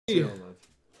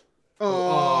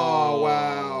Oh,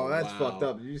 wow. That's fucked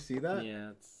up. Did you see that?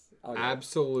 Yeah, it's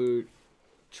absolute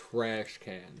trash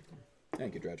can.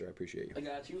 Thank you, Dredger. I appreciate you. I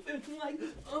got you. It's like,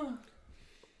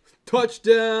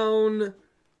 Touchdown!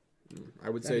 I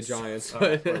would say Giants,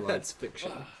 but that's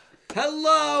fiction.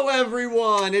 Hello,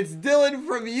 everyone. It's Dylan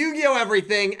from Yu-Gi-Oh!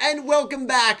 Everything, and welcome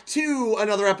back to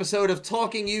another episode of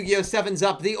Talking Yu-Gi-Oh! 7's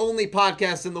Up, the only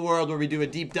podcast in the world where we do a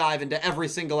deep dive into every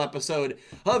single episode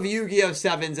of Yu-Gi-Oh!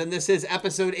 7's, and this is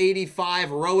episode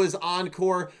 85, Roa's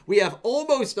Encore. We have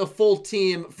almost a full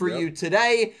team for you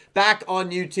today, back on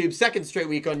YouTube, second straight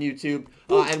week on YouTube,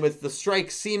 and with the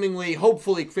strike seemingly,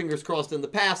 hopefully, fingers crossed in the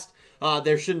past,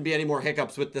 there shouldn't be any more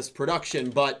hiccups with this production,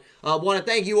 but want to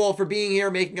thank you all for being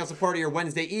here, making us a part of your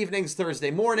Wednesday evenings,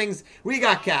 Thursday mornings. We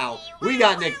got Cal, we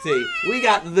got Nick T, we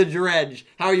got the Dredge.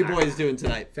 How are you boys doing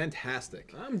tonight?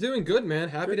 Fantastic. I'm doing good, man.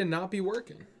 Happy to not be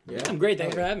working. yeah, I'm great.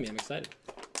 Thanks for having me. I'm excited.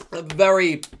 I'm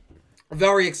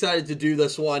very excited to do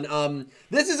this one.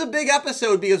 This is a big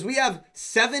episode because we have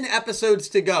 7 episodes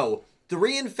to go.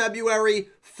 3 in February,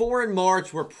 4 in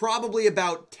March. We're probably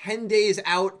about 10 days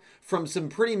out from some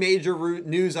pretty major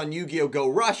news on Yu-Gi-Oh! Go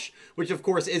Rush, which of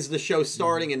course is the show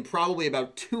starting in probably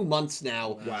about 2 months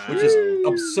now, which is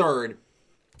absurd.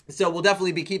 So we'll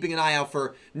definitely be keeping an eye out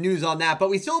for news on that. But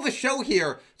we still have a show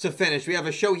here to finish. We have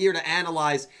a show here to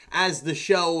analyze as the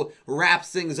show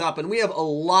wraps things up. And we have a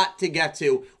lot to get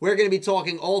to. We're going to be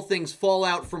talking all things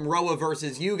Fallout from Roa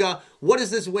versus Yuga. What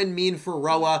does this win mean for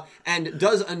Roa? And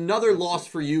does another loss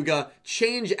for Yuga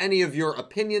change any of your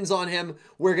opinions on him?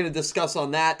 We're going to discuss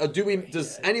on that.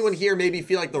 Does anyone here maybe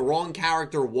feel like the wrong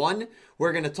character won?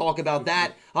 We're going to talk about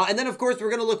that. And then, of course, we're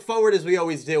going to look forward, as we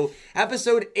always do.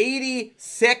 Episode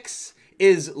 86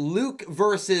 is Luke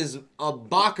versus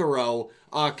Bakuro.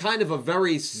 Kind of a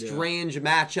very strange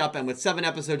matchup, and with 7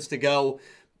 episodes to go.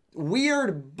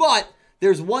 Weird, but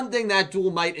there's one thing that duel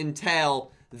might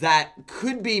entail that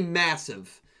could be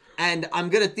massive. And I'm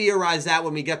going to theorize that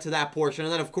when we get to that portion.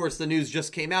 And then, of course, the news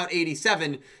just came out.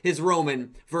 87 is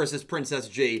Roman versus Princess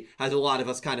G, as a lot of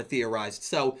us kind of theorized.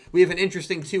 So we have an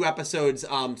interesting 2 episodes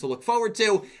to look forward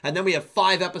to. And then we have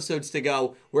 5 episodes to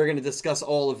go. We're going to discuss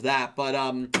all of that. But,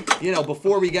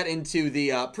 before we get into the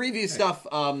preview stuff,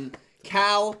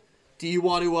 Cal, do you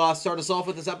want to start us off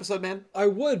with this episode, man? I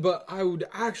would, but I would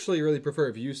actually really prefer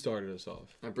if you started us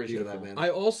off. I appreciate that, man. I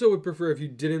also would prefer if you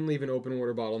didn't leave an open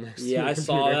water bottle next to your I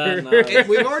saw computer. that.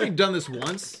 We've already done this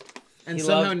once and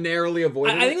somehow narrowly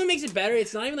avoided I it. think what makes it better,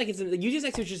 it's not even like it's you just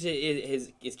next to just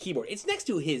his keyboard. It's next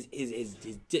to his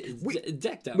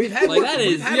deck down. We've had like one, that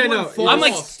is. I'm I'm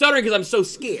like stuttering because I'm so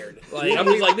scared. Like I'm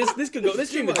just like this could go. This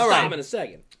stream could stop in a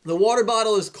second. The water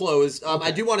bottle is closed. I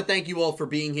do want to thank you all for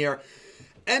being here.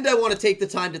 And I want to take the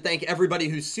time to thank everybody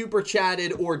who super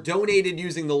chatted or donated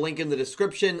using the link in the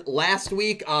description. Last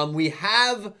week, we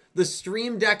have the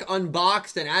Stream Deck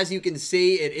unboxed, and as you can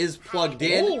see, it is plugged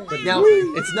in. But now,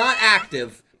 it's not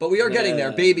active, but we are getting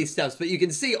there, baby steps. But you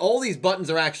can see all these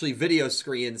buttons are actually video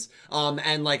screens,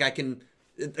 and like I can...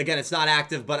 Again, it's not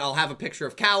active, but I'll have a picture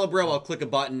of Calibro. I'll click a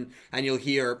button, and you'll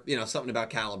hear, something about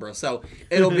Calibro. So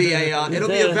it'll be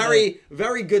a very,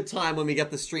 very good time when we get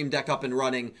the Stream Deck up and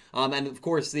running. And of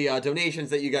course, the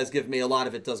donations that you guys give me, a lot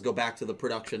of it does go back to the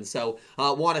production. So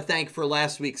want to thank for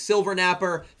last week Silver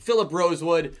Napper, Philip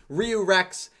Rosewood, Ryu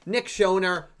Rex, Nick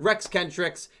Schoner, Rex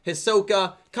Kentrix,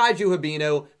 Hisoka, Kaiju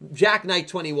Habino, Jack Knight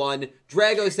 21,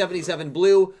 Drago 77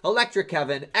 Blue, Electric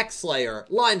Kevin, X Slayer,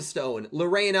 Limestone,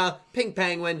 Lorena, Pink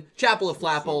Penguin, Chapel of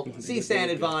Flapple, C.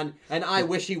 Sanadvon, and I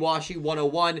Wishy Washy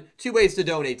 101. 2 ways to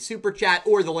donate: Super Chat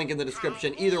or the link in the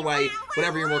description. Either way,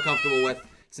 whatever you're more comfortable with.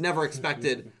 It's never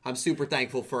expected. I'm super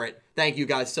thankful for it. Thank you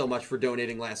guys so much for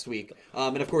donating last week.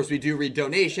 And of course, we do read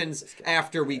donations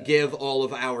after we give all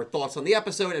of our thoughts on the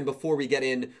episode and before we get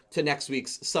into next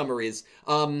week's summaries.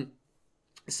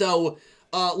 So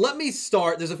let me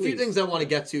start. There's a few things I want to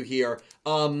get to here.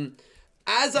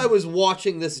 As I was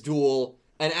watching this duel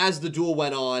and as the duel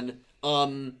went on,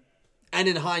 and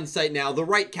in hindsight now, the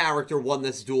right character won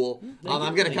this duel.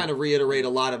 I'm going to kind of reiterate a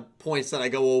lot of points that I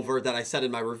go over that I said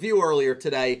in my review earlier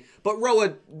today. But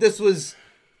Roa, this was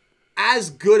as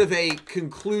good of a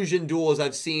conclusion duel as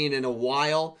I've seen in a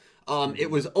while. It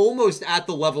was almost at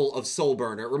the level of Soul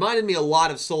Burner. It reminded me a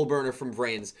lot of Soul Burner from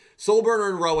Vrains. Soul Burner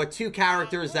and Roa, 2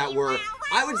 characters that were,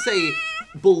 I would say,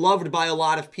 beloved by a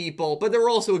lot of people. But there were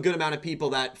also a good amount of people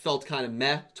that felt kind of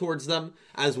meh towards them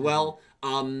as well.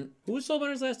 Who was Soul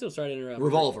Burner's last duel? Sorry to interrupt.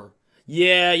 Revolver.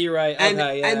 Yeah, you're right. And,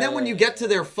 okay, and then when you get to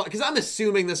their... Because I'm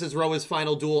assuming this is Roa's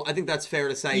final duel. I think that's fair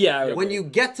to say. Yeah. When you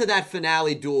get to that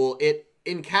finale duel, it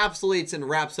encapsulates and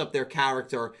wraps up their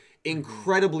character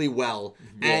incredibly well.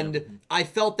 And I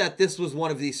felt that this was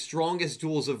one of the strongest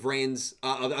duels of Reigns,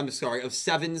 of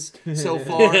Sevens so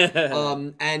far.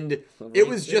 And it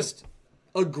was just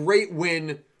a great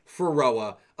win for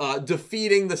Roa.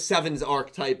 Defeating the Sevens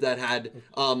archetype that had,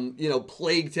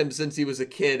 plagued him since he was a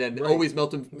kid and always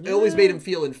made him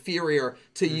feel inferior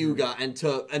to Yuga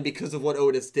and because of what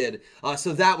Otis did.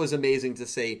 So that was amazing to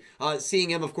see.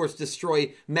 Seeing him, of course,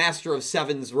 destroy Master of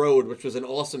Sevens Road, which was an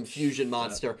awesome fusion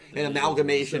monster, an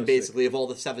amalgamation basically of all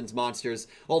the Sevens monsters,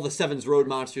 all the Sevens Road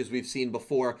monsters we've seen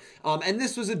before. And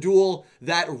this was a duel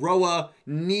that Roa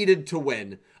needed to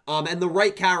win. And the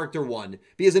right character won.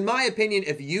 Because in my opinion,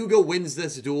 if Yuga wins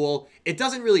this duel, it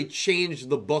doesn't really change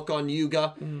the book on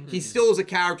Yuga. He still is a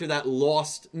character that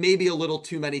lost maybe a little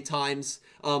too many times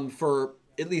for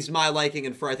at least my liking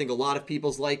and for I think a lot of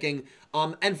people's liking.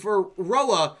 And for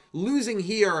Roa, losing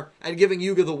here and giving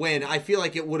Yuga the win, I feel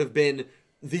like it would have been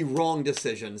the wrong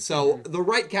decision. So the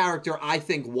right character, I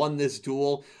think, won this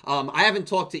duel. I haven't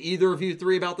talked to either of you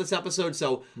three about this episode,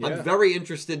 so I'm very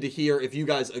interested to hear if you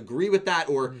guys agree with that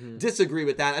or disagree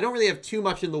with that. I don't really have too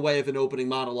much in the way of an opening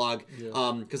monologue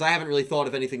because I haven't really thought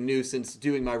of anything new since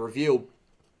doing my review.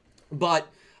 But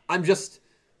I'm just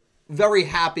very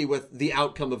happy with the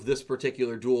outcome of this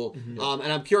particular duel.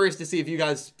 And I'm curious to see if you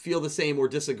guys feel the same or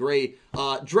disagree.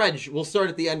 Dredge, we'll start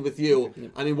at the end with you.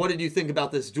 I mean, what did you think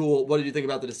about this duel? What did you think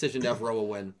about the decision to have Roa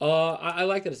win? I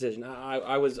like the decision.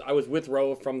 I was with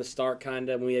Roa from the start, kind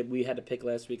of. We had to pick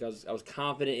last week. I was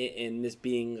confident in this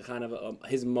being kind of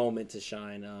his moment to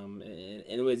shine. And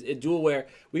it was a duel where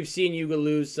we've seen Yuga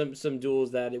lose some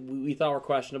duels that we thought were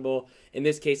questionable. In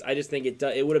this case, I just think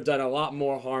it would have done a lot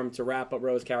more harm to wrap up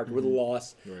Roa's character with a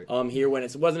loss here when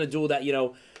it wasn't a duel that,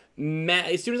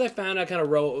 as soon as I found out kind of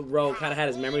Roa kind of had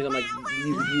his memories, I'm like,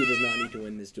 Yuga does not need to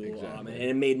win this duel. And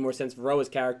it made more sense for Roa's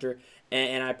character.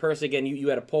 And I personally, again, you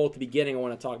had a poll at the beginning I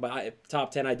want to talk about.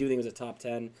 Top 10, I do think it was a top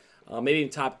 10, maybe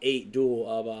even top 8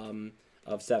 duel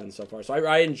of 7 so far. So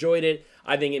I enjoyed it.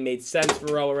 I think it made sense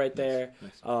for Roa right there.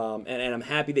 Nice. And I'm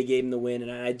happy they gave him the win.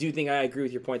 And I do think I agree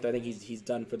with your point, though. I think he's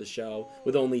done for the show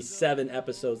with only 7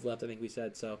 episodes left, I think we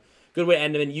said. So good way to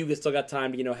end it. And Yuga still got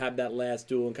time to, have that last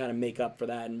duel and kind of make up for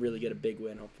that and really get a big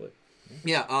win, hopefully.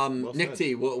 Yeah, well Nick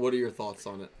T, what are your thoughts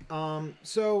on it?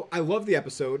 So I love the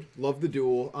episode, love the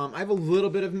duel. I have a little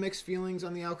bit of mixed feelings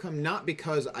on the outcome, not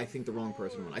because I think the wrong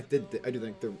person won. I do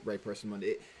think the right person won.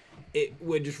 It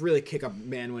would just really kick a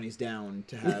man when he's down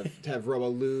to have Roa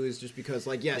lose, just because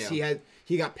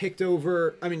he got picked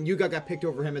over. I mean, Yuga got picked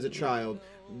over him as a child.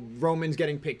 Roman's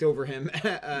getting picked over him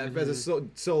as a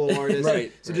solo artist.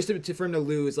 So just for him to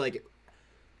lose,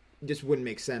 just wouldn't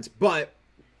make sense. But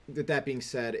with that being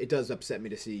said, it does upset me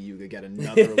to see Yuga get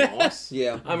another loss.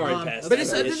 I'm already past but that.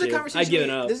 This is a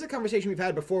conversation. This is a conversation we've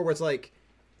had before, where it's like,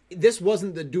 this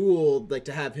wasn't the duel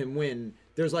to have him win.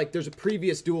 There's a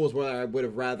previous duels where I would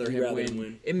have rather him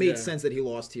win. It made sense that he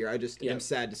lost here. I just am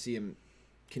sad to see him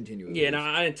continue. No,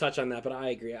 I didn't touch on that, but I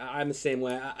agree. I'm the same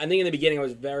way. I think in the beginning I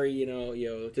was very,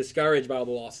 discouraged by all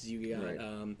the losses you got.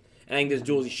 And I think there's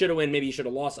duels he should have won. Maybe he should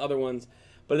have lost other ones.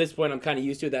 But at this point, I'm kind of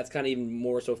used to it. That's kind of even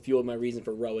more so fueled my reason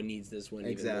for Roa needs this win.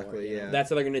 Exactly, even more, That's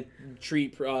how they're going to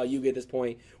treat Yuga at this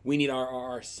point. We need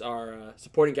our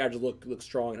supporting characters look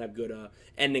strong and have good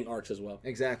ending arcs as well.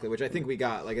 Exactly, which I think we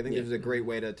got. I think this is a great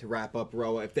way to wrap up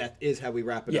Roa, if that is how we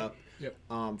wrap it up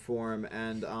for him.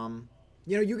 And,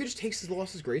 Yuga just takes his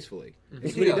losses gracefully.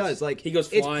 That's what he does. He goes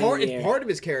flying It's part of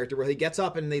his character where he gets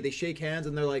up and they shake hands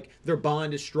and they're like, their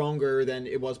bond is stronger than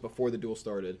it was before the duel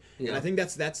started. And I think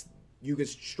that's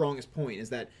Yuga's strongest point, is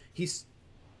that he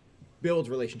builds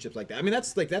relationships like that. I mean,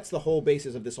 that's the whole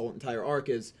basis of this whole entire arc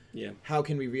is how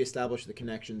can we reestablish the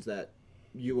connections that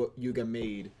Yuga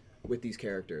made with these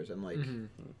characters, and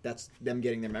that's them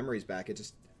getting their memories back. It's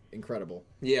just incredible.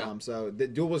 So the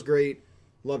duel was great.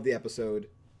 Loved the episode.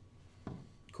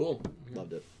 Cool.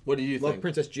 Loved it. What do you think? Love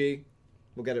Princess G.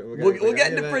 We'll get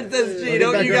into Princess G.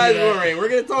 Don't you guys worry. We're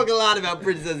going to talk a lot about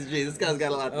Princess G. This guy's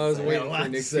got a lot to say. I was waiting for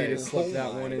Nick T to slip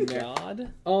that one in there.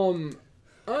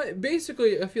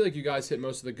 Basically, I feel like you guys hit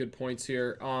most of the good points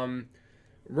here.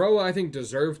 Roa, I think,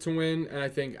 deserved to win, and I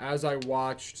think as I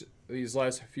watched these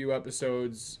last few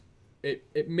episodes,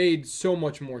 it made so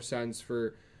much more sense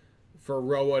for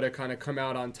Roa to kind of come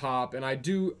out on top. And I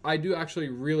do actually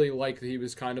really like that he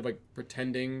was kind of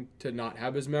pretending to not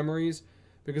have his memories.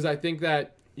 Because I think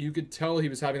that you could tell he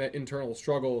was having that internal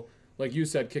struggle, like you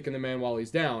said, kicking the man while he's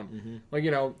down.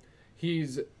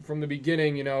 He's, from the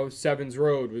beginning, Sevens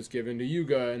Road was given to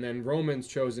Yuga, and then Roman's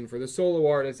chosen for the solo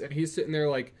artist, and he's sitting there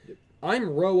like,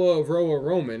 I'm Roa of Roa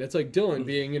Roman. It's like Dylan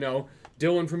being,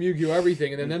 Dylan from Yu-Gi-Oh!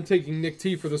 Everything, and then them taking Nick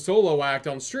T for the solo act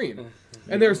on stream.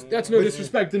 And that's no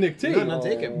disrespect to Nick T. No, not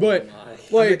taken. But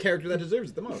Like the character that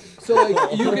deserves it the most. so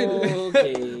like you could,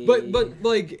 Okay. but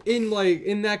like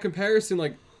in that comparison,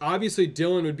 like obviously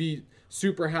Dylan would be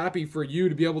super happy for you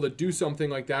to be able to do something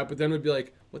like that, but then would be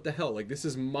like, what the hell? Like this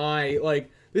is my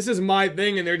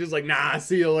thing, and they're just like, nah,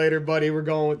 see you later, buddy. We're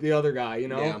going with the other guy, you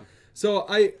know. Yeah. So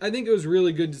I think it was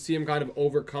really good to see him kind of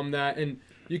overcome that, and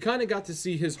you kind of got to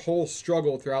see his whole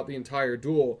struggle throughout the entire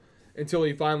duel until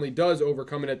he finally does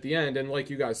overcome it at the end. And like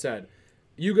you guys said,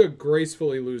 Yuga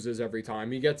gracefully loses every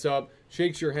time. He gets up,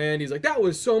 shakes your hand. He's like, that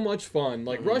was so much fun.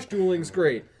 Like, rush dueling's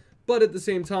great. But at the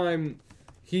same time,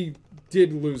 he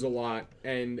did lose a lot.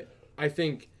 And I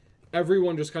think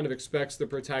everyone just kind of expects the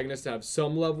protagonist to have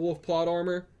some level of plot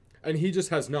armor. And he just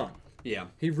has none. Yeah.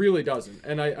 He really doesn't.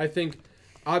 And I think,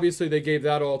 obviously, they gave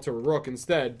that all to Rook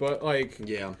instead. But, like...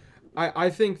 Yeah. I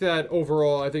think that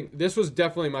overall, I think this was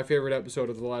definitely my favorite episode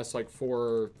of the last like 4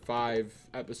 or 5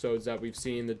 episodes that we've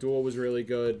seen. The duel was really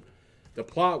good. The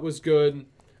plot was good.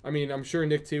 I mean, I'm sure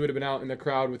Nick T would have been out in the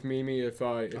crowd with Mimi if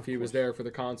he was there for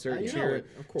the concert, cheering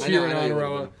on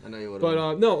Aroa. I know you would.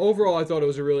 But no, overall, I thought it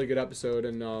was a really good episode,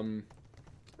 and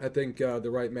I think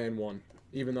the right man won,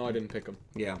 even though I didn't pick him.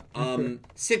 Yeah.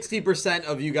 60%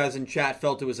 of you guys in chat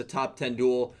felt it was a top 10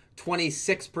 duel.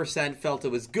 26% felt it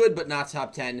was good but not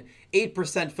top 10.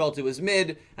 8% felt it was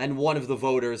mid, and one of the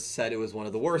voters said it was one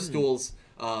of the worst duels.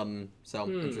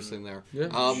 Interesting there.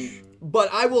 Yeah. But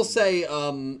I will say,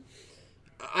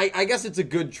 I guess it's a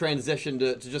good transition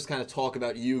to just kind of talk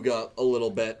about Yuga a little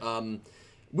bit.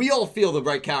 We all feel the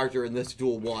right character in this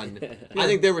duel won. I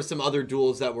think there were some other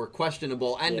duels that were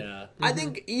questionable. And I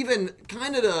think even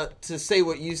kind of to say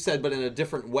what you said, but in a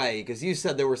different way, because you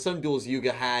said there were some duels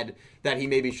Yuga had that he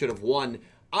maybe should have won.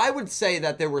 I would say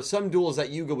that there were some duels that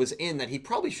Yuga was in that he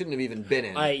probably shouldn't have even been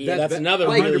in. That's another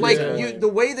the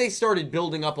way they started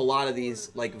building up a lot of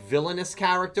these like villainous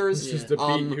characters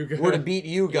were to beat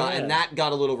Yuga, and that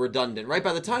got a little redundant. Right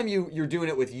by the time you're doing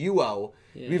it with Yuo,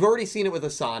 we've already seen it with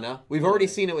Asana, we've already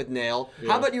seen it with Nail.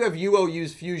 How about you have Yuo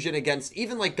use fusion against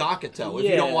even like Gakuto if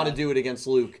you don't want to do it against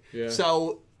Luke?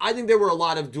 So I think there were a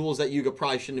lot of duels that Yuga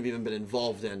probably shouldn't have even been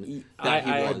involved in. I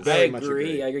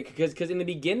agree. Because in the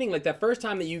beginning, like that first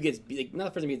time that you get like not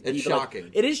the first time you get it's shocking.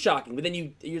 Like, it is shocking, but then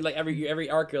you're like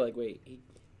every arc you're like, wait.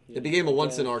 It became a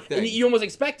once an arc thing. And you almost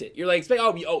expect it. You're like, as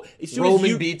soon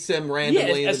Roman as beats him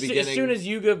randomly in the beginning. As soon as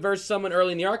Yuga versus someone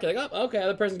early in the arc, you're like, oh, okay, the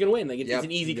other person's gonna win. Like it's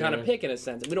an easy kind of pick in a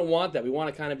sense. We don't want that. We want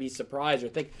to kind of be surprised or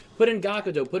think. Put in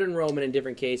Gakuto, put in Roman in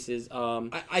different cases.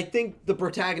 I think the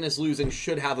protagonist losing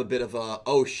should have a bit of a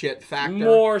oh shit factor.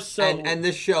 More so, and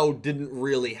this show didn't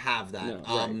really have that.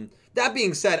 No, that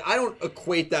being said, I don't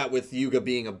equate that with Yuga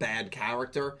being a bad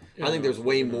character. I think there's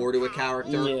way more to a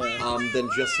character than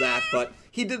just that. But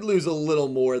he did lose a little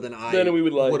more than I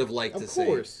would have liked to see. Of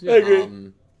course, I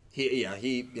agree.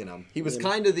 He was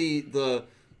kind of the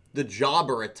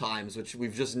jobber at times, which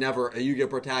we've just never a Yu-Gi-Oh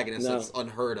protagonist that's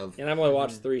unheard of. And I've only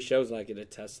watched 3 shows, and I can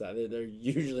attest that they're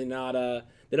usually not.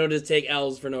 They don't just take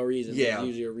L's for no reason. Yeah. There's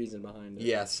usually a reason behind it.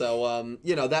 Yeah. So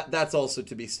that's also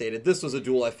to be stated. This was a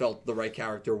duel I felt the right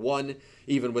character won,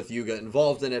 even with Yuga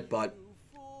involved in it. But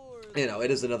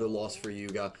it is another loss for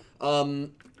Yuga.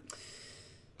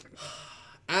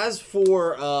 As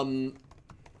for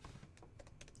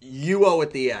Yuo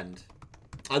at the end,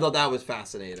 I thought that was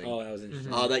fascinating. Oh, that was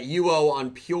interesting. That Yuo,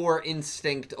 on pure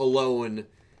instinct alone,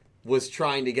 was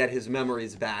trying to get his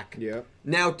memories back. Yeah.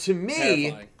 Now, to me,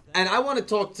 terrifying. And I want to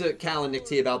talk to Cal and Nick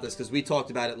T about this because we talked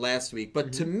about it last week,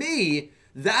 but to me,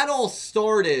 that all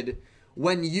started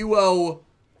when Yuo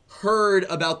heard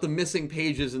about the missing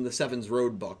pages in the SEVENS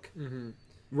Road book.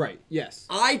 Right, yes.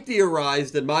 I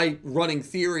theorized, and my running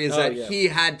theory is that he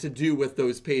had to do with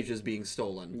those pages being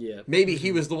stolen. Yeah. Maybe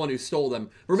he was the one who stole them.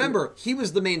 Remember, he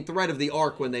was the main thread of the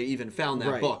arc when they even found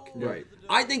that book. Right.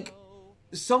 I think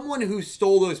someone who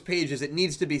stole those pages, it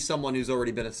needs to be someone who's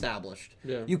already been established.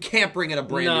 Yeah. You can't bring in a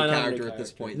brand new character at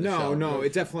this point in the show. No,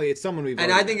 it's someone we've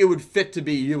And I think it would fit to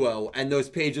be Yuo, and those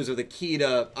pages are the key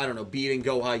to, I don't know, beating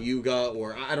Goha Yuga,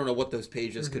 or I don't know what those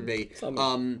pages could be.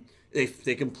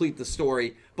 They complete the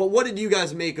story. But what did you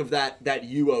guys make of that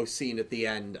Yuo scene at the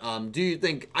end? Do you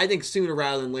think, I think sooner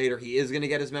rather than later he is going to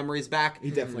get his memories back?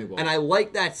 He definitely will. And I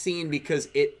like that scene because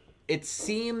it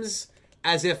seems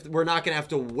as if we're not going to have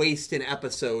to waste an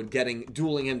episode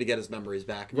dueling him to get his memories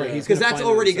back. Right. Because that's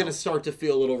already going to start to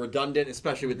feel a little redundant,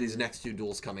 especially with these next 2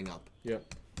 duels coming up.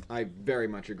 Yep. I very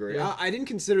much agree. I didn't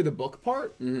consider the book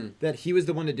part that he was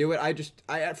the one to do it.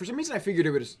 I for some reason I figured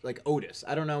it was like Otis.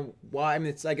 I don't know why. I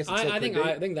mean, I guess it's I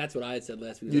think that's what I had said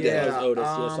last week. Yeah, it was Otis.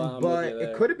 So but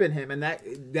it could have been him, and that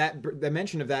the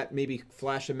mention of that maybe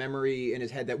flashed a memory in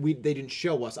his head that they didn't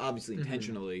show us, obviously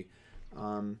intentionally.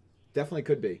 Definitely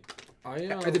could be.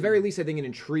 At the very least, I think it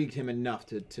intrigued him enough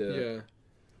to. Yeah,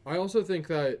 I also think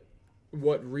that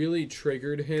what really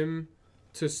triggered him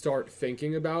to start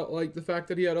thinking about like the fact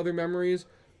that he had other memories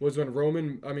was when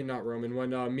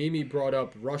when Mimi brought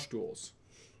up rush duels,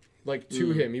 like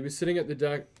to him. He was sitting at the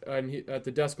deck at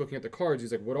the desk looking at the cards.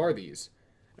 He's like, "What are these?"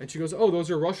 And she goes, "Oh, those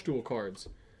are rush duel cards."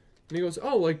 And he goes,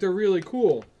 "Oh, like they're really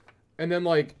cool." And then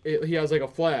like he has like a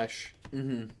flash.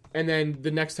 And then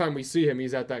the next time we see him,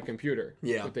 he's at that computer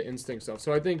with the instinct stuff.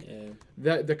 So I think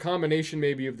that the combination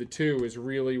maybe of the two is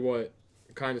really what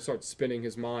kind of starts spinning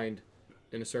his mind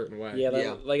in a certain way.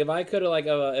 Like if I could have, like,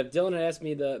 if Dylan had asked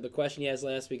me the question he asked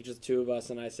last week, just two of us,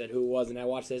 and I said who it was, and I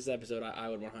watched this episode, I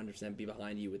would 100% be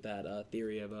behind you with that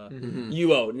theory of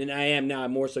UO. And I am now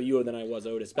more so UO than I was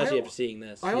Otis, especially after seeing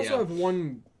this. I also have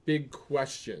one big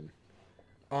question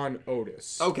on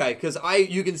Otis. Okay, because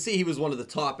you can see he was one of the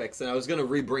topics, and I was going to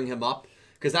re-bring him up,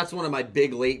 because that's one of my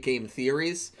big late-game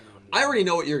theories. I already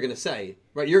know what you're going to say,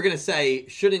 right? You're going to say,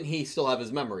 shouldn't he still have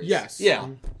his memories? Yes. Yeah.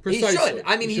 Precisely. He should.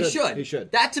 I mean, he should. He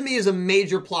should. That, to me, is a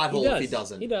major plot hole if he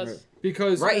doesn't. He does. Right.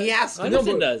 Because... Right? He has to.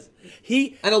 100% does.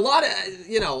 And a lot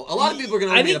of people are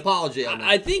going to owe me an apology on that.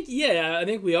 I think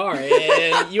we are.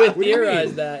 And you had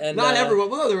theorized that. And, not everyone.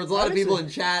 Well, there was a lot of people in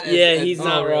chat. He's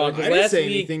not wrong. I didn't say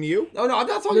anything to you. Oh, no, I'm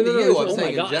not talking to you. I'm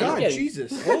saying in general. God,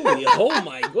 Jesus. Oh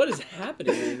my, what is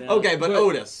happening right now? Okay, but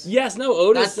Otis. Yes, no,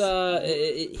 Otis,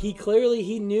 he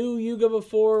clearly knew Yuga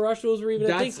before Rush Duels were even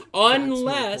a thing.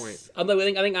 Unless, I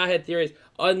think I had theories,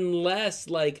 unless,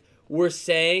 like, we're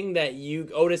saying that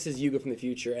Otis is Yuga from the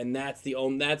future, and that's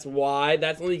why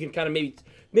you can kind of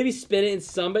maybe spin it in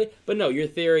somebody. But no, your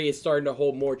theory is starting to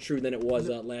hold more true than it was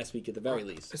last week at the very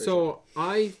least. So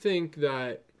I think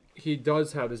that he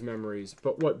does have his memories,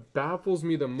 but what baffles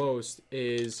me the most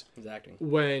is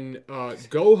when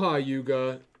Goha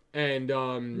Yuga and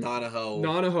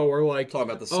Nanaho are like, talking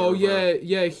about the server. Oh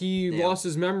yeah, he lost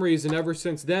his memories, and ever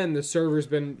since then the server's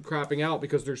been crapping out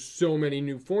because there's so many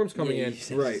new forms coming in.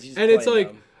 Right. And it's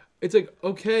like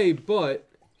okay, but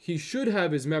he should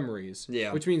have his memories.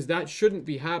 Yeah. Which means that shouldn't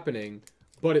be happening,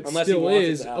 but it still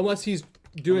is, unless he's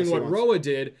doing what Roa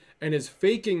did and is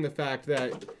faking the fact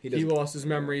that he lost his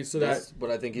memories so that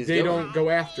what I think they don't go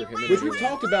after him. Which we've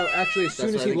talked about actually as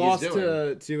soon as he lost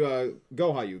to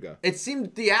Goha Yuga. It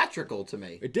seemed theatrical to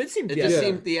me. It did seem theatrical. It just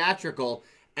seemed theatrical.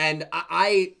 And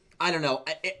I don't know.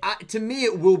 To me,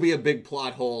 it will be a big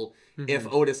plot hole if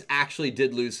Otis actually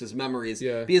did lose his memories.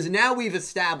 Yeah. Because now we've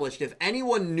established if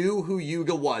anyone knew who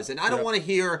Yuga was, and I don't want to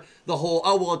hear the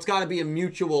whole, it's got to be a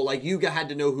mutual, like Yuga had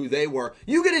to know who they were.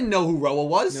 Yuga didn't know who Roa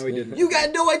was. No, he didn't. Yuga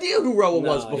had no idea who Roa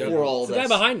was before all of this. The guy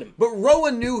behind him. But Roa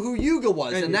knew who Yuga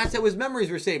was, and that's how his memories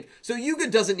were saved. So Yuga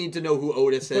doesn't need to know who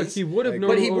Otis is. But he would have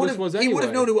known who Otis was anyway. He would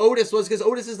have known who Otis was because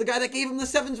Otis is the guy that gave him the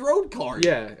Sevens Road card.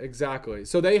 Yeah, exactly.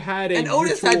 So they had And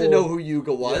Otis had to know who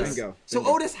Yuga was. Bingo. So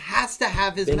Otis has to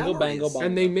have his memories. Bango.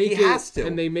 And they make has to.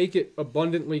 And they make it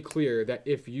abundantly clear that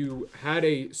if you had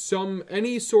any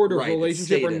sort of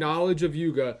relationship or knowledge of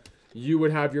Yuga, you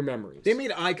would have your memories. They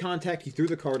made eye contact. He threw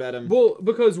the card at him. Well,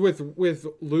 because with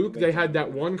Luke, they had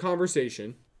that one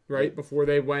conversation, right, before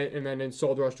they went and then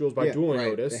installed Rush Duels by dueling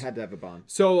Otis. They had to have a bond.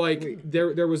 So,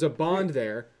 there was a bond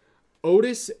there.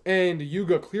 Otis and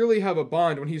Yuga clearly have a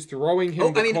bond when he's throwing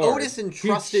him the card. Otis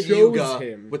entrusted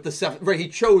Yuga with the seven. Right, he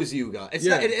chose Yuga.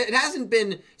 It hasn't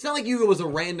been. It's not like Yuga was a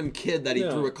random kid that he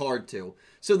threw a card to.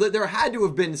 So there had to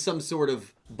have been some sort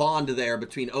of bond there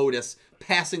between Otis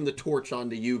passing the torch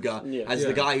on to Yuga as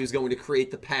the guy who's going to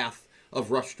create the path of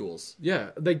Rush Duels.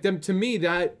 Yeah, to me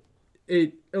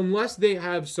unless they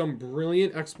have some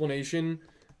brilliant explanation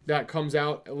that comes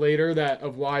out later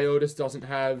of why Otis doesn't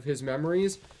have his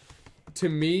memories. To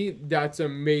me, that's a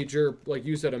major, like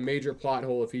you said, a major plot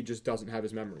hole if he just doesn't have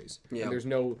his memories. Yeah. And there's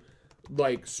no,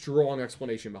 strong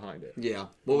explanation behind it. Yeah.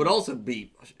 What would also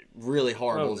be really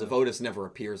horrible is if Otis never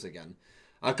appears again.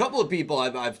 A couple of people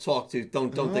I've talked to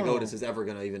don't think Otis is ever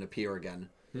going to even appear again.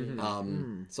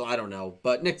 So I don't know.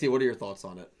 But, Nick T, what are your thoughts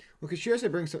on it? Well, because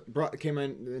Shirase came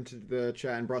into the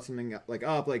chat and brought something up,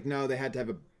 no, they had to have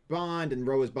a bond, and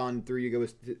Roa's bond through Yuga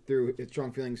was through his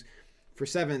strong feelings for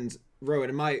Sevens. Road,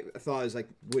 and my thought is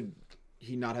would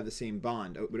he not have the same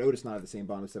bond? Would Otis not have the same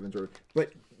bond with Sevens Road?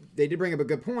 But they did bring up a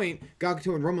good point.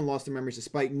 Gakuto and Roman lost their memories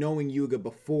despite knowing Yuga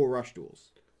before Rush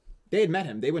Duels. They had met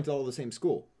him. They went to all the same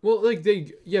school. Well, like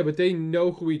but they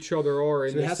know who each other are.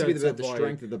 So it has to be the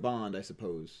strength of the bond, I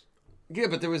suppose. Yeah,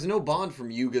 but there was no bond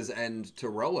from Yuga's end to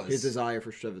Roa's. His desire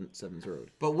for Seven's Road.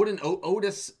 But wouldn't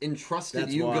Otis entrusted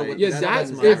That's Yuga why. with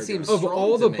that seems of strong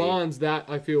all to the me. bonds, that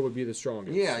I feel would be the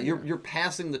strongest. Yeah, you're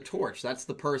passing the torch. That's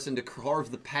the person to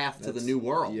carve the path to the new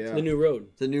world. Yeah. The new road.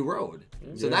 The new road.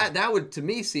 So that would, to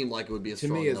me, seem like it would be a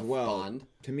strong enough bond.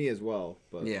 To me as well.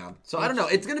 But Yeah. So I don't know.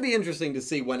 It's going to be interesting to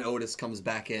see when Otis comes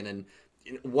back in and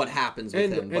what happens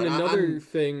with him. But And another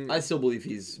thing, I still believe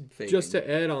he's faking. just to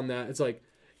add on that, it's like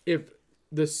if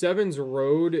the Sevens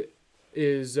Road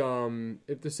is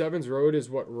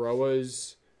what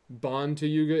Roa's bond to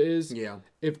Yuga is. Yeah.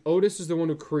 If Otis is the one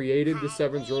who created the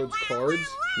Sevens Roads cards,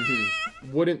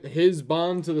 wouldn't his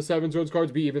bond to the Sevens Roads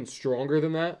cards be even stronger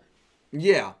than that?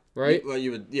 Yeah. Right? Well,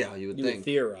 you would think. Would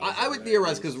theorize. I would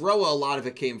theorize because Roa, a lot of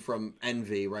it came from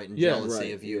envy, right, and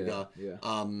jealousy of Yuga. Yeah.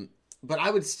 But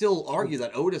I would still argue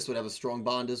that Otis would have a strong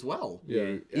bond as well.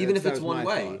 Yeah. Even if it's one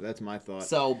way. Thought. That's my thought.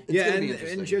 So it's going to be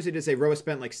interesting. And Josie did say Roa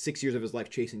spent like 6 years of his life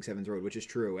chasing Seven's Road, which is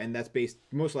true, and that's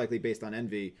most likely based on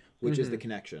envy, which is the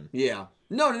connection. Yeah.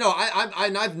 No.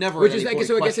 I've never. Which at is any point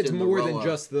so. I guess it's questioned the more than Roa.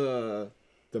 just the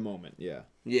moment. Yeah.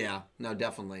 Yeah. No,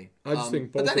 definitely. I just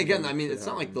think But both then of again, them I mean, should it's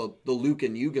not like happen. the Luke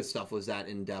and Yuga stuff was that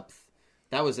in depth.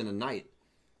 That was in a night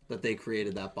that they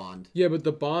created that bond. Yeah, but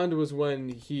the bond was when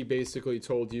he basically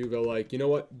told Yuga, like, you know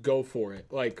what, go for it.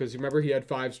 Like, because remember he had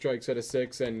 5 strikes out of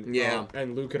 6, and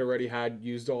and Luke had already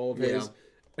used all of his.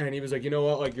 And he was like, you know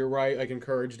what, like, you're right. Like,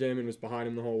 encouraged him and was behind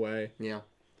him the whole way. Yeah.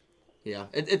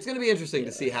 It's going to be interesting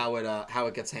to see how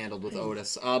it gets handled with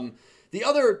Otis. The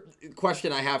other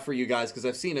question I have for you guys, because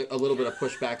I've seen a little bit of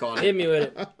pushback on it. Hit me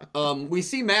with it. We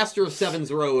see Master of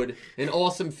Seven's Road, an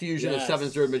awesome fusion of Yes.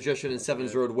 Seven's Road Magician and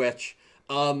Seven's Road Witch.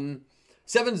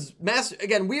 Seven's Master,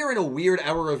 again, we are in a weird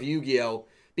era of Yu-Gi-Oh!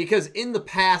 Because in the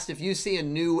past, if you see a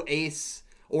new ace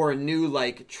or a new,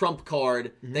 like, trump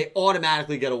card, they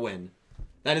automatically get a win.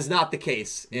 That is not the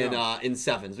case in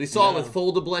Sevens. We saw it with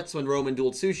Folda Blitz when Roman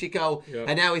dueled Sushiko,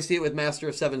 and now we see it with Master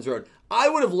of Seven's Road. I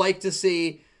would have liked to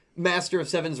see Master of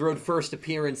Seven's Road first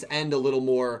appearance end a little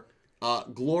more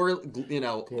glorious.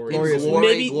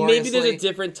 Maybe there's a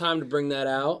different time to bring that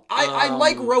out. I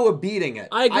like Roa beating it.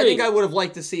 I agree. I think I would have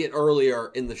liked to see it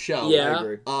earlier in the show. Yeah,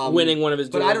 agree. winning one of his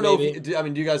duels. But I don't know. maybe.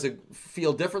 Do you guys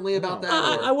feel differently about that?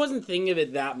 Or? I wasn't thinking of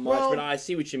it that much, but I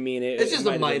see what you mean. It's just might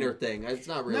a have been- minor thing. It's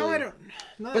not really. No, I don't.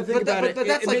 Not But, think about it. but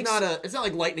that's it like makes, not a. It's not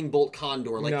like Lightning Bolt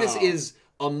Condor. Like No. this is.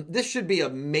 This should be a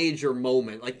major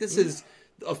moment. Like this is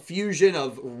a fusion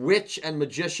of witch and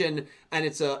magician, and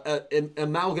it's an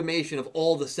amalgamation of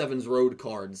all the Seven's Road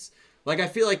cards. Like I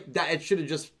feel like that it should have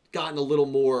just gotten a little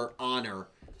more honor.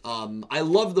 I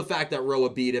love the fact that Roa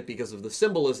beat it because of the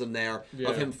symbolism there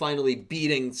of him finally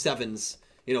beating Sevens.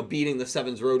 Beating the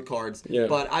Seven's Road cards. Yeah.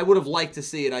 But I would have liked to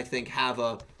see it. I think have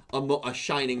a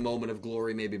shining moment of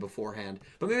glory maybe beforehand.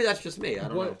 But maybe that's just me. I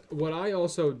don't know. What I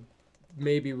also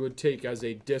maybe would take as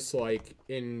a dislike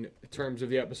in terms of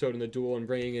the episode and the duel and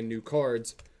bringing in new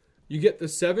cards, you get the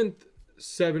Sevens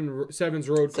Road Seven's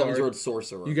card. Road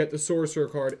Sorcerer. You get the Sorcerer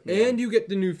card, and you get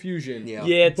the new fusion.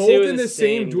 Yeah, both two in the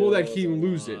same duel that he duels,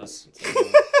 a loses.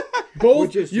 lot.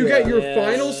 Both is- you get your Yeah.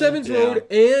 final Sevens Road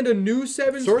and a new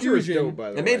Sevens Sorcerer's fusion. dope,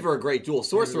 by the It way. made for a great duel.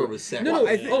 Sorcerer was sick. No,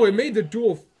 it made the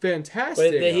duel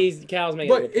fantastic. But Cal's making.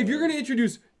 But if you're going to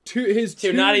introduce two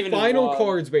not even final involved.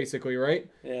 cards, basically, right?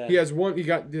 Yeah. He has one. He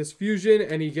got this fusion,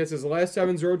 and he gets his last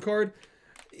Sevens Road card.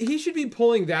 He should be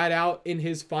pulling that out in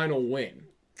his final win.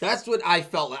 That's what I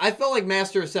felt like. I felt like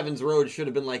Master of Seven's Road should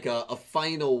have been like a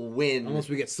final win. Unless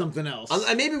we get something else.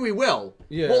 And maybe we will.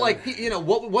 Yeah. Well, like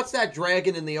what's that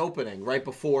dragon in the opening right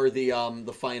before the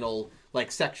final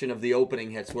like section of the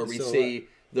opening hits where we see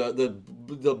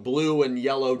the blue and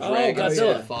yellow dragon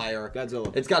Godzilla. on fire.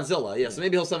 Godzilla. It's Godzilla. Yeah. So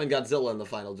maybe he'll summon Godzilla in the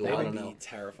final duel. That I would don't be know.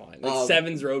 terrifying. Like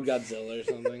Seven's Road Godzilla or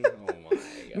something. Oh my god.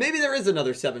 Maybe there is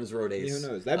another Seven's Road Ace. Who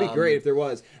knows? That'd be great if there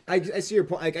was. I see your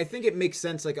point. Like, I think it makes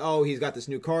sense. Like, oh, he's got this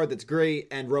new card that's great,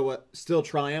 and Roa still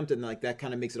triumphed, and like that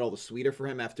kind of makes it all the sweeter for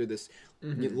him after this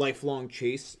lifelong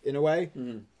chase in a way.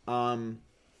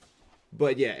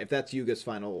 But yeah, if that's Yuga's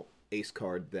final ace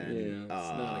card, then it's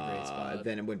not a great spot.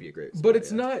 Then it wouldn't be a great spot. But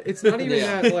it's not. It's not even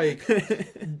Yeah. that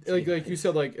like you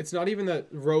said. Like it's not even that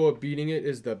Roa beating it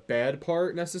is the bad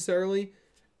part necessarily.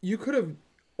 You could have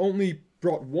only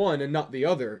brought one and not the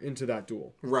other into that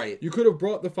duel. Right. You could have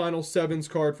brought the final Sevens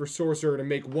card for Sorcerer to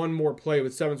make one more play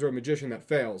with Sevens Road Magician that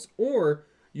fails. Or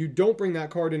you don't bring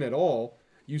that card in at all.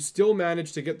 You still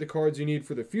manage to get the cards you need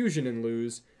for the fusion and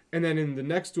lose. And then in the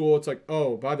next duel, it's like,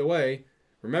 oh, by the way,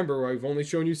 remember, I've only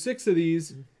shown you 6 of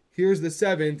these. here's the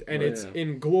 7th, and it's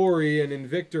in glory and in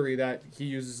victory that he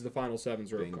uses the final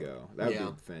 7's rope card. Bingo. That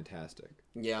would be fantastic.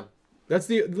 Yeah.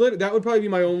 That would probably be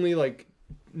my only like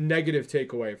negative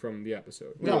takeaway from the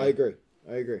episode. No, I agree.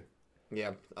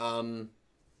 Yeah.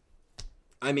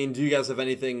 I mean, do you guys have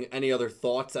any other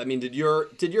thoughts? I mean, did your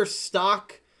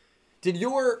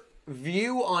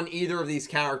view on either of these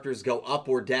characters go up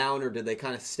or down, or did they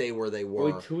kind of stay where they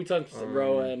were? Who we talked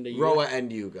Roa and Yuga? Roa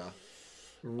and Yuga.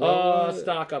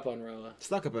 Stock up on Roa.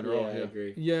 Stock up on Roa. I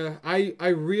agree. Yeah, I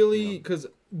really, because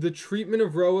the treatment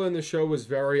of Roa in the show was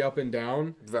very up and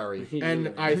down. Very.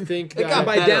 And I think It that... got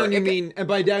By better. down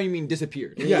you mean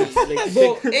disappeared. Yes.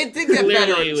 Well, It did get Clearly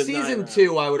better. it was Season not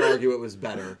 2, I would argue it was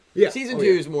better. Yeah. Season Oh, 2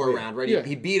 yeah. is more Oh, yeah. around, right? Yeah.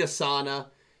 He beat Asana.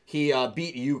 He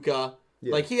beat Yuka.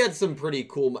 Yeah. Like, he had some pretty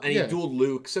cool... And he Yeah. dueled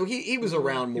Luke. So he was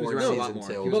around more was in around a lot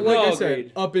Season more. 2. But like I said,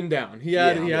 agreed. up and down. He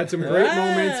had some great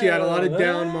moments. He had a lot of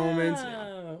down moments.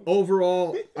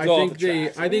 Overall, I Go off think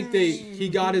the tracks. he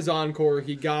got his encore.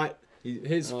 He got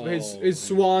his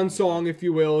swan song, if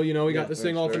you will. You know, he got to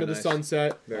sing off very into the nice.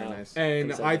 sunset. Very Wow. nice.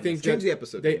 And I think Change that the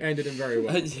episode. they ended him very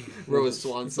well. Roa's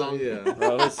Swan Song. Yeah.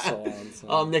 Roa's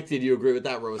song. Nick, did you agree with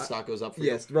that? Roa's stock goes up for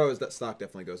you? Yes, Roa's that stock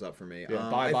definitely goes up for me.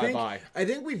 Yeah, I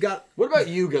think we've got. What about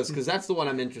Yuga's? Because that's the one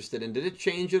I'm interested in. Did it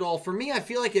change at all? For me, I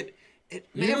feel like it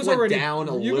may have went down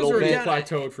a Yuga's little already bit.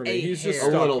 plateaued for me. A He's just hair.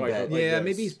 stuck A little like, bit. like Yeah,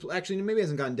 this. maybe maybe he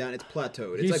hasn't gone down. It's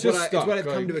plateaued. It's He's like just it's stuck, what I've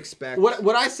come like- to expect.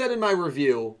 What I said in my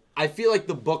review, I feel like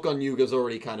the book on Yuga's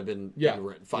already kind of been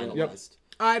written, finalized. Yep.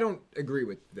 I don't agree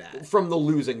with that. From the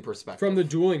losing perspective. From the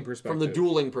dueling perspective. From the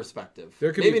dueling perspective.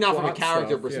 There could Maybe be not from a plot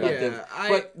character stuff, yeah. perspective. Yeah,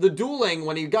 but the dueling,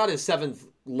 when he got his 7th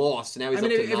loss, and now he's I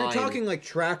mean, up to if 9. you're talking like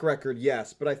track record,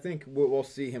 yes, but I think we'll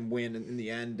see him win in the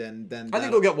end, and then I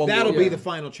think we'll get one more. that'll be Yeah. the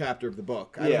final chapter of the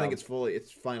book. I Yeah. don't think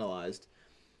it's finalized,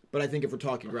 but I think if we're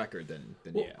talking record, then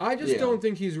Well, yeah. I just Yeah. don't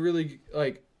think he's really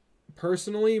like.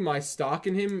 Personally, my stock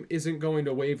in him isn't going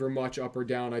to waver much up or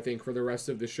down. I think for the rest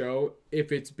of the show,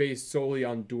 if it's based solely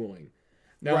on dueling.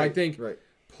 Now, I think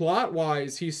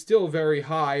plot-wise, he's still very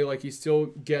high. Like he still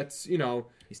gets, you know,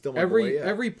 He's still my every boy, yeah.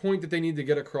 every point that they need to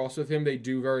get across with him, they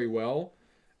do very well.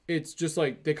 It's just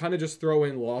like they kind of just throw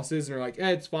in losses and are like,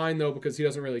 it's fine though because he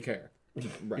doesn't really care.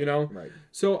 right, you know? right.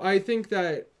 So I think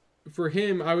that for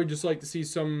him, I would just like to see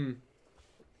some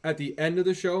at the end of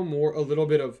the show a little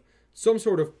bit of some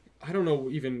sort of, I don't know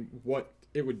even what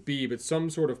it would be, but some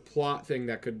sort of plot thing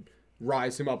that could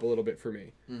rise him up a little bit for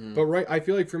me. Mm-hmm. But I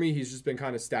feel like for me, he's just been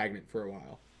kind of stagnant for a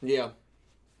while. Yeah.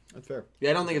 That's fair.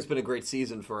 Yeah, I don't think it's been a great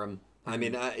season for him. I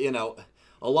mean, you know,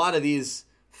 a lot of these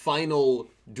final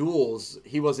duels,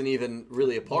 he wasn't even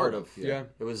really a part of. Yeah.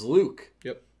 It was Luke.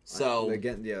 Yep. So,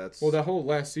 Again, yeah, that's Well, that whole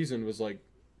last season was like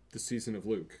the season of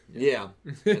Luke. yeah,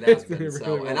 it has been. It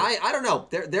So, really and was. I don't know.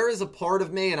 There is a part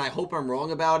of me, and I hope I'm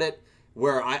wrong about it,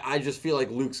 where I just feel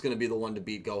like Luke's going to be the one to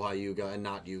beat Goha Yuga and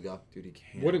not Yuga. dude, he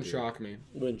can't. Wouldn't dude. shock me.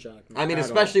 Wouldn't shock me. I mean, At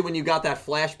especially when you got that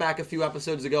flashback a few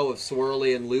episodes ago of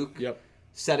Swirly and Luke Yep.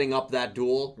 setting up that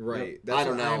duel. Right. Yep. That's I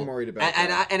don't what know. I'm worried about.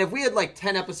 And if we had like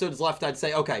 10 episodes left, I'd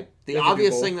say, okay, the They could do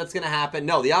obvious both. thing that's going to happen.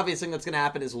 No, the obvious thing that's going to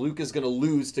happen is Luke is going to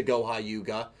lose to Goha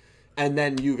Yuga, and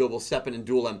then Yuga will step in and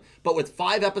duel him. But with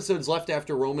 5 episodes left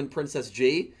after Roman Princess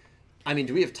G, I mean,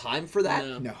 do we have time for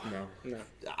that? no. No.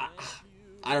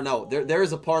 I don't know. There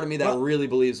is a part of me that Well, really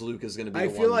believes Luke is going to be I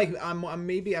the feel one. like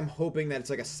I'm hoping that it's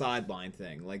like a sideline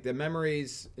thing. Like the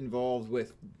memories involved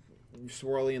with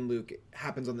Swirly and Luke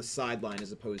happens on the sideline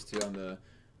as opposed to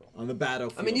on the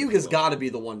battlefield. I mean, if you Yuga's will. got to be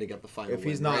the one to get the final If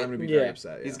he's win, not, right? I'm gonna be Yeah. very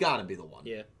upset. Yeah. He's got to be the one.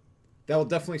 Yeah. That will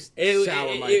definitely sour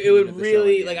my It opinion would of the show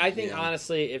really at the like. end. I think Yeah.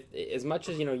 honestly, if as much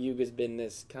as Yuga's been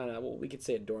this kind of we could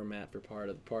say a doormat for part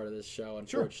of this show,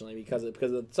 unfortunately, because of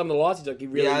some of the losses he took. He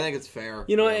really, Yeah, I think it's fair.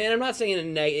 You know, Yeah. and I'm not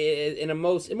saying in a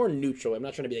more neutral way. I'm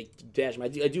not trying to be like dash him. I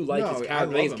do like No, his I character. I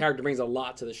love think his him. character brings a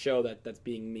lot to the show that's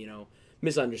being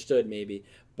misunderstood maybe.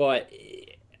 But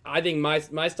I think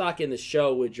my stock in the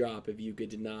show would drop if Yuga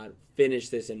did not finish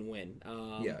this and win.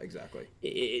 Yeah, exactly.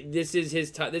 This is his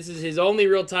time. This is his only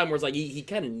real time where it's like he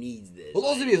kind of needs this. Well,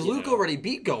 also because you Luke know? already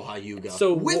beat Goha Yuga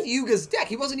So with wh- Yuga's deck.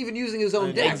 He wasn't even using his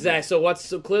own deck. Exactly.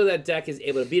 So clearly that deck is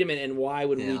able to beat him, and why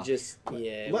would we Yeah. just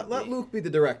it Let would be- Luke be the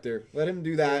director. Let him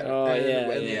do that. Oh,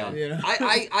 yeah. Yeah. You know.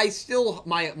 I still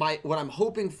my what I'm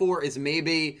hoping for is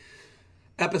maybe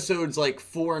episodes like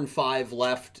 4 and 5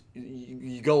 left.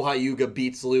 Goha Yuga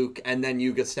beats Luke, and then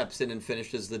Yuga steps in and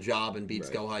finishes the job and beats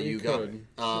Right. Goha You Yuga.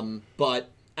 could. But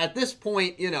at this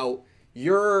point,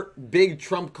 your big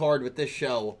trump card with this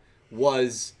show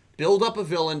was build up a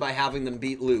villain by having them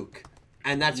beat Luke,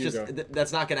 and that's Yuga.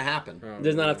 that's not going to happen.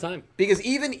 There's not enough time. Because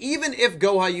even if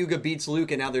Goha Yuga beats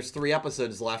Luke and now there's 3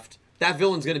 episodes left, that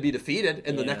villain's going to be defeated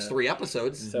in the next 3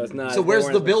 episodes. So it's not. So where's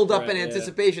the build up threat, and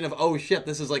anticipation of, oh shit,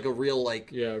 this is like a real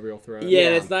real threat. Yeah,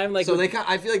 and it's not even like. So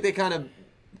I feel like they kind of.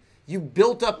 You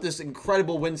built up this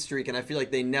incredible win streak, and I feel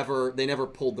like they never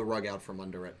pulled the rug out from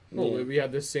under it. Well, we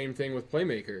had the same thing with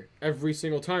Playmaker. Every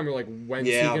single time we're like, when's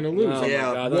he going to lose? Oh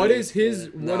God, what is his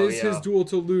duel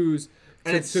to lose?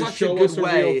 And it's to such show a good us a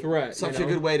way, real threat, such a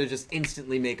good way to just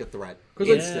instantly make a threat.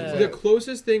 Because the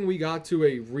closest thing we got to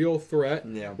a real threat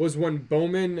was when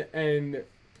Bowman and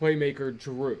Playmaker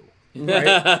drew.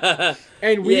 Right?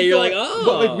 And we you're like, oh.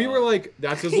 But like we were like,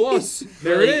 that's his loss.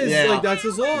 There it is. Yeah. Like that's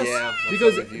his loss. Yeah,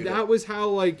 because that was how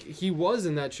like he was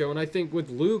in that show. And I think with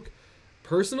Luke,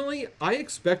 personally, I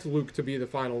expect Luke to be the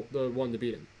one to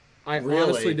beat him. I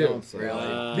honestly do.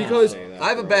 Really? Because I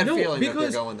have a bad feeling that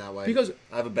they're going that way. Because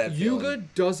I have a bad feeling. Yuga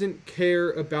doesn't care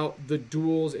about the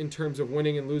duels in terms of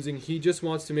winning and losing. He just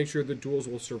wants to make sure the duels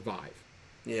will survive.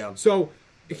 Yeah. So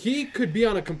he could be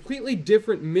on a completely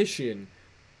different mission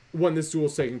when this duel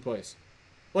is taking place.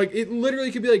 Like, it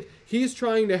literally could be like he's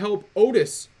trying to help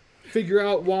Otis figure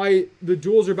out why the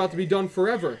duels are about to be done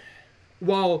forever.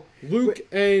 While Luke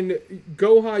and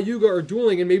Goha Yuga are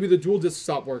dueling and maybe the duel discs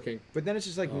stop working. But then it's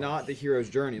just like not the hero's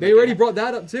journey. They already brought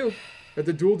that up too. That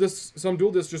the some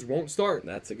duel discs just won't start.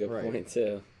 That's a good point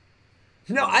too.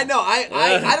 No, I know. I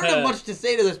don't have much to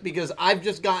say to this because I've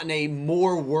just gotten a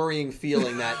more worrying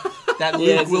feeling that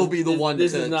Luke will be the one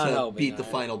to beat the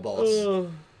final boss.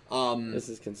 This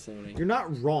is concerning. You're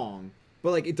not wrong,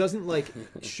 but like it doesn't like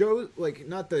show like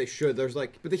not that they should. There's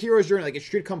like, but the hero's journey like it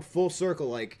should come full circle.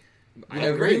 Like I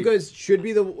agree. You guys should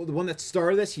be the one that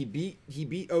started this. He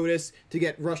beat Otis to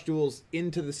get rush duels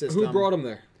into the system. Who brought him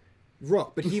there?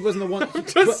 Rook, but he wasn't the one.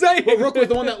 Saying. But Rook was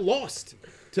the one that lost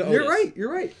to Otis.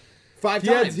 You're right. 5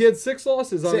 times. He had 6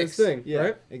 losses on his thing. Yeah,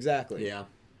 right? exactly. Yeah.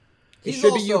 It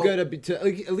should be Yuga to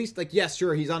at least like yes,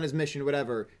 sure, he's on his mission,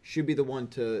 whatever. Should be the one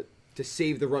to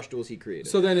save the rush duels he created.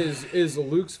 So then is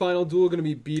Luke's final duel going to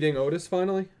be beating Otis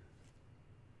finally?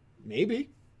 Maybe.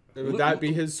 Would that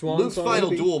be his swan Luke's song? final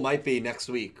duel might be next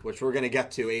week, which we're going to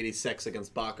get to 86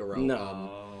 against Bakuro.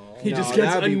 No. He just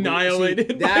gets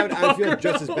annihilated. I feel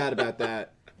just as bad about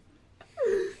that.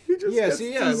 He just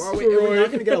gets Are we not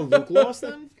going to get a Luke loss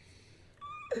then?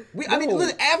 I mean,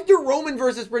 listen, after Roman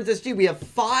versus Princess G, we have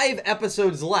 5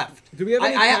 episodes left. Do we have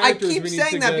any I characters keep we need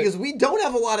saying to that get- because we don't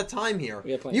have a lot of time here.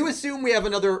 You assume we have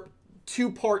another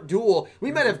 2-part duel.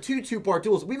 We might have 2-part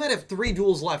duels. We might have 3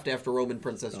 duels left after Roman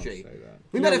Princess G.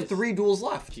 We might have 3 duels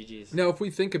left. GG's. Now, if we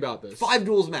think about this, 5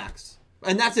 duels max.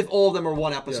 And that's if all of them are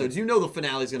 1 episode. You know the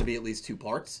finale is going to be at least 2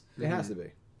 parts. It has to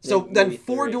be. So Maybe then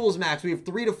 4 3. duels max. We have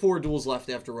 3 to 4 duels left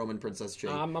after Roman Princess J.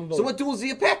 I'm So voting. what duels do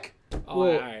you pick? All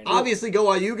right. Obviously, Go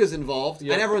Ayuga's involved,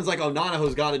 Yeah. and everyone's like, "Oh,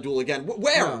 Nanaho's got to duel again."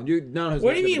 Where? Nanaho's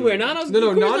What do you mean? Where Nano's? No,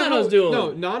 of course Nano's doing.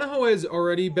 No, Nanaho has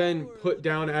already been put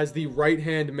down as the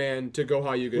right-hand man to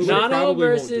Goha Yuga. She Nano probably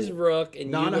won't versus duel. Rook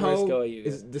and Yuga versus Go Nanaho Yuga.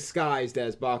 is disguised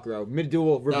as Bakuro.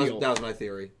 Mid-duel reveal. That was my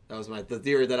theory. That was the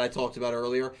theory that I talked about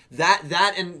earlier.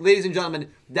 That and ladies and gentlemen,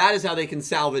 that is how they can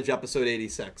salvage episode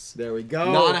 86. There we go.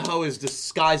 Nanaho is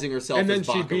disguising herself And then as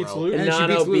she Bakuro. beats Luke. And And she Nano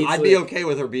beats Luke. beats I'd be Luke. okay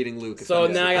with her beating Luke. So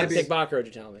now I got to I'd pick Bakuro.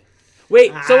 You tell me.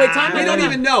 Wait. So wait. Time. We don't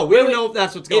even know. We don't know if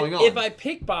that's what's going on. If I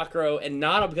pick Bakuro and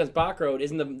Nano becomes Bakuro,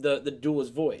 isn't the duel is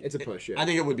void? It's a push, yeah. I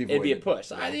think it would be voided. It'd be a push.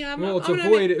 I think Well, it's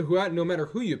avoid no matter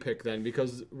who you pick then,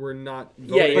 because we're not. Yeah,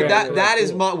 going you're But right. that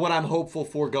is what I'm hopeful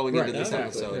for going into this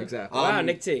exactly, episode. exactly. Wow,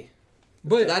 Nick T.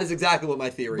 But That is exactly what my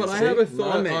theory But is. I have a My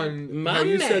thought man. on My how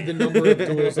you man. said the number of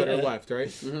duels that are left, right?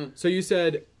 So you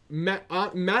said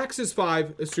max is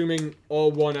 5, assuming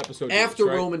all 1 episode. After duels,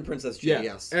 right? Roman Princess J, Yeah,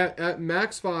 yes. at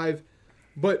max 5,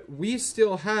 but we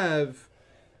still have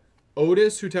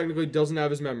Otis, who technically doesn't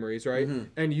have his memories, right?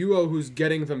 And Yuo, who's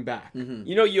getting them back.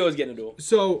 You know Yo's getting a duel.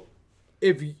 So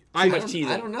if Too much teasing.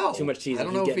 I don't know. Too much teasing. I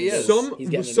don't know if he He's is. getting- he's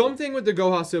getting a duel. something with the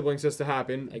Goha siblings has to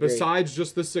happen Agreed. besides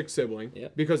just the 6th sibling,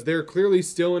 Yep. because they're clearly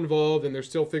still involved and they're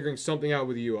still figuring something out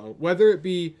with Yuo. Whether it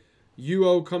be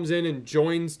Yuo comes in and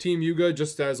joins Team Yuga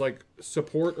just as like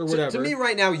support or whatever. To me,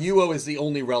 right now, Yuo is the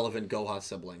only relevant Goha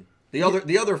sibling. The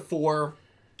other 4,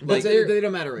 But they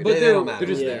don't matter right but now. they don't matter. They're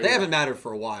just Yeah. there. They haven't mattered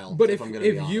for a while. But if I'm gonna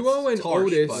be honest. Yuo and It's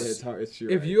harsh, Otis, but- It's hard. It's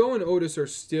if Yuo and Otis are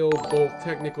still both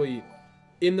technically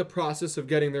in the process of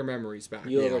getting their memories back,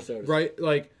 Yo versus Otis. right?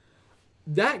 Like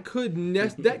that could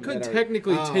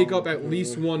technically take up at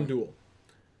least 1 duel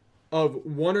of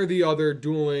one or the other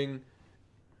dueling,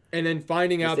 and then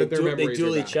finding out that their memories They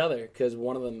duel are each back. other because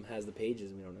one of them has the pages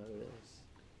and we don't know who it is.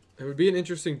 It would be an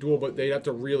interesting duel, but they'd have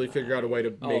to really figure out a way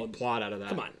to make plot out of that.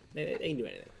 Come on. They can do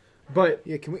anything. But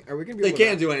Yeah, are we gonna be? They able to-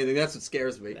 can't do anything. That's what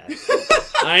scares me.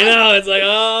 I know. It's like,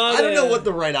 oh. I don't know yeah. what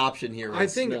the right option here is. I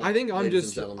think I'm ladies and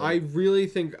just gentlemen. I really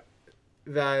think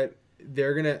that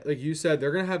they're gonna, like you said,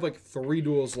 they're gonna have like 3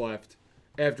 duels left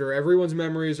after everyone's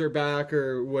memories are back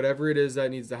or whatever it is that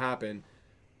needs to happen.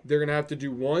 They're gonna have to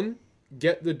do one,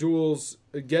 get duels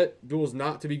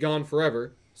not to be gone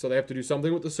forever. So they have to do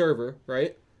something with the server,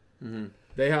 right? Mm-hmm.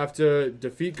 They have to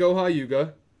defeat Go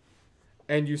Hyuga,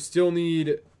 and you still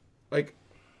need, like,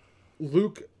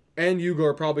 Luke and Yuga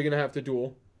are probably gonna have to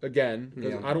duel again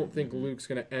because Yeah. I don't think Luke's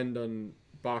gonna end on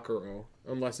Bakuro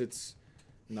unless it's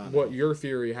Not what your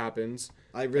theory happens.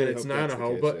 I really and it's hope that's the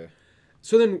Nanaho, case, but yeah.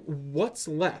 so then what's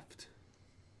left?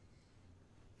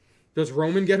 Does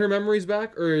Roman get her memories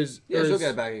back, or is Yeah, or she'll is-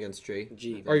 get it back against G.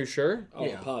 G. Are you sure? Oh,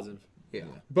 Yeah. positive. Yeah.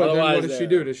 But then what Otherwise, does she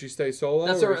do? Does she stay solo?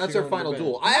 That's or her. is That's she her going to final the band?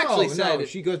 duel. I actually said no,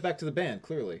 she goes back to the band.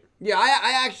 Clearly, Yeah,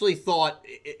 I actually thought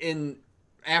in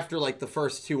after like the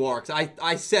first 2 arcs,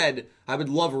 I said I would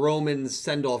love Roman's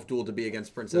send off duel to be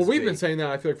against Princess. Well, we've G. been saying that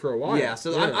I feel like for a while. Yeah,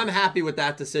 so I'm happy with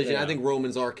that decision. Yeah. I think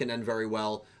Roman's arc can end very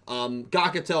well.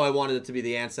 Gakuto, I wanted it to be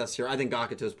the ancestor. I think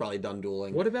Gakuto's probably done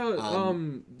dueling. What about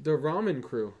the ramen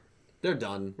crew? They're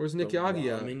done. Where's Nick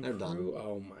Yagi at? Ramen They're done. crew?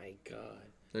 Oh my god.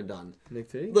 They're done. Nick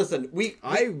T? Listen,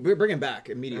 we're bringing back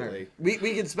immediately. we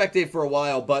can spectate for a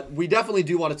while, but we definitely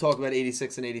do want to talk about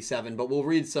 86 and 87. But we'll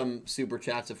read some super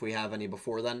chats if we have any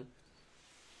before then.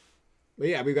 But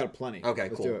yeah, we've got plenty. Okay,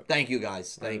 Let's cool. do it. Thank you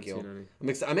guys. Thank haven't you.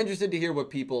 seen any. I'm interested to hear what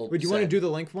people. Would you say. want to do the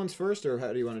link ones first, or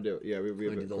how do you want to do it? Yeah, we have do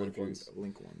the quite a link few ones.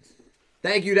 link ones.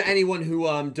 Thank you to anyone who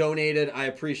donated. I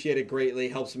appreciate it greatly.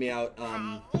 Helps me out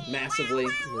massively.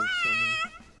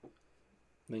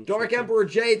 Dark Emperor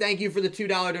J, thank you for the $2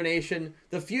 donation.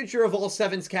 The future of all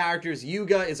Sevens characters: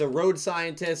 Yuga is a road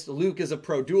scientist, Luke is a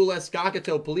pro duelist,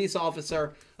 Gakuto police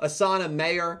officer, Asana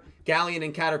mayor, Galleon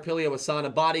and Caterpillar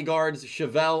Asana bodyguards,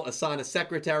 Chevelle Asana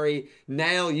secretary,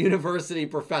 Nail university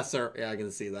professor. Yeah, I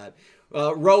can see that.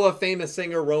 Roa famous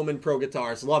singer, Roman pro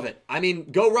guitars. Love it. I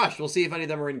mean, Go Rush. We'll see if any of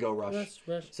them are in Go Rush.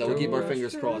 So we'll keep our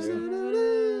fingers crossed.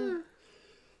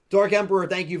 Dark Emperor,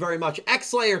 thank you very much.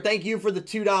 X-Slayer, thank you for the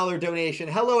 $2 donation.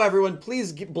 Hello, everyone.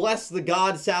 Please bless the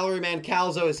god Salaryman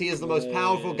Calzo, as he is the most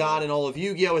powerful god in all of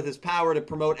Yu-Gi-Oh! With his power to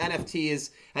promote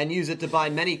NFTs and use it to buy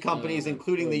many companies,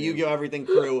 including the Yu-Gi-Oh! Everything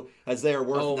crew, as they are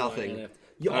worth nothing.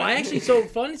 Yo, I actually, so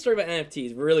funny story about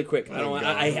NFTs, really quick.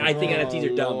 I think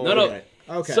NFTs are dumb. No. Okay.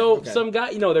 Okay. So okay. some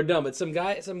guy, they're dumb, but some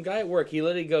guy at work, he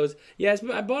literally goes, "Yeah,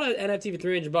 I bought an NFT for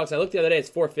 $300. I looked the other day, it's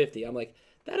 $450." I'm like,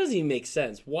 that doesn't even make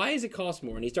sense. Why does it cost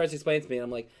more? And he starts explaining to me, and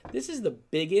I'm like, this is the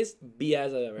biggest BS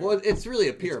I've ever heard. Well, it's really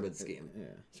a pyramid scheme. Yeah.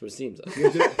 That's what it seems like.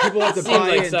 People have to Seems buy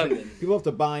like in. something. People have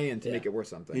to buy in to make it worth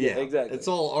something. Yeah, exactly. It's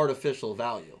all artificial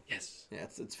value. Yes. Yeah,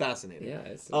 it's fascinating. Yeah.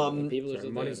 It's, Sorry, people are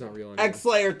still Money's doing not it. real anymore.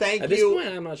 X-Slayer, thank At you. this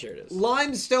point, I'm not sure it is.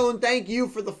 Limestone, thank you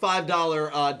for the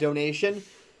 $5 donation.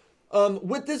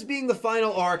 With this being the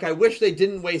final arc, I wish they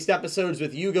didn't waste episodes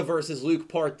with Yuga versus Luke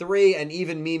Part 3 and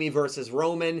even Mimi versus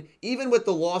Roman. Even with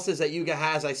the losses that Yuga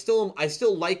has, I still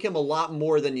like him a lot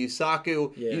more than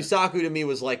Yusaku. Yeah. Yusaku to me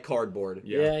was like cardboard.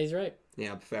 Yeah, he's right.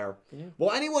 Yeah, fair. Yeah.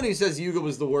 Well, anyone who says Yuga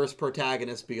was the worst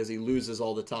protagonist because he loses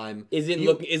all the time Is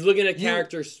looking at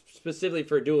characters specifically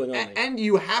for dueling only. and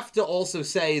you have to also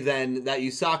say then that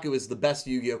Yusaku is the best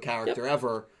Yu-Gi-Oh character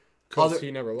ever. Because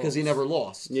he never lost. Because he never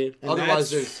lost. Yeah.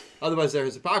 Otherwise,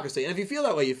 there's hypocrisy. And if you feel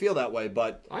that way, you feel that way.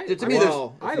 But I to me,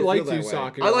 I like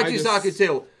Yusaku. I like Yusaku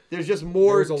too. There's just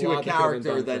more There's a to a lot that could've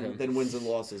been character done for him. than wins and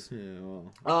losses. Yeah,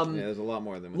 well, yeah, there's a lot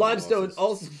more than Limestone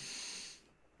losses.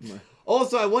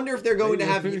 also. I wonder if they're going to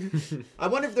have. I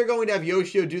wonder if they're going to have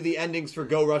Yoshio do the endings for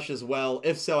Go Rush as well.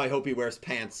 If so, I hope he wears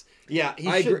pants. Yeah, he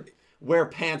I should agree. wear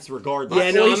pants regardless.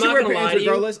 Yeah, no, Well, he I'm should not wear gonna lie pants to you.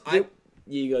 regardless.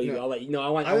 You go. No. I'll let you. No, I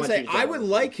want. I would want say you to I tell would me.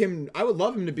 like him. I would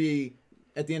love him to be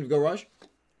at the end of Go Rush,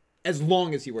 as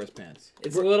long as he wears pants.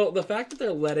 It's a little the fact that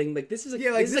they're letting this is a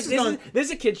Yeah, like, this this is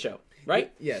is a kid show,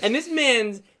 right? Yes. And this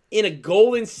man's in a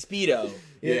golden speedo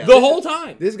Yeah. the whole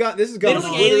time. This has They gone don't on.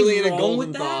 think anything's Literally in a wrong golden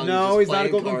with that? thong. No, just he's not a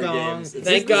playing golden card thong. games.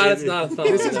 Thank God it's not a thong.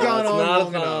 This has gone it's on not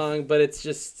long a thong, but it's a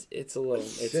little.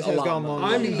 It's This a has lot gone much. long.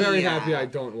 I'm very Yeah. happy I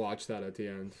don't watch that at the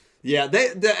end. Yeah, the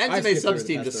anime skipped subs through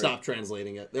team the just past stopped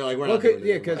translating it. They're like, we're Well, not doing it.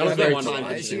 yeah, because I was very she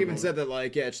time-consuming. even said that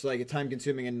it's like time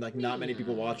consuming and like not many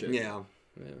people watch it. Yeah.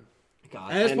 Yeah.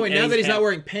 God. At this point, now and that he's he's not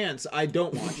wearing pants, I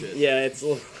don't watch it. Yeah, it's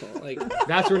like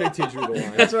That's where Nick T drew the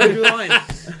line. That's where I drew the line.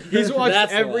 He's watched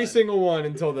That's the every line. single one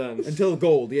until then. Until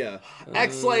gold, yeah.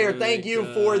 X-Slayer, thank you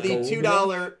for the Gold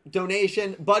 $2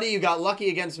 donation. Buddy, you got lucky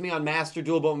against me on Master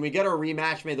Duel, but when we get our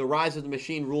rematch, may the rise of the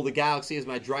machine rule the galaxy as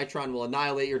my Drytron will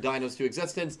annihilate your dinos to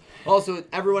existence. Also,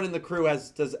 everyone in the crew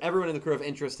does everyone in the crew have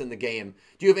interest in the game?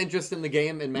 Do you have interest in the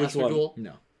game in Master one? Duel?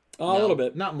 No. a little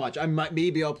bit. Not much.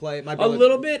 Maybe I'll play. My A brother,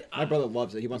 little bit. My brother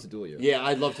loves it. He wants to duel you. Yeah,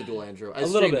 I'd love to duel Andrew. A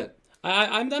little bit.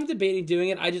 I'm debating doing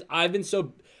it. I've been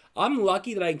so. I'm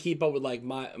lucky that I can keep up with like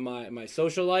my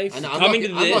social life. I'm Coming lucky,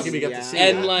 to I'm this, lucky we get to see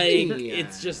and that. like Yeah.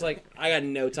 it's just like I got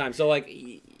no time. So like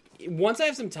once I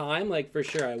have some time, like for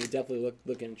sure, I would definitely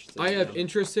look interested. I have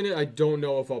interest in it. I don't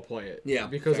know if I'll play it. Yeah,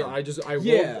 because fair. I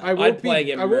I'd won't play be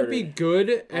get I won't be murdered. good,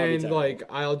 I'll be and terrible. like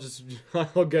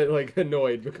I'll get like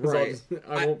annoyed because Right.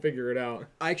 I won't figure it out.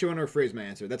 I actually want to rephrase my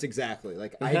answer. That's exactly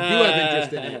like I do have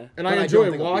interest in it, And but I don't enjoy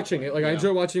think I'll be watching playing it. Like I Yeah.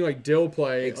 enjoy watching like Dill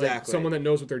play, like Exactly. someone that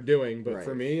knows what they're doing. But Right.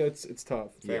 for me, it's tough.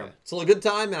 Yeah. It's a good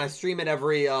time, and I stream it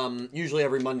usually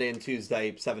every Monday and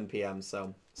Tuesday, 7 p.m.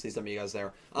 So see some of you guys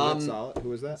there. That's solid. Who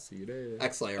was that? See you there.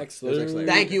 X-Slayer. Excellent.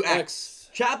 Thank you, X.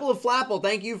 Chapel of Flapple,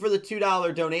 thank you for the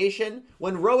 $2 donation.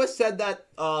 When Roa said that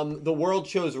the world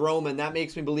chose Roman, that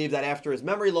makes me believe that after his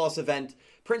memory loss event,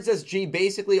 Princess G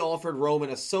basically offered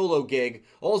Roman a solo gig.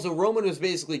 Also, Roman was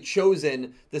basically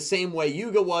chosen the same way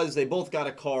Yuga was. They both got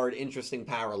a card. Interesting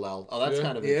parallel. Oh, that's Yeah.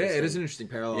 kind of Yeah, interesting. it is an interesting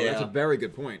parallel. Yeah. That's a very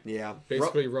good point. Yeah.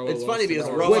 Basically, Roa It's lost funny to because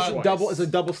Roa Roa- Which twice. double is a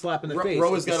double slap in the face.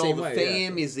 Roa's It's the got all same the way,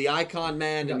 fame. Yeah. He's the icon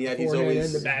man, and yet he's Forehand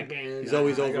always and the backhand. he's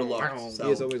always overlooked. So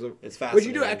He is always. it's But fascinating.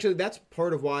 you do actually. That's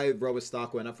part of why Roa's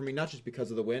stock went up for me, not just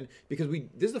because of the win, because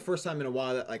this is the first time in a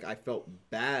while that like I felt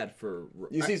bad for.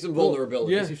 You see some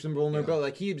vulnerability. You see some vulnerability.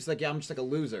 Like he just like I'm just like a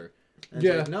loser. And it's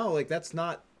Yeah. like, no, like that's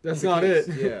not. That's the not case.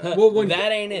 it. Yeah. Well, when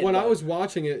That ain't it, When I though. was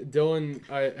watching it, Dylan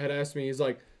had asked me. He's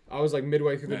like, I was like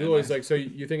midway through the duel. He's like, so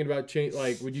you thinking about change?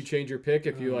 Like, would you change your pick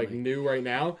if you like knew right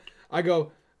now? I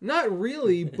go, not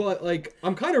really, but like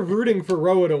I'm kind of rooting for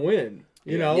Roa to win.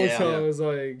 You know, Yeah. so Yeah. I was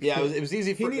like, Yeah, it was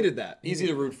easy for He needed that. Easy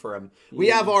to root for him. We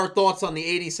have our thoughts on the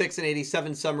 86 and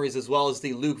 87 summaries as well as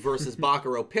the Luke versus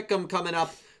Bakaro pick'em coming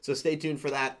up. So stay tuned for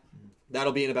that.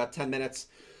 That'll be in about 10 minutes.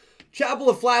 Chapel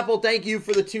of Flapple, thank you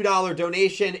for the $2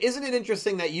 donation. Isn't it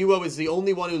interesting that Yuo is the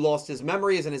only one who lost his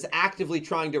memories and is actively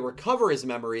trying to recover his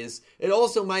memories? It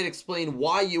also might explain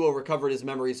why Yuo recovered his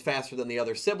memories faster than the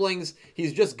other siblings.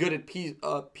 He's just good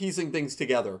at piecing things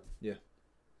together. Yeah.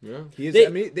 yeah. He is. They- I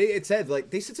mean, it said like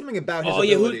they said something about his Oh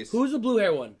yeah, abilities. who's the blue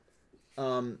hair one?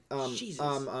 Jesus.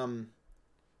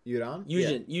 Yudan?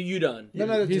 Eugene. Udon.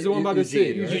 No, He's the one by the sea.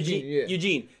 Eugene, right? Eugene. Yeah.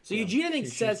 Eugene. So Eugene, I think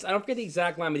says I don't forget the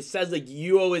exact line, but he says like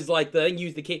Yuo is like the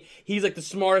he's like the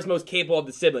smartest, most capable of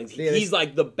the siblings. Yeah, He's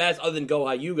like the best other than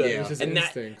Goha Yuga. Yeah. It's just and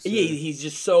instincts, yeah, yeah. he's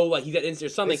just so like he got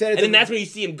instinct or something. said And it's then a- that's when you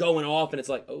see him going off, and it's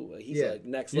like, oh, he's Yeah. like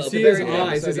next You level. see the his very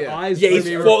eyes. episode, His yeah. eyes. Yeah, for he's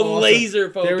me were full awesome. laser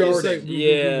They were focused. just like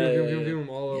Yeah.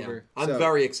 all Yeah. over. I'm So-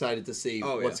 very excited to see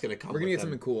Oh, what's yeah. going to come. We're gonna with get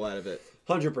him. something cool out of it.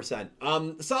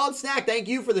 100%. Solid Snack, thank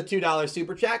you for the $2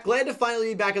 super chat. Glad to finally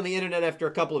be back on the internet after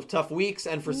a couple of tough weeks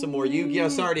and for some more Yu-Gi-Oh!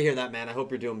 Sorry to hear that, man. I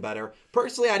hope you're doing better.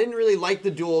 Personally, I didn't really like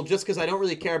the duel just because I don't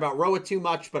really care about Roa too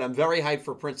much, but I'm very hyped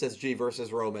for Princess G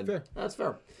versus Roman. Fair. That's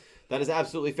fair. That is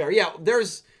absolutely fair. Yeah,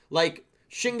 there's like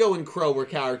Shingo and Crow were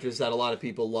characters that a lot of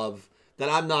people love that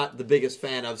I'm not the biggest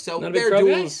fan of. So Not a big their Crow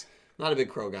guy? duels, not a big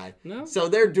Crow guy. No? So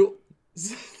their duel.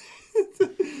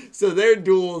 So their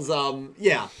duels,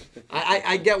 yeah,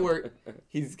 I get where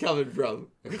he's coming from.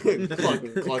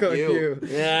 Cluck you.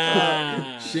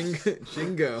 Yeah.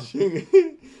 Shingo.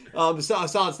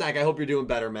 Solid Snack, I hope you're doing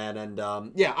better, man.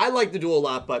 And yeah, I like the duel a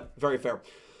lot, but very fair.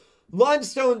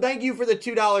 Limestone, thank you for the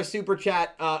 $2 super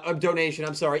chat donation.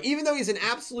 I'm sorry. Even though he's an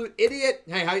absolute idiot,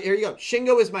 hey, here you go.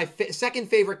 Shingo is my second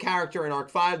favorite character in Arc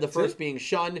 5, the first being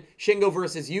Shun. Shingo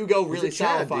versus Yugo really it Chad,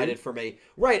 solidified dude? it for me.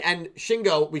 Right, and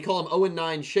Shingo, we call him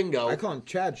 0-9 Shingo. I call him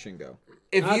Chad Shingo.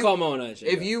 I call Mona Shingo.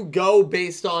 If you go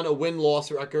based on a win-loss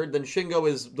record, then Shingo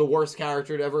is the worst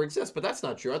character to ever exist. But that's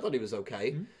not true. I thought he was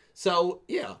okay. So,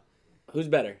 yeah. Who's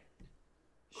better?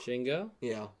 Shingo?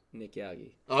 Yeah. Nick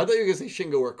Yagi. Oh, I thought you were going to say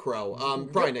Shingo or Crow.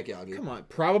 Probably Nick Yagi. Come on,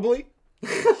 probably. he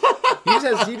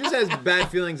just has bad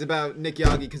feelings about Nick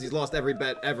Yagi because he's lost every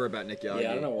bet ever about Nick Yagi.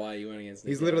 Yeah, I don't know why you went against Nick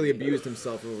He's literally Yagi. abused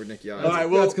himself over Nick Yagi. All right,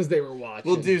 well, That's because they were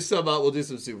watching. we'll do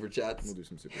some super chats. We'll do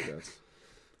some super chats.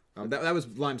 That was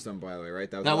Limestone, by the way, right?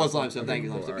 That was Limestone. Thank you,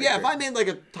 Cool. Limestone. All right, Yeah, if great. I made like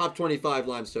a top 25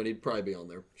 Limestone, he'd probably be on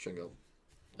there. Shingo.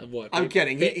 Of what? I'm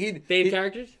kidding. Fave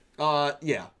characters?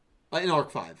 Yeah. In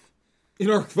Arc 5. In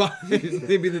Arc 5,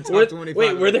 maybe the top Wait,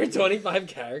 25. were there 25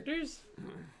 characters?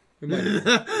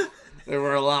 There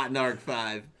were a lot in Arc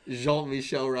 5.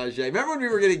 Jean-Michel Roger. Remember when we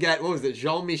were going to get, what was it,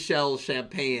 Jean-Michel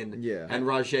Champagne and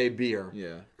Roger Beer?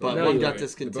 Yeah. But one got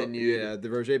discontinued. The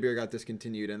Roger Beer got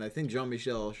discontinued, and I think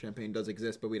Jean-Michel Champagne does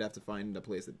exist, but we'd have to find a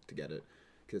place to get it,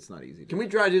 because it's not easy. Can we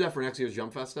try to do that for next year's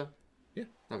Jump Festa? Yeah.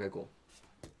 Okay, cool.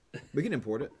 We can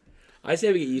import it. I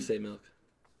say we get Yusei milk.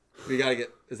 We got to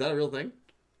get, is that a real thing?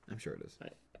 I'm sure it is.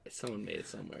 Someone made it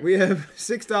somewhere. We have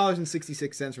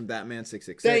 $6.66 from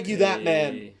Batman666. Thank you, that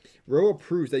man. Roa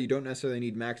proves that you don't necessarily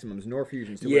need maximums nor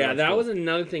fusions to Yeah, that was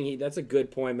another thing. That's a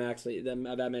good point, Max.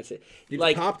 Batman said, he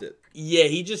like, popped it. Yeah,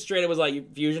 he just straight up was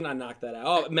like, fusion, I knocked that out.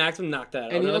 Oh, maximum knocked that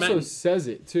out. And he also says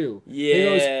it, too.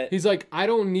 Yeah. He's like, I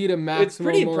don't need a maximum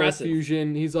or a impressive.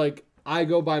 fusion. He's like, I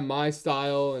go by my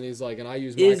style, and he's like, and I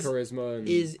use my charisma. And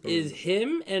is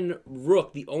him and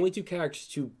Rook the only two characters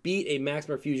to beat a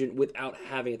maximum fusion without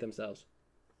having it themselves?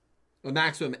 A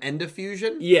maximum end of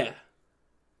fusion? Yeah.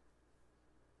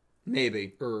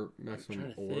 Maybe. Or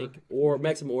maximum or. Or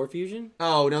maximum or fusion?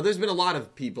 Oh, no, there's been a lot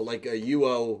of people, like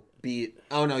UO beat...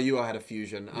 Oh, no, UO had a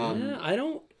fusion.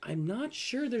 Yeah, I'm not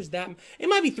sure there's that... It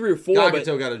might be 3 or 4,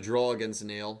 Gakuto got a draw against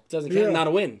Nail. Doesn't count, not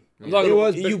a win. I'm talking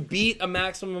about you beat a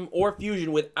maximum or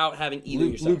fusion without having either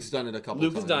yourself. Luke's done it a couple times.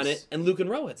 Luke has done it, and Luke and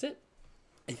Roe, that's it.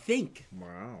 I think.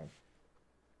 Wow.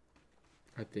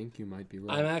 I think you might be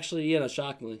right. I'm actually,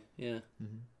 shockingly, yeah.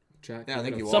 Mm-hmm. Jack, yeah, I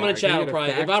think you are. Someone in chat will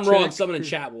probably, if I'm wrong, someone in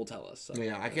chat will tell us. So.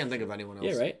 Yeah, I can't think of anyone else.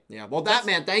 Yeah, right? Yeah, well, that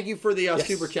man, thank you for the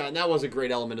super chat. And that was a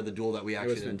great element of the duel that we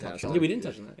actually didn't touch on. Yeah, we didn't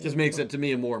touch on that. Just makes it, to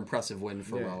me, a more impressive win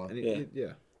for Roa.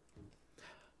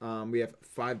 We have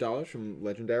 $5 from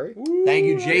Legendary. Ooh, thank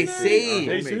you,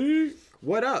 JC.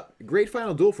 What up? Great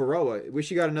final duel for Roa. Wish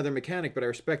he got another mechanic, but I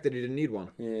respect that he didn't need one.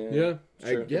 Yeah. I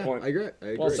agree.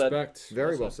 Well said.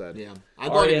 Very well said. Yeah. I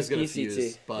thought he was going to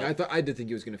fuse. But... I did think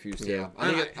he was going to fuse too. Yeah.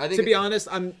 I think to be honest,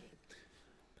 I'm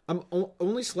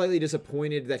only slightly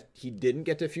disappointed that he didn't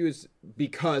get to fuse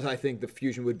because I think the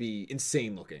fusion would be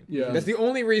insane looking. Yeah. That's the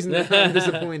only reason that I'm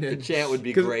disappointed. The chant would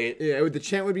be great. Yeah, the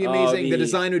chant would be amazing. The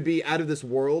design would be out of this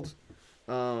world.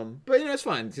 But it's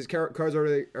fine. His cards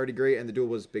are already great, and the duel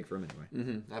was big for him anyway.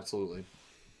 Mm-hmm, absolutely.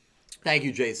 Thank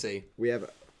you, JC. We have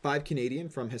 5 Canadian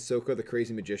from Hisoka the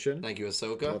Crazy Magician. Thank you,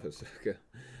 Hisoka. I love Hisoka.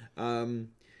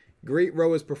 Great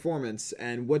Roa's performance,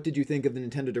 and what did you think of the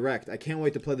Nintendo Direct? I can't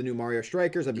wait to play the new Mario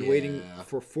Strikers. I've been waiting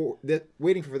for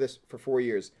this for 4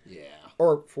 years. Yeah.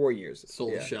 Or 4 years.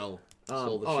 Sold the show.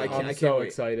 I can't so wait.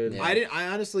 Excited. Yeah. I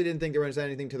honestly didn't think there was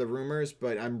anything to the rumors,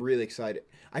 but I'm really excited.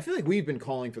 I feel like we've been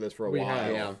calling for this for a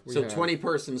while. Yeah. So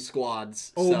 20-person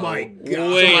squads. Oh so, my god!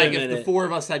 So like if the 4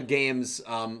 of us had games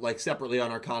like separately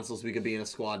on our consoles, we could be in a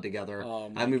squad together,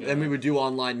 and we would do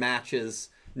online matches.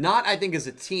 Not, I think, as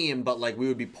a team, but like we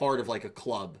would be part of like a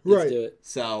club. Right. Let's do it.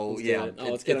 So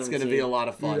it's going to be a lot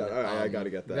of fun. I got to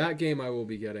get that. That game I will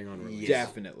be getting on release.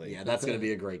 Definitely. Yeah, that's going to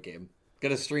be a great game.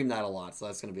 Going to stream that a lot, so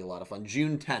that's going to be a lot of fun.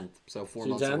 June 10th, so 4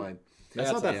 months away.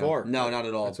 That's not that far. No, not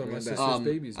at all. That's when my sister's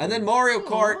baby's and then Mario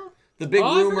Kart, the big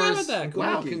I rumors. forgot about that.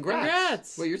 Wow,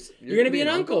 congrats. Well, you're going to be an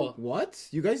uncle. What?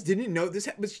 You guys didn't know this?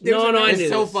 I knew It's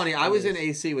so this. funny. I was in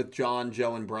AC with John,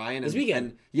 Joe, and Brian. This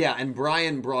weekend. And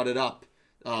Brian brought it up.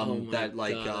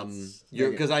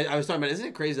 Because I was talking about, isn't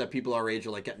it crazy that people our age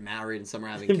are like getting married and some are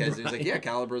having kids? And he's like, yeah,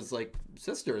 Calibra's like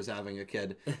sister is having a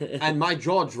kid, and my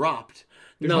jaw dropped.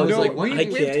 No, we've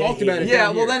talked about it.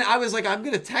 Yeah, well then I was like, I'm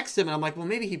gonna text him, and I'm like, well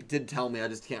maybe he did tell me, I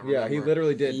just can't remember. Yeah, he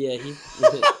literally did. Yeah, he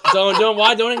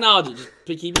don't acknowledge it.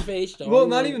 Just keep your face. Well,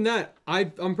 not even that.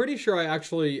 I'm pretty sure I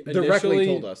actually directly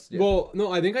told us. Yeah. Well,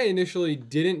 no, I think I initially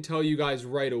didn't tell you guys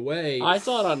right away. I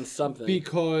saw it on something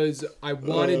because I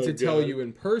wanted to tell you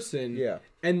in person. Yeah,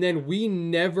 and then we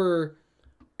never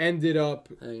ended up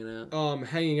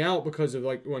hanging out because of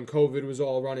like when COVID was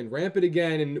all running rampant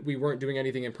again and we weren't doing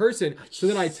anything in person. So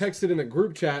then I texted in the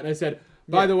group chat and I said,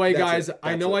 by the way, guys,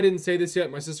 I know I didn't say this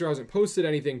yet. My sister hasn't posted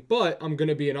anything, but I'm going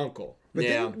to be an uncle. But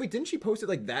didn't she post it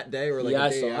like that day or like a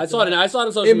day I saw it on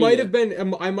social media. It might have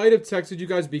been, I might have texted you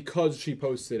guys because she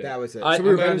posted it. That was it. I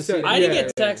didn't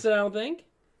get texted, I don't think.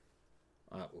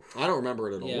 I don't remember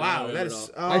it at all. Yeah, wow, that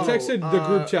is. I texted the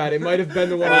group chat. It might have been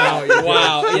the one without you.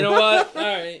 Wow, you know what? All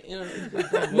right,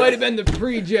 might have been the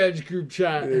pre-judge group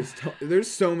chat.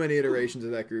 There's so many iterations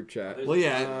of that group chat. Well,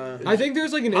 yeah, I think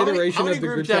there's like an iteration of the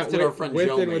group chat with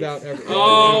and without everything.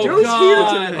 Oh, Joe's God. here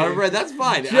today. All right, that's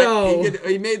fine. Joe.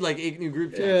 He made like 8 new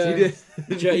group chats. Yeah.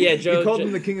 He did. Joe. He called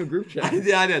him the king of group chat.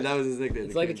 Yeah, I did. That was his nickname.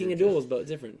 It's like the king of duels, but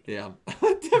different. Yeah.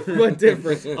 But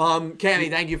different. Kenny,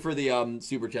 thank you for the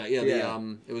super chat. Yeah,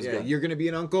 It was good. You're gonna be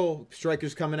an uncle.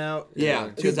 Striker's coming out. Yeah,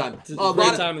 good time. Great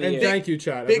time of the And year. thank you,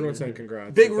 chat. Everyone's saying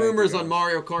congrats. Big So thank rumors you, on guys.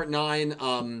 Mario Kart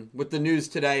 9. With the news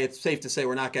today, it's safe to say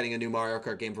we're not getting a new Mario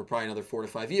Kart game for probably another 4 to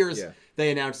 5 years. Yeah. They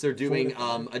announced they're doing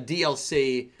a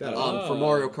DLC for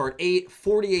Mario Kart 8.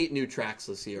 48 new tracks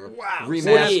this year. Wow.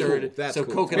 Remastered. That's so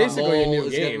cool. Coconut Basically a Mall new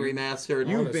is getting game. remastered.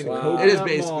 You've been Wow. Coconut It is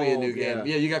basically a new Mold, game.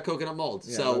 Yeah, you got Coconut Mold.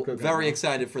 Yeah, So Coconut very Mold.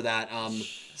 excited for that.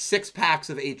 6 packs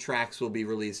of 8 tracks will be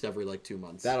released every like 2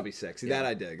 months. That'll be sick. See, that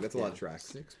I dig. That's a lot of tracks.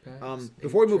 6 packs.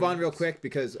 Before we move on real quick,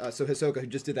 because so Hisoka, who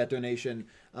just did that donation,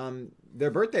 their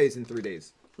birthday's in 3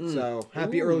 days. So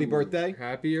happy early birthday.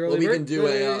 Happy early Well, we birthday. can do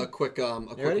a quick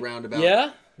ready? roundabout.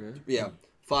 Yeah? Yeah.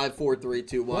 5, 4, 3,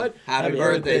 2, 1. What? Happy Happy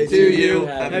birthday birthday to to you. you.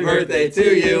 Happy birthday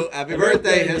to you. Happy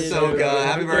birthday, Hisoka.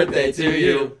 Happy birthday to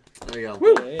you. There you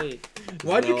go. Hey,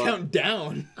 Why'd you No, count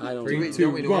down? I don't Three, know. two,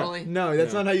 Don't we normally? No,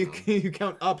 that's not how you you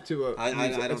count up to a. I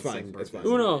it's don't fine. sing It's fine. birthday.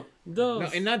 Uno, dos, No,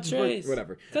 and not just tres,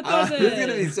 whatever. catorce. This is going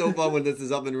to be so fun when this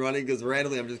is up and running because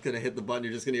randomly I'm just going to hit the button.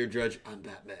 You're just going to hear Judge, I'm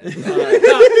Batman.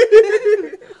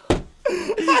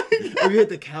 Or you hit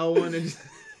the cow one and just.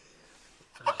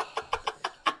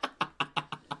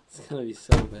 It's gonna be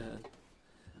so bad.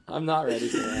 I'm not ready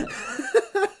for that.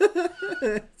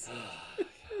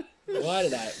 Why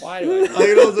do I? I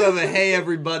can also have a Hey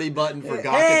Everybody button for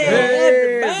Gakata.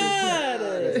 Hey,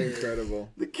 everybody! That's incredible.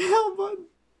 The cow button.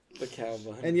 The cow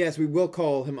button. And yes, we will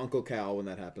call him Uncle Cal when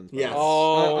that happens. Yes.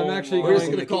 Oh, I'm actually my We're just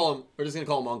going- going to call him. We're just going to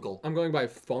call him Uncle. I'm going by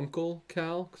Funkle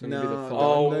Cal because I'm gonna be the No. Funkle. No,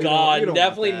 Oh you don't- God! you don't want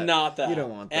Definitely that. not that. You don't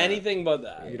want that. Anything but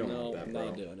that. You don't no, want that, I'm bro.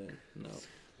 not doing it. No.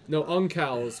 No,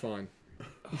 Uncal is fine.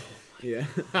 Yeah.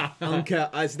 Uncle.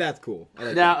 That's cool. I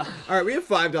like Now, that. All right, we have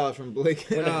 $5 from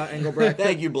Blake Engelbrecht.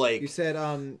 Thank you, You Blake. said,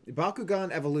 Bakugan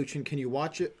Evolution, can you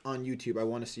watch it on YouTube? I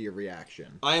want to see your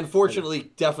reaction. I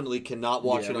unfortunately definitely cannot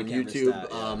watch Yeah, it on we can't miss YouTube.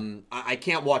 that, yeah. I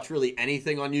can't watch really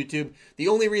anything on YouTube. The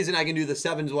only reason I can do the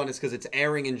Sevens one is because it's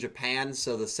airing in Japan,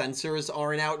 so the censors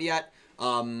aren't out yet.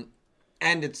 And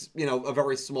it's, a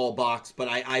very small box, but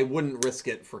I wouldn't risk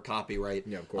it for copyright.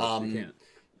 Yeah, of course. You can't.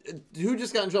 Who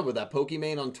just got in trouble with that?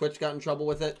 Pokimane on Twitch got in trouble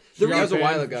with it. She That got was a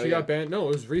while banned- ago, She yeah. got banned. No,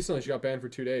 it was recently. She got banned for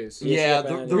 2 days. Yeah, she got the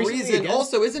banned. reason Recently again?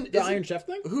 also isn't The Iron Chef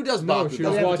thing? who does No, Bakugan? she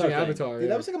was The watching thing. Avatar. Dude, Yeah.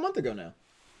 that was like a month ago now.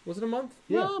 Was it a month?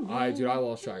 Yeah. Dude, I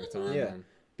lost track of time. Yeah. Man.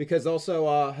 Because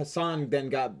also Hassan then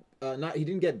got he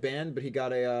didn't get banned, but he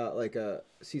got a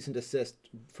cease and desist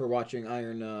for watching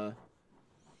Iron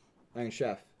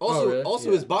Chef. Also, Oh,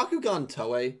 really? is Bakugan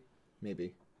Toei?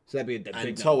 Maybe. So that'd be a And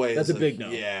big no. Toei That's is a big no.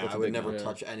 Yeah, That's a I would big never no.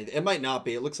 touch anything. It might not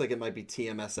be. It looks like it might be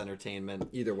TMS Entertainment.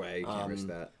 Either way, you can't risk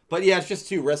that. But yeah, it's just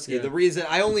too risky. Yeah. The reason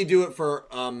I only do it for,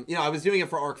 I was doing it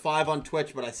for Arc 5 on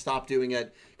Twitch, but I stopped doing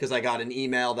it because I got an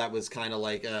email that was kind of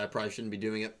like, I probably shouldn't be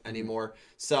doing it anymore.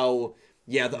 So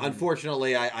yeah,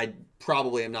 unfortunately, I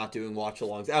probably am not doing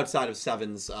watch-alongs outside of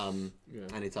Sevens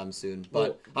anytime soon. But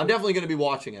Well, I'm definitely going to be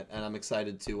watching it, and I'm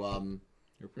excited to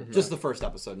just the first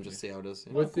episode and just see how it is.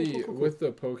 With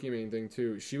the Pokimane thing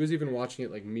too, she was even watching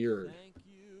it like mirrored,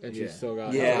 and she Yeah. still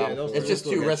got. Yeah, those- it's just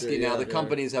those too look risky good, now. yeah. The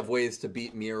companies have ways to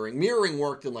beat mirroring. Mirroring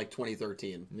worked in like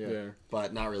 2013, Yeah.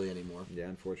 but not really anymore. Yeah,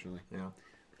 unfortunately.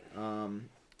 Yeah.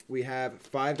 We have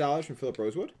 $5 from Philip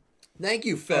Rosewood. Thank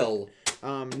you, Phil.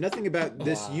 Nothing about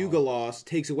this Yuga loss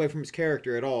takes away from his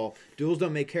character at all. Duels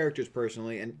don't make characters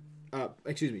personally, and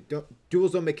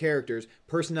duels don't make characters.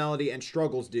 Personality and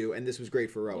struggles do, and this was great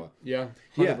for Roa. Yeah.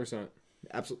 Yeah. 100%.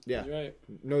 Absolutely, yeah. You're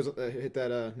right. Hit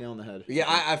that nail on the head. Yeah,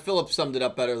 I Philip summed it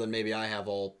up better than maybe I have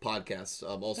all podcasts,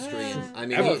 all streams. I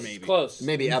mean, Ever, Close, maybe. close.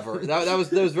 maybe ever. That was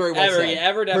very well Ever, said. yeah,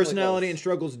 ever definitely Personality and close.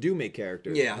 struggles do make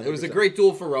characters. Yeah, it was a 100%. great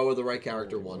duel for Roa. The right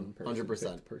character won,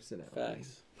 100%. Personality.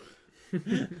 Facts.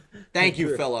 Thank you,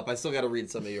 True. Philip. I still got to read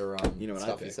some of your You know what I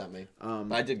stuff you picked. sent me.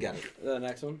 But I did get it. The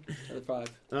next one, another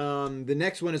 5. The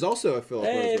next one is also a Philip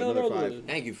Hey, Rosewood, another another 5. one.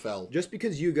 Thank you, Phil. Just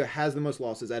because Yuga has the most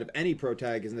losses out of any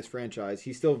protagonist in this franchise,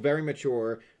 he's still very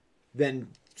mature than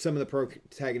some of the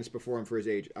protagonists before him for his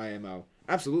age. IMO.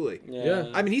 Absolutely.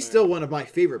 Yeah. I mean, he's still one of my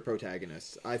favorite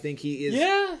protagonists. I think he is.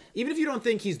 Yeah. Even if you don't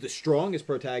think he's the strongest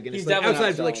protagonist, He's like, definitely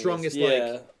outside not of the strongest.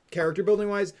 strongest Yeah. character building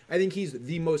wise, I think he's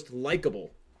the most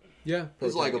likable. Yeah.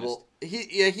 He's likable.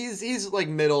 He's like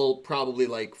middle, probably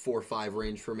like 4 or 5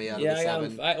 range for me out Yeah, of the I got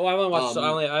 7. him. I only watched.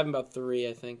 I have him about 3,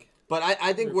 I think. But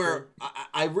I think where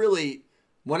I really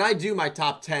when I do my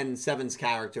top 10 Sevens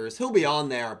characters, he'll be on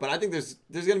there, but I think there's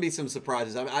going to be some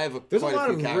surprises. I mean, I have quite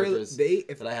a few characters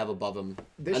that I have above him,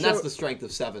 and that's the strength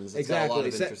of Sevens. It's got a lot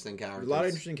of interesting characters. A lot of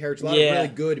interesting characters, a lot of really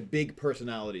good, big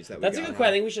personalities that we got. That's a good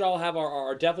question. I think we should all have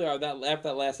our definitely after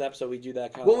that last episode, we do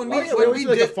that kind of... Well, when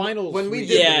we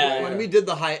did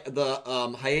the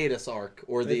hiatus arc,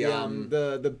 or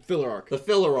the filler arc. The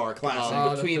filler arc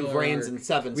between Vrains and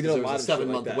Sevens, because there was a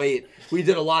 7-month wait. We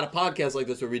did a lot of podcasts like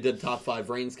this where we did top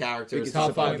 5 Vrains characters,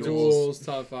 top 5 duels,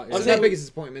 top 5. What's our biggest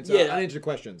disappointments? Unanswered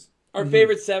questions. Our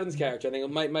favorite Sevens character. I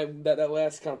think that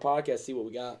last kind of podcast. See what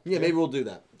we got. Yeah, maybe we'll do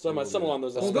that. Some along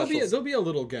those lines. Well, there'll be a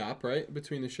little gap, right,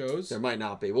 between the shows. There might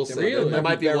not be. We'll see. Really? There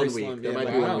might be 1 week. There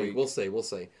might be 1 week. We'll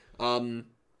see.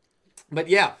 But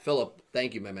yeah, Philip,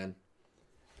 thank you, my man.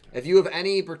 If you have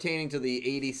any pertaining to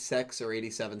the 86 or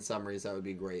 87 summaries, that would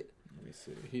be great. Let me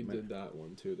see. He did that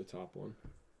one too, the top one.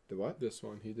 The what? This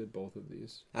one. He did both of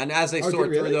these. And as I sort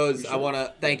through those, I want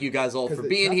to thank you guys all for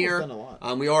being here.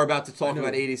 We are about to talk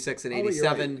about 86 and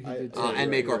 87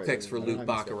 and make our picks for Luke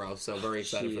Baccarat. So very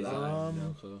excited for that.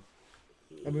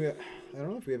 I mean, I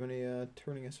don't know if we have any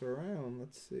turning us around.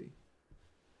 Let's see.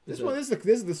 This will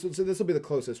be the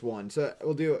closest one. So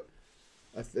we'll do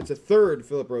it's a third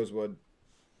Philip Rosewood.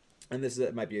 And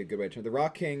it might be a good way to turn. The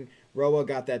Rock King, Roa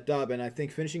got that dub, and I think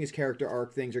finishing his character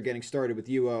arc, things are getting started with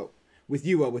Yua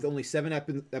with only 7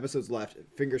 episodes left.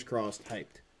 Fingers crossed,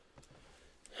 hyped.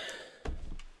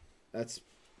 That's...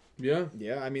 Yeah,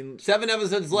 I mean... 7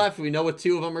 episodes left. We know what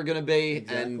 2 of them are going to be.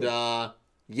 Exactly. And,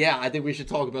 I think we should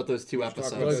talk about those 2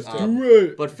 episodes.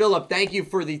 But, Philip, thank you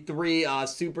for the 3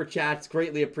 super chats.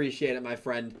 Greatly appreciate it, my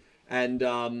friend. And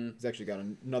he's actually got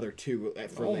another 2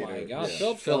 for later. Oh my God,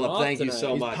 Philip, thank you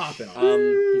so much. Popping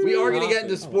we are going to get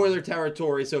into spoiler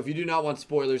territory, so if you do not want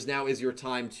spoilers, now is your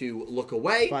time to look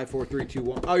away. 5, 4, 3, 2,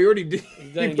 1. Oh, you already did.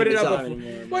 You put it up.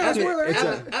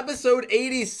 Episode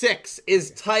 86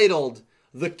 is titled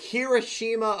 "The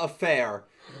Kirishima Affair."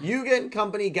 Yuga and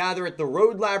company gather at the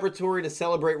Road Laboratory to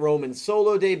celebrate Roman's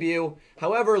solo debut.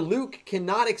 However, Luke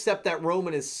cannot accept that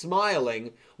Roman is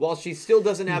smiling while she still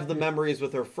doesn't have the memories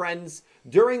with her friends.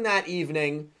 During that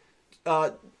evening,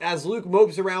 as Luke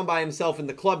mopes around by himself in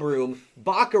the club room,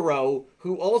 Baccarat,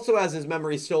 who also has his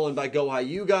memories stolen by Gohei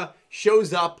Yuga,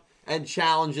 shows up and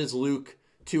challenges Luke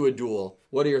to a duel.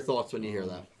 What are your thoughts when you hear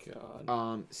that?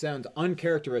 God. Sounds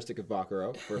uncharacteristic of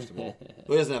Baccarat, first of all. Well,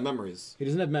 he doesn't have memories. He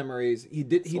doesn't have memories. He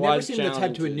never seemed the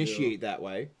type to initiate that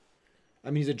way. I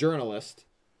mean, he's a journalist,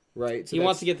 right? So he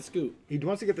wants to get the scoop. He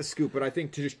wants to get the scoop, but I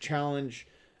think to just challenge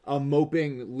a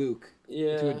moping Luke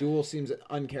to a duel seems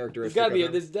uncharacteristic.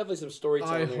 There's definitely some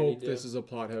storytelling. I hope this is a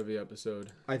plot-heavy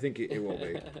episode. I think it will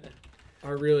be. I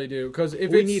really do, because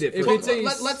if we need it.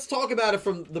 Let's talk about it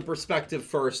from the perspective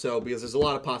first, though, because there's a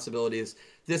lot of possibilities.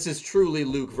 This is truly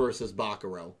Luke versus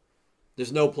Baccarat.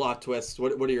 There's no plot twists.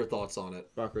 What are your thoughts on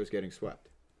it? Baccarat's getting swept.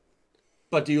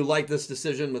 But do you like this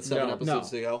decision with 7 episodes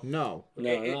to go? No.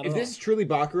 If this is truly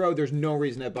Baccarat, there's no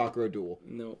reason to have Baccarat duel.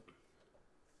 No.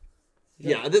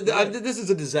 Yeah, this is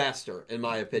a disaster, in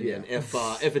my opinion, if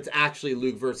it's actually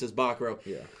Luke versus Baccarat.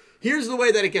 Yeah. Here's the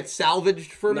way that it gets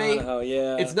salvaged for me.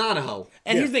 It's Nanaho.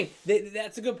 And here's the thing.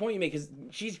 That's a good point you make, because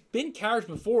she's been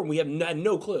characters before, and we have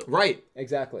no clue. Right.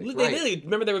 Exactly.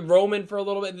 Remember they were Roman for a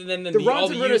little bit, and then the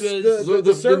Rons and the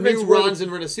new Rons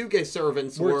and Renosuke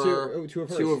servants were two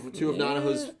of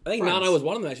Nanaho's I think friends. Nana was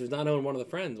one of them. She was Nana and one of the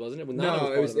friends, wasn't it?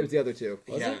 No, it was the other 2.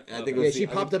 Yeah, I think it was. She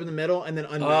popped up in the middle and then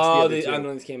unmasked the other 2.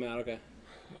 Unknowns came out. Okay.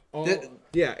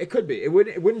 Yeah, it could be. It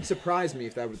wouldn't surprise me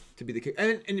if that was to be the case.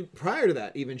 And prior to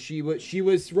that, even she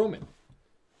was Roman.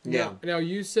 Yeah. Now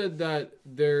you said that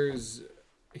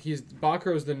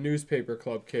Baccarat's the newspaper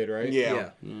club kid, right?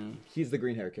 Yeah. He's the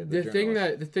green hair kid. The thing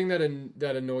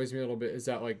that annoys me a little bit is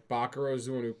that Baccarat's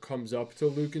the one who comes up to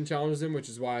Luke and challenges him, which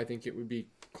is why I think it would be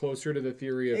closer to the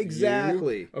theory of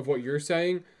of what you're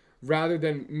saying, rather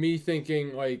than me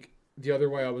thinking the other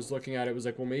way I was looking at it was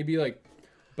well, maybe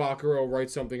Baccarat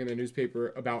writes something in the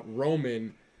newspaper about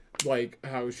Roman,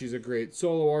 how she's a great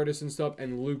solo artist and stuff,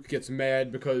 and Luke gets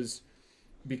mad because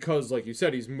like you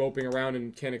said, he's moping around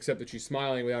and can't accept that she's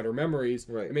smiling without her memories.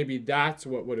 Right. And maybe that's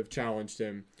what would have challenged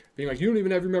him, being you don't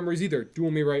even have your memories either.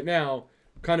 Duel me right now,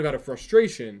 kind of out of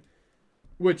frustration,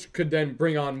 which could then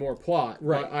bring on more plot.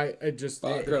 Right. I just the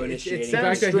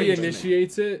fact that he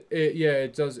initiates it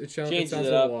does. It changes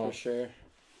it up for sure.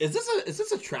 Is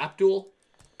this a trap duel?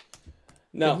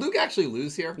 No. Did Luke actually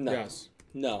lose here? No. Yes.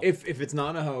 No. If it's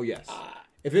Nanaho, yes.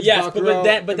 If it's yes,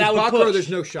 Baccarat, but that would Baccarat, push. There's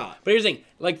no shot. But here's the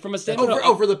thing, from a standpoint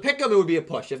for the pick'em, it would be a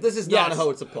push. If this is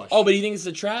Nanaho, it's a push. Oh, but you think it's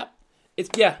a trap? It's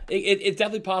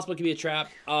definitely possible it could be a trap.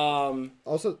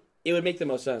 Also, it would make the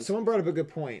most sense. Someone brought up a good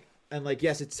point. and like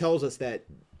yes, it tells us that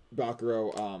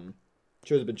Bakuro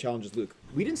shows up and challenges Luke.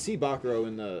 We didn't see Bakuro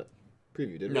in the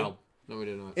preview, did we? No, we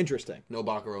did not. Interesting. No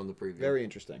Bakuro in the preview. Very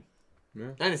interesting. Yeah.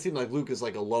 And it seemed like Luke is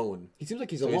like alone. He seems like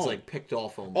he's So alone. he's like picked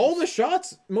off almost. All the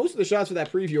shots, most of the shots for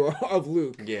that preview are of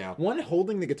Luke. Yeah. One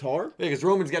holding the guitar. Yeah, because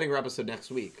Roman's getting her episode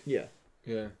next week. Yeah.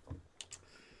 Yeah.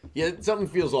 Yeah, something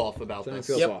feels off about Something this.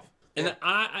 feels off. And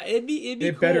it'd be It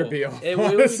cool. better be off, It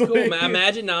would be honestly. cool.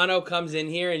 Imagine Nano comes in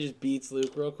here and just beats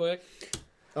Luke real quick.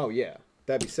 Oh yeah,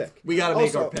 that'd be sick. We gotta make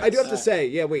Also, our picks. I do have to say,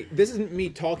 yeah, wait, this isn't me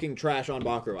talking trash on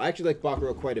Bakuro. I actually like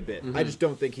Bakuro quite a bit. I just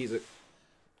don't think he's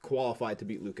qualified to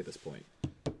beat Luke at this point.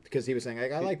 Because he was saying,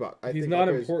 I like Bakuro. He's not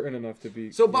important enough to be.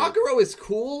 So Bakuro is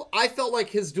cool. I felt like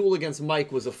his duel against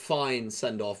Mike was a fine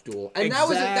send-off duel, and that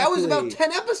was about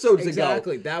 10 episodes ago.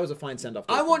 Exactly, that was a fine send-off.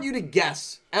 I want you to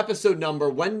guess episode number.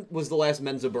 When was the last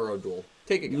Menzaburo duel?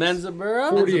 Take a guess. Menzaburo?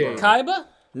 48. Kaiba?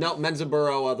 No,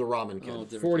 Menzaburo, the ramen kid. Oh,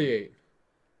 different. 48.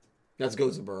 That's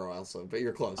Gozaburo also, but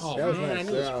you're close. Oh, That was man, nice. I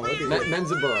knew it was Yeah, crazy. look at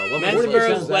Menzaburo's.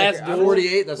 Menzaburo's last duel.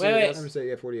 48. That's what Wait, you wait. I'm guess. gonna say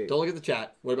yeah, 48. Don't look at the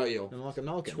chat. What about you? I'm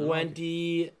not looking.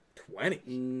 20... 20.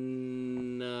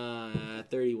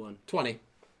 31. 20.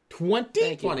 20?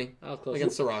 Thank you. 20 I was close.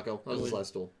 against Sirocco. That was his win.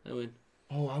 last duel. I win.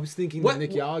 Oh, I was thinking When,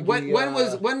 Nick Yagi. when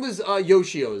was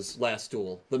Yoshio's last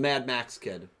duel? The Mad Max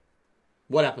kid.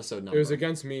 What episode number? It was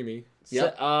against Mimi.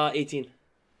 Yep. 18.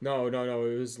 No.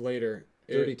 It was later.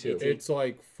 32. It's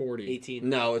like 40. 18.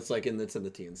 No, it's in the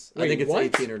teens. I Wait, think it's what?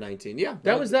 18 or 19. Yeah.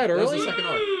 That was that That was early? the second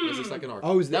arc. That was the second arc.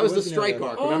 Oh, was that was the wasn't strike that-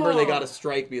 arc. Remember, they Oh. got a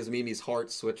strike because Mimi's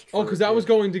heart switched. Oh, because I was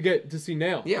going to get to see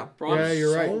Nail. Yeah. Bro, Yeah,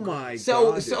 you're right. Oh my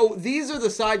So, god. so these are the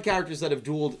side characters that have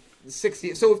dueled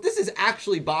 60. So if this is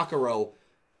actually Bakuro,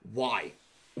 why?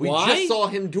 We Why? just saw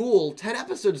him duel 10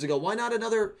 episodes ago. Why not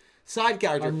another side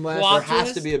character? Unless- There Plot has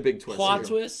twist, to be a big twist. Plot here.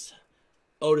 twist.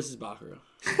 Otis is Bakuro.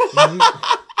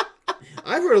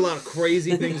 I've heard a lot of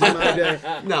crazy things in my day.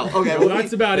 No, okay. Well, Well,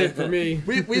 that's about it for me.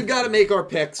 we've got to make our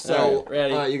picks. So All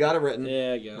right, ready. you got it written.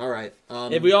 Yeah, I go. All right.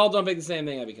 If we all don't pick the same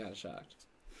thing, I'd be kind of shocked.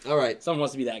 all right. Someone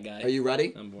wants to be that guy. Are you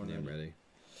ready? I'm born I'm in. ready.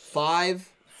 5,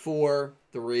 4,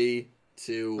 3,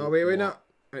 2. Oh wait, 1. no.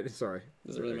 Sorry.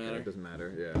 Does it really Okay, matter? It doesn't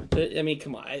matter. Yeah. I mean,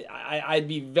 come on. I'd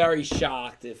be very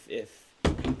shocked if.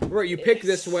 Right, you pick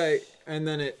this way, and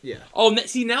then it. Yeah. Oh,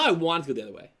 see, now I want to go the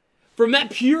other way. From that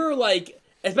pure, like,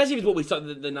 especially with what we saw,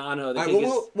 the Nano. The All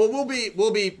right,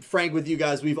 we'll be frank with you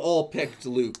guys. We've all picked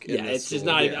Luke. yeah, it's just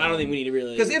not. I don't think we need to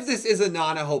really. Because if this is a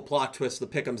Nanaho plot twist, the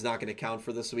pick'em's not going to count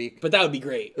for this week. But that would be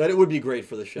great. But it would be great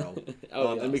for the show.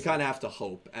 Oh, And we yes. kind of have to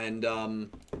hope. And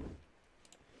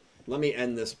let me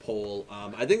end this poll.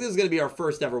 I think this is going to be our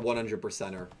first ever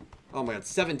 100%er. Oh my god,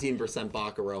 17%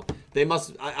 Bakuro. They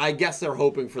must. I guess they're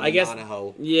hoping for the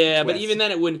Nanaho. Yeah, but twist. even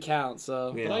then it wouldn't count.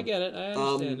 So, Yeah. but I get it. I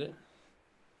understand it.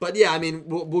 But yeah, I mean,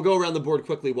 we'll go around the board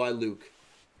quickly. Why Luke?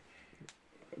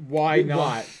 Why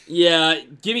not? Yeah,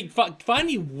 find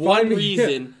me one Find me-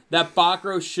 reason that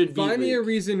Bakuro should be. Find me a Luke.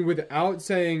 reason without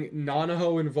saying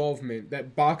Nanaho involvement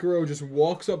that Bakuro just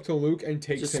walks up to Luke and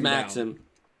takes Just him smacks down. him.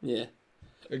 Yeah,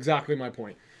 Exactly my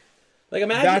point. like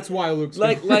imagine That's why Luke's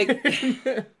like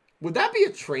Would that be a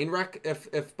train wreck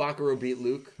if Bakuro beat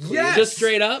Luke? Yes! just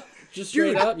straight up,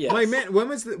 Yes. My man, when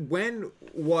was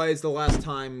the last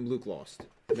time Luke lost?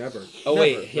 Never. Oh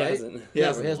wait, Never, he right? hasn't. He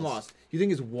hasn't hasn't lost. You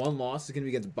think his one loss is going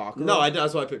to be against Bakuro? No,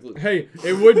 that's why I picked Luke. Hey,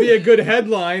 it would be a good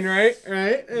headline, right?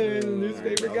 Right? And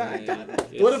newspaper guy.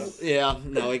 What if? Yeah,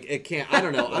 no, it can't. I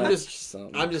don't know.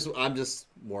 I'm just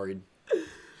worried.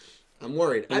 I'm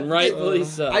worried. And rightfully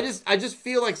so. I just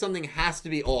feel like something has to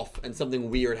be off and something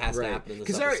weird has to Right. happen in this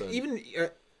Because episode. even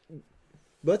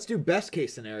let's do best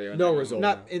case scenario. No now. result.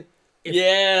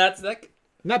 Yeah, that's that.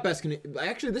 Not best.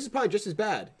 Actually, this is probably just as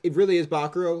bad. It really is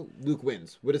Bakuro. Luke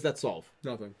wins. What does that solve?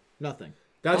 Nothing. Nothing.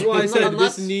 That's why I said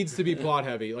Unless- this needs to be plot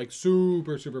heavy. Like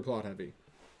super, super plot heavy.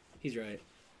 He's right.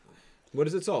 What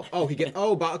does it solve?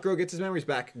 Bakuro gets his memories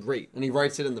back. Great. and he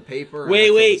writes it in the paper. and that's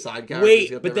how the side characters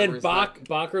get But their then memories back.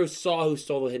 Bakuro saw who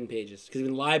stole the hidden pages because he was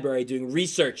in the library doing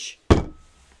research.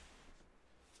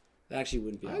 That actually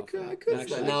wouldn't be. I helpful. could-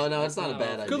 Actually, No, it's not a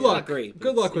bad idea. Good Not luck. great.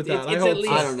 Good luck with that. I It's hope at least.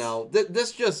 I don't know.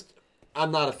 This just. I'm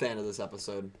not a fan of this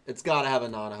episode. It's got to have a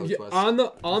Nanaho Yeah, twist. on the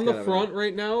gotta front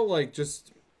right now, like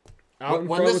just out in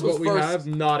When front this with was what we first- have,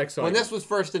 not excited. When this was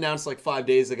first announced like 5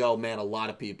 days ago, man, a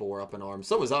lot of people were up in arms.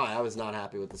 So was I. I was not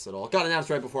happy with this at all. It got announced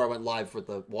right before I went live with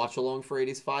the watch along for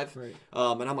 80s 5. Right.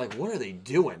 And I'm like, what are they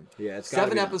doing? Yeah, it's gotta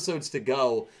 7 be- episodes to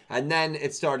go, and then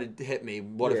it started to hit me.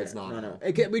 What if it's not? No.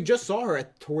 We just saw her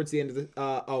towards the end of the.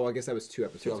 I guess that was 2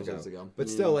 episodes, 2 episodes ago. But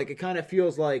still, like it kind of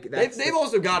feels like that's They've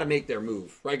also got to make their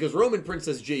move, right? Because Roman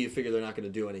Princess G, you figure they're not going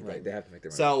to do anything. right. They have to make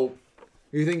their. So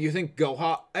You think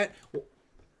Goha?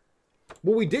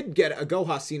 Well, we did get a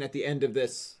Goha scene at the end of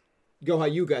this.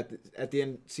 Goha Yuga at the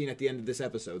end scene at the end of this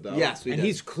episode, though. Yes, we and did.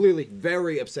 he's clearly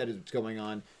very upset at what's going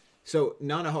on. So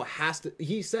Nanaho has to.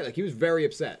 He said he was very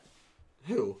upset.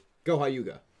 Who? Goha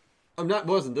Yuga.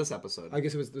 Wasn't this episode? I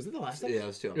guess it was. Was it the last episode? Yeah, it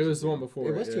was 2 It episodes. was the one before.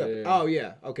 It was two. Yeah. Oh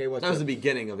yeah. Okay. That was the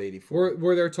beginning of 84.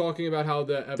 Where they're talking about how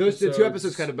the episodes, the two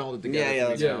episodes kind of melded together. Yeah, for me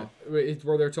that's yeah,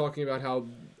 where they're talking about how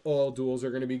all duels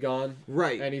are going to be gone.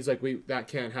 Right. And he's like, that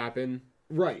can't happen.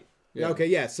 Right. Yeah. Okay.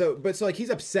 Yeah. So like he's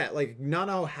upset. Like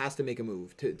Nanaho has to make a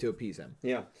move to appease him.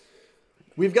 Yeah.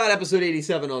 We've got episode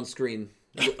 87 on screen,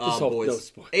 boys. no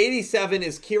spoilers. 87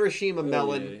 is Kirishima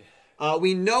Melon.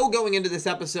 We know going into this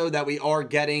episode that we are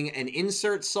getting an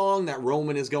insert song that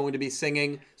Roman is going to be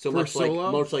singing. So much like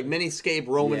Miniscape,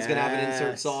 Roman's going to have an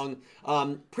insert song.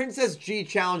 Princess G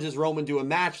challenges Roman to a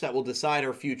match that will decide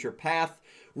her future path.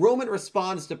 Roman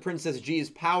responds to Princess G's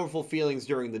powerful feelings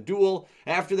during the duel.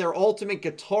 After their ultimate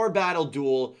guitar battle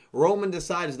duel, Roman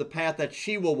decides the path that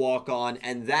she will walk on,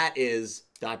 and that is ...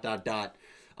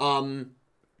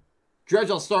 Dredge,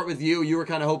 I'll start with you. You were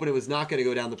kind of hoping it was not going to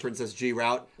go down the Princess G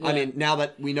route. Yeah. I mean, now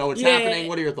that we know it's happening,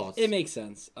 what are your thoughts? It makes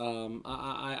sense. Who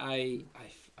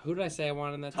did I say I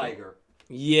wanted in that? Tiger.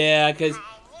 Yeah, because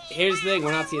here's the thing: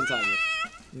 we're not seeing Tiger.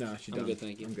 No, she I'm doesn't. good,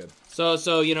 thank you. I'm good.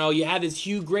 So you had this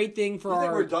huge great thing for I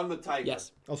think our. we're done with Tiger.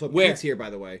 Yes. Also, Where? Pete's here, by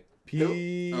the way.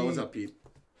 Pete. Oh, what's up, Pete?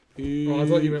 Oh, I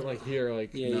thought you meant like here, like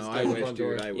Yeah, No, I wish,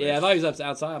 dude. I wish. Yeah, I thought he was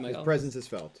outside. I'm like, His presence is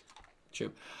felt.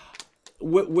 True.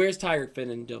 Where's Tiger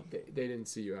fit in? They didn't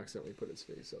see you accidentally put his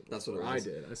face up. That's what it I was.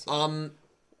 did. I saw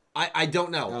I don't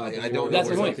know. I don't know. That's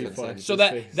the where point. Tiger fits in. So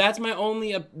that's my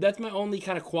only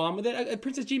kind of qualm with it.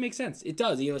 Princess G makes sense. It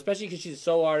does, especially because she's a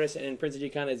solo artist and Princess G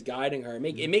kind of is guiding her.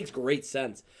 It makes great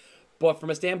sense. But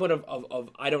from a standpoint of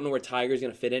I don't know where Tiger's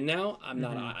gonna fit in now. I'm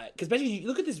not. Because especially you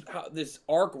look at this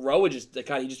arc Roa just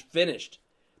finished.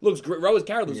 Looks great. Roa's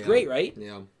character looks great, right?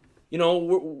 Yeah.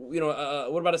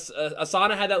 What about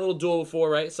Asana had that little duel before,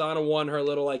 right? Asana won her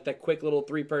little that quick little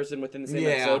 3-person within the same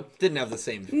episode. Didn't have the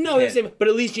same. No, the same. But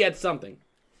at least she had something.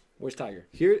 Where's Tiger?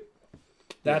 Here.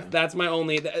 That's my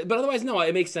only. But otherwise, no,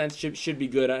 it makes sense. Should be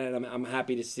good, and I'm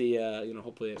happy to see.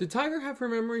 Hopefully. Did Tiger have her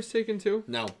memories taken too?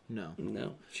 No. No.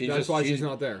 That's why she's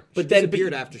not there. But She then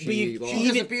disappeared after she lost.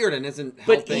 She disappeared and isn't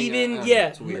But helping. even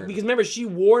it's weird. because remember she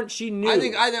knew.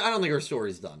 I don't think her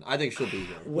story's done. I think she'll be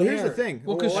here. Well, here's the thing.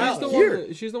 Well,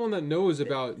 because she's the one that knows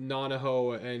about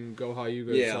Nanaho and Goha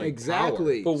Yuga's Yeah.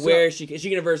 Exactly. But where is she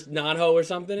gonna verse Nanho or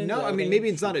something? No, I mean maybe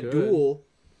it's not a duel,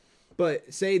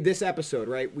 but say this episode,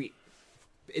 right?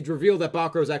 It's revealed that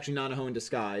Bakuro is actually Nanaho in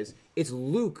disguise. It's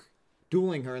Luke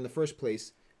dueling her in the first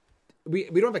place. We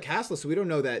don't have a cast list, so we don't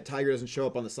know that Tiger doesn't show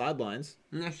up on the sidelines.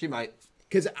 She might.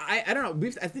 Because I don't know.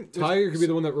 I think Tiger could be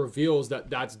the one that reveals that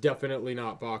that's definitely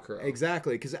not Bakuro.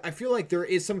 Exactly, because I feel like there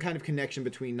is some kind of connection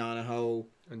between Nanaho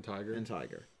and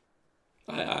Tiger.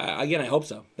 I hope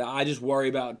so. I just worry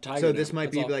about Tiger. So this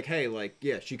might be like, hey,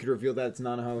 she could reveal that it's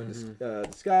Nanaho in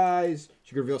disguise.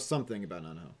 She could reveal something about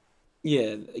Nanaho.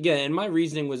 Yeah, again, and my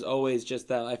reasoning was always just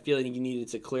that I feel like you needed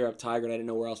to clear up Tiger, and I didn't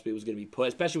know where else it was going to be put,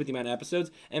 especially with the amount of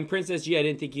episodes. And Princess G, I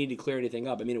didn't think you needed to clear anything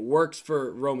up. I mean, it works for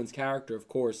Roman's character, of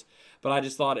course, but I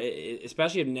just thought,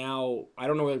 especially if now, I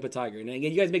don't know where to put Tiger. And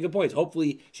again, you guys make good points.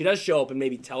 Hopefully, she does show up and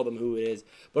maybe tell them who it is.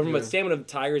 But from a standpoint of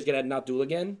Tiger's going to not duel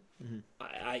again,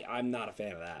 I'm not a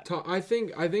fan of that. I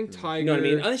think Tiger. You know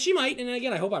what I mean? She might, and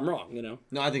again, I hope I'm wrong.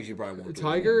 No, I think she probably won't.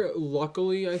 Tiger,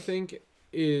 luckily, I think,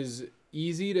 is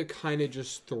easy to kind of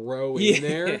just throw in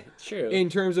there. True. In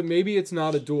terms of maybe it's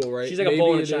not a duel, right? She's like maybe a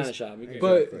bull in a china shop.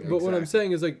 But what I'm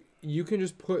saying is you can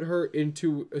just put her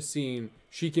into a scene.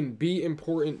 She can be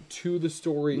important to the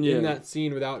story in that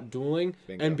scene without dueling.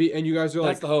 Bingo. And you guys are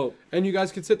that's the hope. And you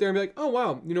guys could sit there and be like, oh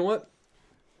wow, you know what?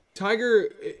 Tiger,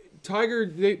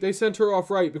 they sent her off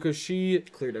right because she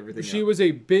Cleared everything She up. was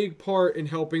a big part in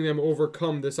helping them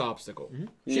overcome this obstacle.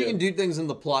 She can do things in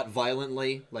the plot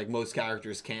violently, like most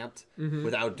characters can't,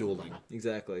 without dueling.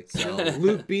 Exactly. So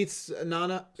Luke beats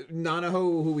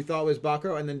Nanaho, who we thought was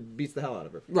Bakuro, and then beats the hell out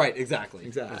of her. Right, exactly.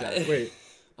 Wait.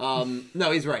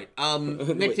 No, he's right.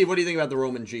 Nick T, what do you think about the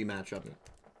Roman G matchup?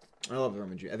 I love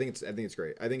Roman G. I think it's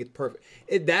great. I think it's perfect.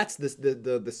 That's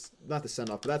the not the send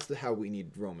off, but that's how we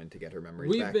need Roman to get her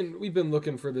memories back. We've been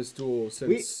looking for this duel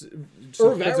since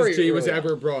very Princess G was early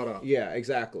ever brought up. Yeah,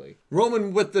 exactly.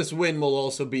 Roman, with this win, will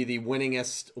also be the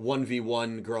winningest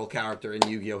 1v1 girl character in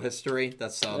Yu-Gi-Oh history.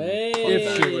 That's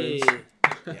If she wins.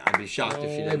 Yeah, I'd be shocked if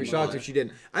she didn't. I'd be shocked if she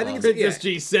didn't. I think Princess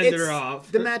G send it's her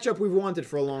off. The matchup we've wanted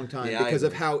for a long time Yeah, because I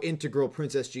of how integral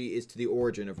Princess G is to the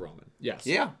origin of Roman. Yes.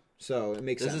 Yeah. So it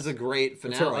makes This sense. is a great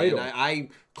finale. And I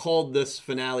called this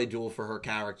finale duel for her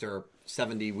character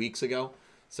 70 weeks ago.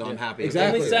 So I'm happy.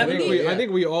 Exactly. Only 70? I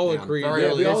think we all agreed. very that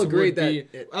early. this We all agreed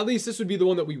would that at least this would be the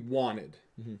one that we wanted.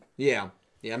 Yeah,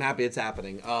 I'm happy it's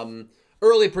happening.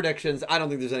 Early predictions. I don't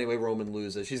think there's any way Roman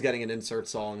loses. She's getting an insert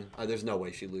song. There's no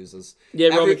way she loses. Yeah,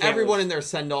 Roman can't everyone lose. in their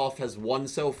send off has won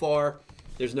so far.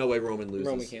 There's no way Roman loses,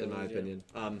 Roman can't in my lose, opinion.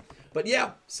 But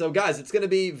yeah, so guys, it's going to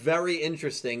be very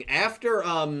interesting. After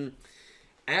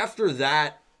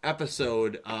that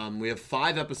episode, we have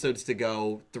 5 episodes to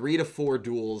go, 3 to 4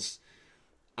 duels.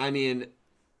 I mean,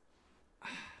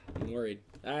 I'm worried.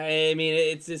 I mean,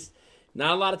 it's just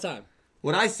not a lot of time.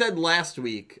 when I said last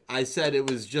week, I said it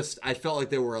was just, I felt like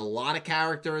there were a lot of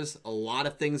characters, a lot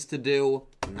of things to do,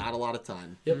 not a lot of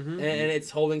time. Yep. And it's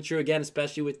holding true again,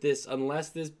 especially with this, unless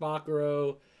this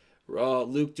Bakuro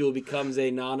Luke duel becomes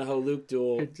a Nanaho Luke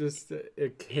duel.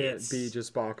 It can't be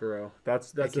just Bakuro.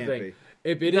 That's the thing. Be.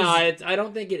 If it is, I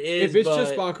don't think it is. if it's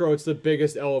just Bakuro, it's the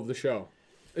biggest L of the show.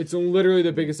 It's literally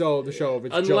the biggest L of the show if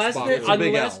it's unless just there, Bakuro.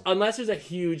 big unless L. unless there's a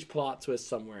huge plot twist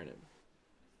somewhere in it,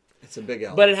 It's a big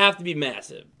L. but it'd have to be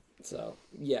massive. So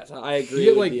yes, I agree.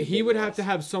 Yeah, it like be a he big would loss. have to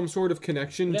have some sort of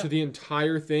connection Yeah. to the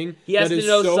entire thing. He has that to is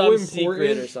know so some important.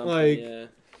 secret or something. Like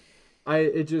yeah.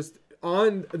 it just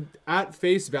at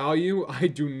face value, I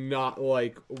do not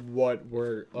like what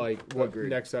Agreed.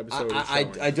 next episode is I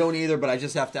showing. I don't either, but I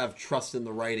just have to have trust in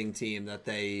the writing team that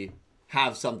they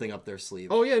have something up their sleeve.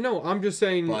 Oh yeah, no, I'm just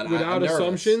saying But I'm without nervous.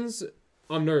 assumptions,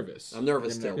 I'm nervous. I'm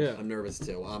nervous too. Yeah. I'm nervous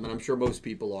too. And I'm sure most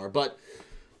people are. But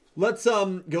let's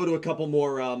go to a couple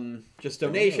more just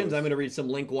donations. I'm going to read some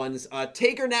link ones.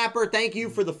 Taker Napper, thank you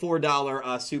for the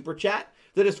 $4 super chat.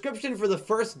 The description for the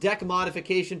first deck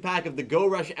modification pack of the Go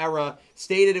Rush era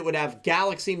stated it would have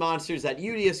galaxy monsters that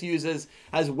Udius uses,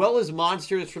 as well as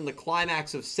monsters from the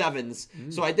climax of Sevens.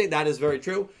 So I think that is very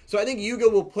true. So I think Yuga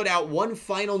will put out one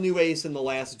final new ace in the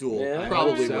last duel. Yeah.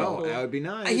 Probably So will. that would be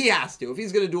nice. He has to. If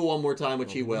he's going to duel one more time,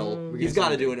 which he will, he's got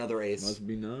to do another ace. Must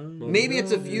be nice. Maybe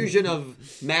it's a fusion of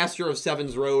Master of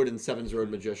Sevens Road and Sevens Road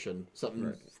Magician.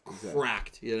 Something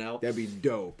cracked, you know? That'd be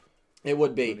dope. It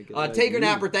would be. Taker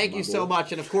Napper, thank you so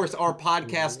much. And of course, our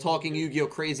podcast, Talking Yu-Gi-Oh!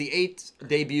 Crazy 8,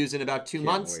 debuts in about 2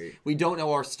 months. wait. We don't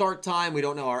know our start time, we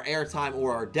don't know our air time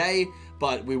or our day,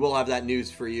 but we will have that news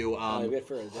for you good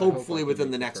for us. hopefully I hope I within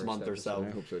can the make the next first month or so.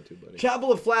 I hope so too, buddy.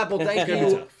 Chapel of Flapple, thank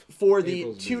you for the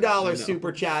 $2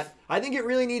 super chat. I think it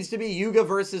really needs to be Yuga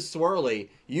versus Swirly.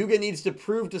 Yuga needs to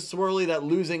prove to Swirly that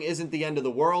losing isn't the end of the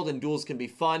world and duels can be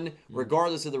fun,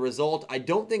 regardless of the result. I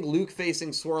don't think Luke facing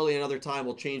Swirly another time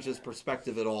will change his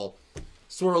perspective at all.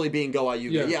 Swirly being Go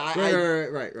Yuga. Yeah,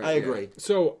 Right. I agree.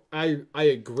 So I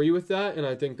agree with that, and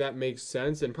I think that makes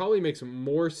sense, and probably makes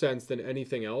more sense than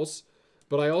anything else.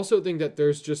 But I also think that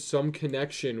there's just some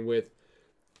connection with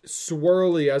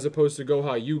Swirly as opposed to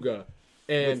Goha Yuga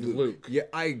and Luke. Yeah,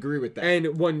 I agree with that.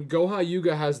 And when Goha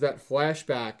Yuga has that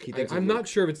flashback, thinks I'm of not Luke.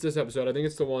 sure if it's this episode. I think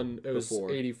it's the one, it was Before.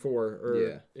 84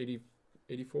 or Yeah.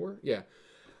 84? Yeah.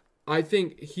 I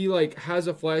think he has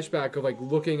a flashback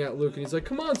of looking at Luke and he's like,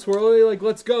 "Come on, Swirly,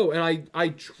 let's go." And I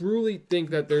truly think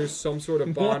that there's some sort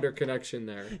of bond or connection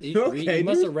there. You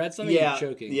must have read something. Yeah, You're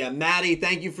choking. yeah. Maddie,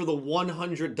 thank you for the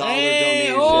 $100 Hey,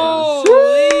 donation.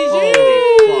 holy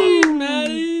fuck.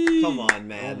 Maddie. Come on,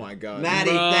 man. Oh my God.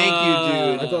 Maddie, thank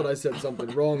you, dude. I thought I said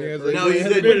something wrong. Yeah, there. No, you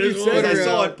didn't. Because I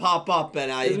saw it pop up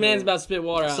and This man's about to spit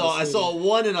water out. I saw a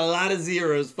 1 and a lot of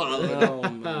zeros followed. Oh,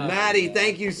 my Maddie, God.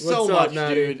 thank you so What's up, much,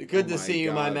 Maddie? dude. Good Oh to my see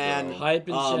you, my God, man. bro. Hype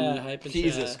and chat, hype and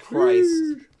Jesus chat.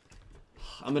 Christ.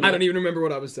 I don't even remember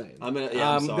what I was saying. I'm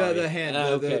Um, sorry. The hand,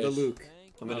 Okay. the Luke.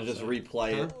 I'm gonna just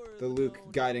replay it. The Luke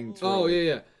guiding. Oh,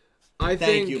 yeah. I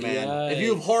Thank think, you, man. Yikes. If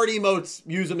you have heart emotes,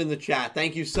 use them in the chat.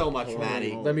 Thank you so much,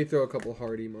 Maddie. Let me throw a couple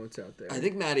hard emotes out there. I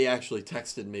think Maddie actually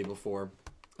texted me before.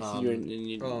 So you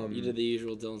did the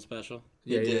usual Dylan special.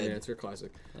 yeah, you yeah, did. answer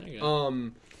classic. There you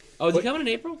go. Oh, Is he coming in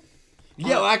April?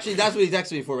 Yeah, well, actually, that's what he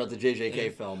texted me for about the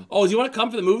JJK film. Oh, do you want to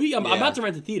come for the movie? I'm Yeah. about to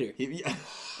rent the theater. Yeah.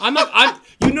 I'm not.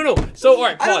 No. So all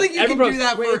right, I don't pause. think you Everybody- can do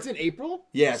that Wait, for. it's in April?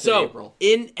 Yeah, it's So in April.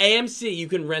 in AMC, you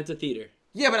can rent a theater.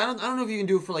 Yeah, but I don't know if you can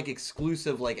do it for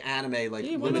exclusive anime Yeah, why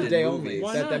not? limited Day movies. only.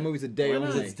 Why That not? movie's a day Why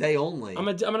not? only. It's day only. I'm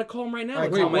gonna call him right now. All right,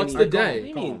 and wait, call my what's name. the What do day?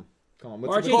 you Call mean? him. Call him.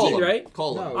 March the 18th, date? right?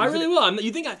 Call him. No. I really will.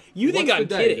 You think what's I'm the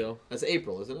day, kidding? Bill? That's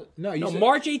April, isn't it? No, you No, said,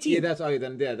 March 18th. Yeah, that's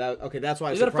okay. That's why.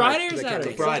 I Is was it a surprised, Friday or 'cause I Saturday? can't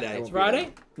take It's Friday. I won't It's be there. Friday.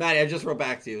 Maddie, I just wrote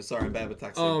back to you. Sorry, I'm bad with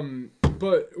texting.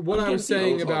 But what I getting was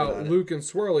saying we'll talk about about it. Luke and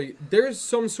Swirly, there's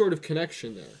some sort of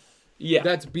connection there. Yeah.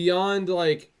 That's beyond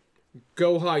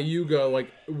Goha Yuga,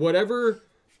 whatever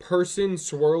person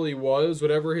Swirly was,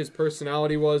 whatever his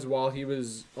personality was while he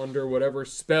was under whatever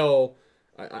spell,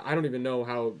 I don't even know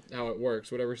how it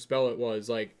works, whatever spell it was,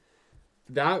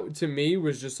 that to me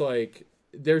was just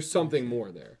there's something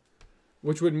more there.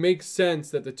 which would make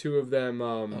sense that the two of them.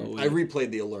 I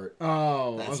replayed the alert.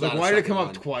 Oh, That's I was not like, a why did it second come one.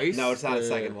 up twice? No, it's not a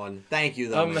second one. Thank you,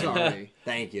 though. man. Sorry.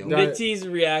 Thank you. That- Mitzi's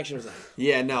reaction was like,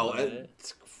 Yeah, no,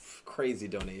 it's crazy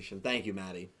donation. Thank you,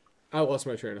 Maddie. I lost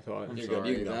my train of thought. You're Sorry, good.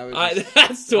 You can go. that was I, just-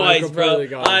 that's twice, bro. completely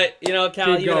got it. You know,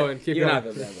 Cal, Keep you're going, keep you're going.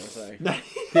 not bad, bro. Sorry.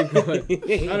 Keep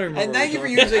going. I don't remember. And thank you for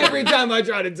what using. every time I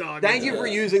try to talk. Thank you for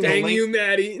using the Dang link. you,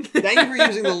 Maddie. Thank you for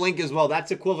using the link as well.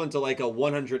 That's equivalent to like a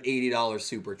 $180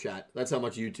 super chat. That's how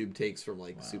much YouTube takes from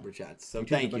like super chats. So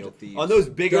YouTube's a thank bunch you of thieves. on those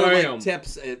bigger Damn. like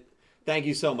tips. Thank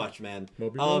you so much, man.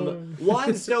 Moby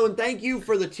Juan Stone, thank you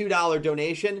for the $2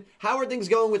 donation. How are things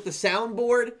going with the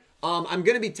soundboard? I'm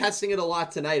gonna be testing it a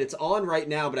lot tonight. It's on right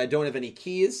now, but I don't have any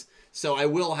keys. So I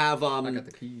will have got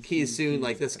the keys soon.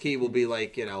 Like this key will be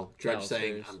like, you know, Dredge Cal, saying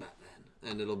serious. I'm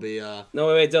Batman. And it'll be No,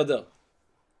 wait, Dill.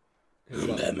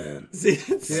 Batman. See,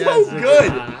 it's Yeah, so it's-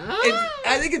 good.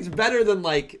 I think it's better than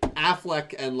like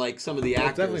Affleck and like some of the It's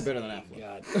actors. definitely better than Affleck.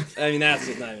 God. I mean, that's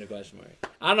just not even a question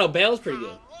mark. I don't know. Bale's pretty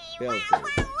good. Bale's good.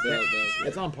 Bale's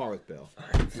It's on par with Bale.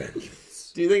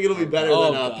 Do you think it'll be better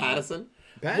Oh, than God. Pattinson?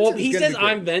 Well, he says I'm.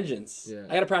 I'm vengeance. Yeah.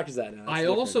 I gotta practice that now. That's I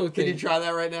different. also Can you think try that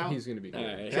right now? he's gonna be good. All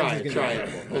right. Try it. He's Try gonna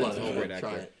it. be Hold on. He's a Hold great on. Try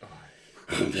actor.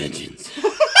 it. Vengeance.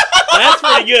 That's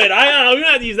pretty good. I don't know. We're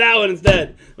gonna have to use that one instead.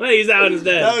 I'm gonna use that one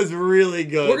instead. That was really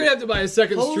good. We're gonna have to buy a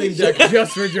second Holy stream deck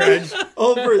just for Dredge.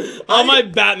 How my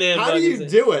Batman. How do you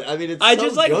buttons. do it? I mean, it's I so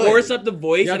just like good. horse up the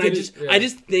voice, You and have I to just do- I yeah.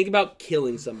 just think about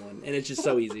killing someone, and it's just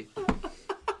so easy.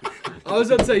 I was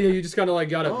about to say, yeah, you just kind of like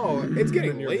gotta. Oh, it's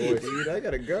getting in your late, voice. dude. I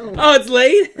gotta go. Oh, it's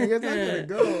late. I guess I gotta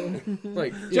go.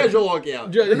 Like, Judge will walk you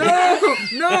out. Dredge-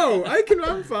 No,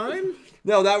 I'm fine.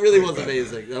 No, that really was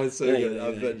amazing. That was so Thank good. you,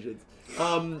 I'm thank you. vengeance.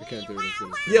 I can't do it as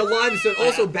good as Yeah, Limestone.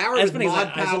 Also, Barrett's That's funny 'cause mod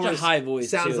I have such a powers high voice,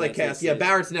 sounds too, like that's Cass. Yeah, what's-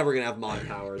 Barrett's never gonna have mod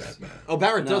powers. Oh,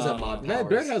 Barrett does No. have mod Brett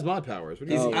powers. has mod powers. What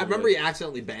do you Oh. mean? I remember he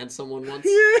accidentally banned someone once.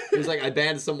 He was like, "I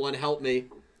banned someone. Help me."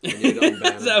 And you don't ban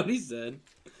That's him. what he said.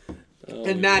 Oh,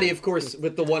 And my Maddie, of course,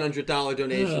 with the $100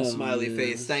 donation, Oh, smiley man.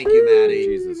 face. Thank you, Maddie.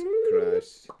 Jesus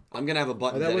Christ. I'm gonna have a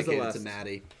button Oh, that was the dedicated to last-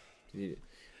 Maddie.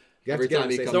 You have Every to get time him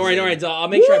he to say comes Don't worry, something. don't worry. I'll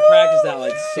make sure I practice that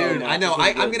like so Dude, much. I know. It's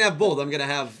gonna be I'm good. gonna have both. I'm gonna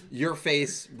have your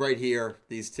face right here,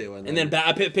 these two, And then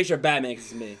I put a picture of Batman because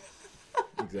it's me.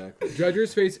 Exactly.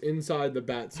 Dredger's face inside the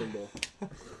bat symbol.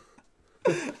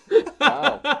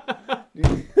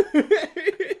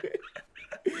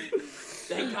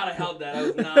 Thank God I held that. I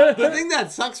was not. The thing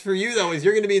that sucks for you though is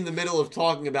you're gonna be in the middle of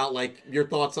talking about like your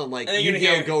thoughts on like And then you're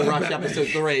Yu-Gi-Oh! gonna Go hear- Rush episode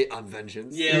 3 on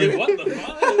Vengeance. Yeah, like, what the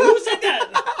fuck? Who said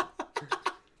that?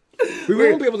 We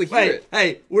won't be able to hear it.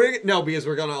 Hey, because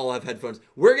we're gonna all have headphones.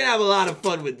 We're gonna have a lot of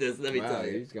fun with this. Let me Wow, tell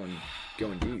you. he's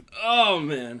going deep. Oh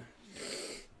man.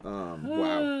 Wow.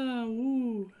 Ah,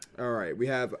 woo. All right, we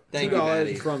have Thank you,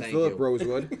 Maddie. $2 from Thank Philip you.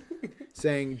 Rosewood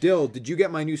saying, "Dill, did you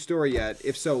get my new story yet?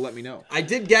 If so, let me know." I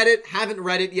did get it. Haven't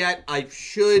read it yet. I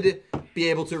should be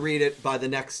able to read it by the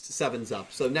next Sevens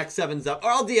Up. So next Sevens Up,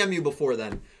 or I'll DM you before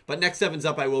then. But next Sevens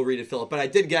Up, I will read it, Philip. But I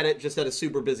did get it. Just had a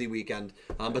super busy weekend.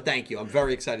 But thank you. I'm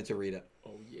very excited to read it.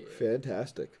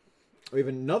 Fantastic. We have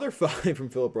another 5 from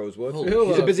Philip Rosewood. Holy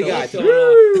He's a busy guy. Philip.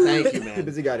 Thank you, He's a man.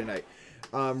 busy guy tonight.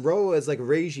 Roa is like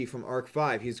Reiji from Arc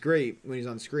 5. He's great when he's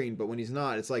on screen, but when he's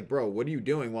not, it's like, bro, what are you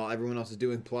doing while everyone else is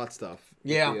doing plot stuff?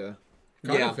 Yeah.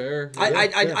 Kind of fair.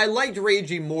 I liked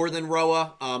Reiji more than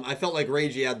Roa. I felt like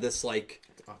Reiji had this like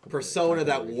persona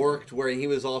that worked where he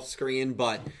was off screen,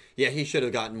 but yeah, he should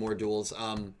have gotten more duels.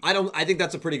 I think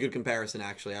that's a pretty good comparison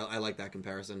actually. I like that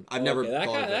comparison. I've never Okay, that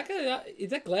thought guy, of it. that guy, is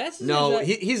that glasses? No, or is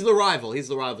that- he's the rival. He's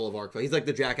the rival of Arc 5. He's like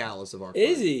the Jack Alice of Arc 5.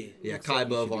 Is he? Yeah, Looks like Kaiba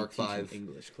he of should be Arc teaching 5.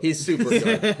 English class. He's super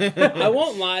good. I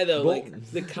won't lie though,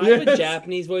 like the Kaiba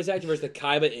Japanese voice actor versus the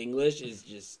Kaiba English is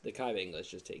just the Kaiba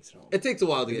English just takes it home. It takes a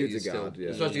while to The get dude's used a god, to, yeah.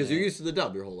 especially because you're used to the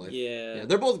dub your whole life. Yeah.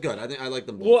 They're both good. I like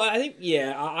them both. Well, I think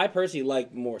I personally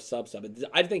like more sub.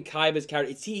 I think Kaiba's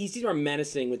character. He seems more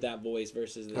menacing with that voice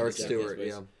versus the Eric Japanese Stewart, voice.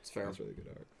 yeah, it's fair. That's really good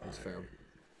art. It's fair.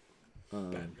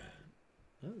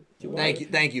 Do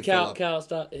Thank you, Cal, Philip. Cal,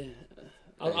 stop.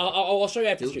 I'll show you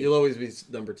after stream. You'll always be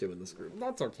number 2 in this group.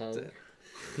 That's okay.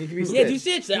 He can be Yeah, do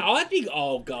Stitch. Stitch. I'll have to be.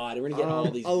 Oh God, we're gonna get all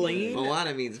these. Elaine?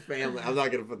 Moana means family. I'm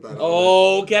not gonna put that. on.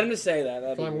 Oh, get him to say that.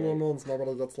 That'd be Family great. means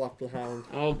nobody gets left behind.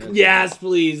 Oh yes,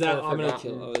 please. That, Or I'm gonna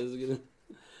forgotten. kill. Oh, this is gonna.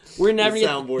 We're never The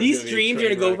gonna. soundboard's These gonna be a streams are train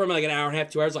gonna go wreck. from like an hour and a half,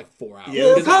 2 hours, like 4 hours.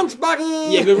 Yeah, Because- Punch Buggy!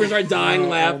 yeah, we're gonna start dying Oh,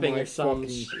 laughing my or some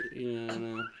fucking- shit. Yeah, I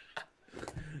know.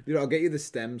 Dude, I'll get you the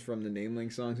stems from the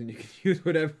Namelink songs and you can use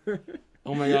whatever.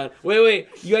 Oh my God. Wait.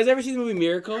 You guys ever see the movie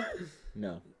Miracle?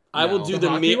 No. I will No. do The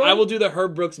hockey one? I will do the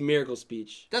Herb Brooks miracle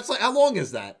speech. That's like, how long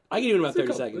is that? I can do it in about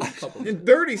 30 seconds. In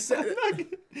 30 seconds.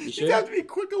 You sure? You have to be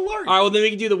quick alert. All right, well then we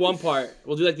can do the one part.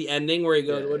 We'll do like the ending where he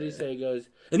goes. What did he say? He goes,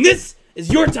 and this is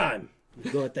your time.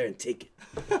 Go out there and take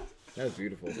it. That was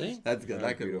beautiful. See? That's good.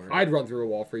 That could work. I'd run through a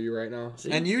wall for you right now. See?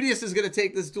 And Udius is going to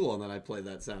take this duel, and then I play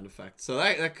that sound effect. So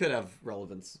that could have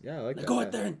relevance. Yeah, I like that. Go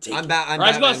out there and take it. I'm Or I was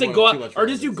Batman gonna say with go too out, much or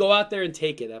just you relevance. go out there and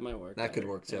take it. That might work. That could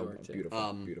work too. That would work too.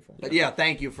 Beautiful. Beautiful. But yeah,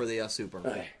 thank you for the super. All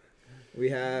right. We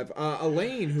have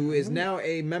Elaine, who is now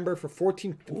a member for 14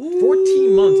 months. Yeah,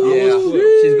 Almost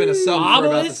blue. she's been a sub for about the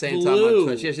Obelisk same time on Blue.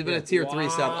 Twitch. Yeah, she's been a tier 3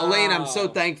 sub. Wow. Elaine, I'm so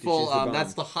thankful. She's the bomb.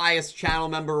 That's the highest channel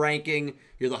member ranking.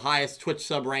 You're the highest Twitch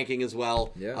sub ranking as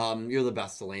well. Yeah. You're the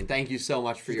best, Elaine. Thank you so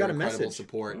much for She's your got a incredible message.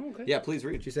 support. Oh, okay. Yeah, please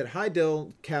read. She said, "Hi,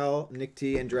 Dill, Cal, Nick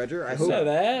T, and Dredger. I hope." So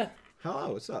there.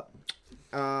 Hello, what's up?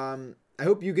 I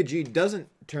hope Yuga G doesn't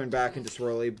turn back into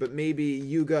Swirly, but maybe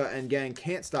Yuga and gang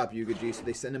can't stop Yuga G, so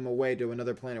they send him away to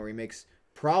another planet where he makes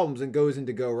problems and goes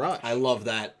into Go Rush. I love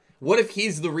that. What if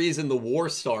he's the reason the war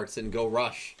starts in Go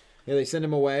Rush? Yeah, they send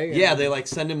him away. and- Yeah, they like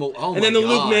send him. Oh And then the my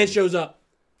Luke God. man shows up.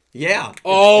 Yeah.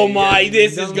 Oh my!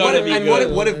 This is What gonna if- be and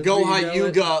good. What if Let's Goha read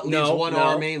Yuga leads No, one no.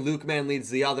 army, Luke Man leads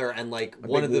the other, and like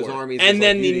one big of those war. armies is And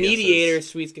then like the Udius's. mediator,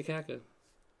 Sweets Kakaka.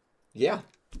 Yeah.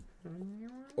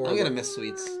 Or I'm gonna miss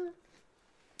Sweets.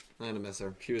 I'm gonna miss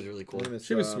her. She was really cool.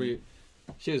 She was sweet.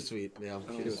 She was sweet. Yeah,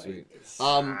 she was sweet. sweet.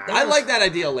 I like that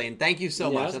idea, Lane. Thank you so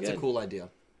Yeah, much. that's That's a good. cool idea.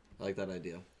 I like that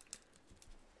idea.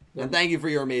 And thank you for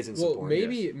your amazing support. Well,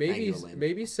 maybe Yes. Thank you, Elaine.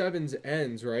 maybe Sevens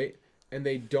ends right, and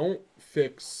they don't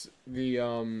fix the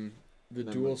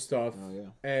dual stuff, Oh,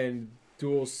 yeah. and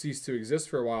duels cease to exist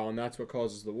for a while, and that's what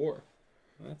causes the war.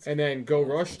 That's- And then Go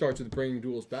Rush starts with bringing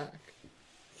duels back.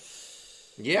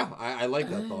 Yeah, I like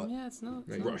that thought. Yeah, it's not.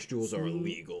 Like, Rush duels are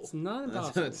illegal. It's not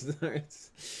That's, impossible.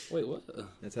 that's Wait, what? how Go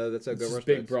It's Rush. just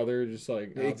Big starts. Brother just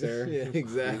like out there. Yeah,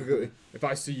 exactly. If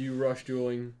I see you rush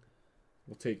dueling,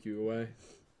 we'll take you away.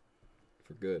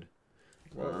 For good.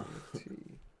 Wow.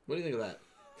 What do you think of that?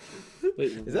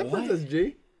 Wait, Is that what? Princess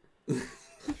G?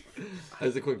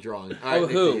 That's a quick drawing. All right,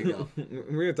 Nick, who? there you go.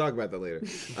 We're gonna talk about that later.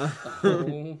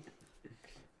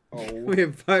 Oh, We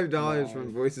have $5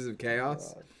 from Voices of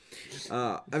Chaos.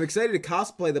 I'm excited to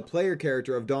cosplay the player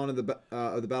character of Dawn of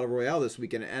the Battle Royale this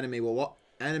weekend at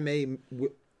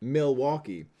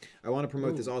Milwaukee. I want to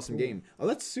promote this awesome game. Oh,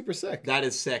 that's super sick. That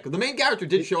is sick. The main character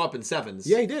did show up in Sevens.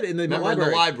 Yeah, he did in the Remember in the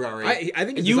library. library. I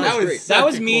think his You- design's That was great. sick. that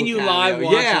was Such a me and cool you live cameo.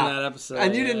 watching Yeah. that episode.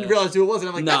 And you yeah. didn't realize who it was, and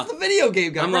I'm like, No. that's the video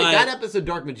game guy. I'm Right, like- that episode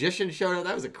Dark Magician showed up.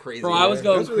 That was a crazy Bro, I was one.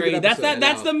 going That was a really crazy. good That's episode.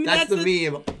 That's the That's the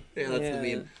meme. Yeah, that's Yeah.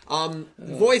 the meme.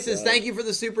 Voices, thank you for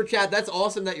the super chat. That's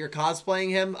awesome that you're cosplaying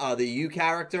him, the U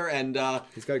character, and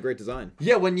He's got a great design.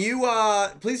 yeah, when you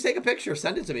please take a picture,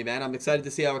 send it to me, man. I'm excited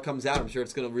to see how it comes out. I'm sure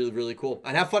it's gonna be really, really cool.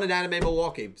 And have fun at Anime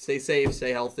Milwaukee. Stay safe,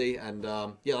 stay healthy, and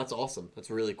yeah, that's awesome. That's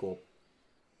really cool.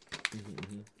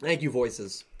 Thank you,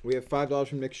 Voices. We have $5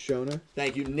 from Nick Shona.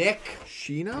 Thank you, Nick.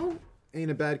 Shino ain't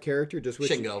a bad character. Just wish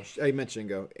Shingo. I meant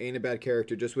Shingo. Ain't a bad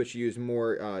character. Just wish you used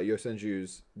more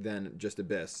Yosenjus than just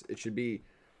Abyss. It should be.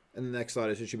 And the next slide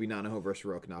is it should be Nanaho versus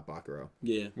Roke, not Bakuro.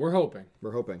 Yeah. We're hoping.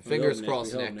 We're hoping. Fingers We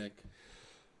crossed, hope, Nick.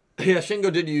 Yeah,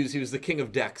 Shingo did use. He was the king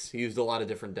of decks. He used a lot of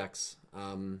different decks.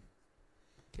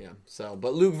 Yeah. So,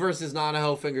 but Luke versus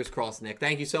Nanaho. Fingers crossed, Nick.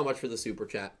 Thank you so much for the super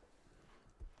chat.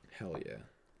 Hell yeah.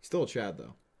 Still a Chad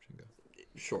though. Shingo.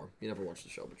 Sure, you never watched the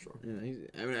show, but sure. Yeah,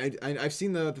 I mean, I've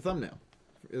seen the thumbnail.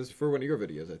 It was for one of your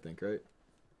videos, I think, right?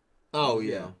 Oh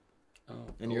yeah, Oh.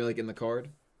 And you're like in the card.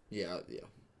 yeah.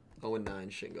 0-9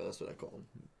 Shingo. That's what I call him.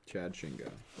 Chad Shingo.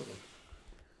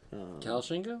 Cal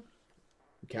Shingo?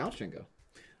 Cal Shingo.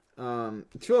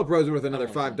 Philip Rose with another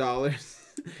 $5. I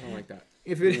don't like that.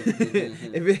 If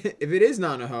it is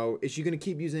Nanaho, is she gonna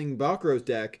keep using Bakuro's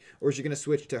deck, or is she gonna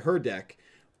switch to her deck?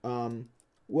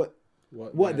 What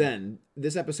then?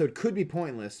 This episode could be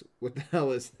pointless. What the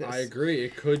hell is this? I agree.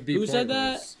 It could be. Who said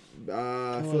that?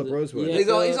 pointless. Philip Rosewood. Yeah. He's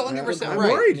 100% I'm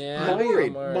right. worried. Yeah. I'm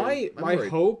worried. I'm My worried.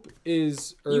 hope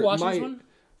is. Or You watching my, this one?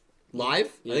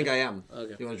 Live? Yeah. I think I am.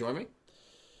 Okay. You want to join me?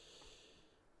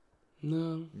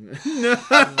 No. No.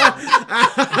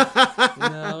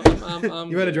 No. I'm You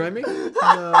want to good. join me?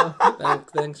 No.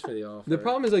 Thanks for the offer. The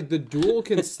problem is like the duel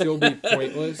can still be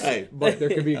pointless, Hey. but there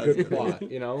could be a good plot.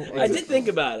 You know. I did think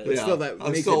about it. But Yeah. still, that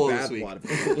I'm makes solo it this bad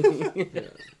week.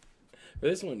 plot. For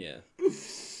this one, yeah.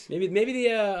 Maybe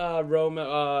the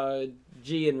Roman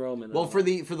G and Roman. Well, for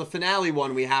the finale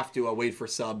one, we have to wait for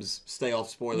subs, stay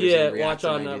off spoilers. Yeah, and react watch to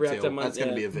on, 92. react on my- That's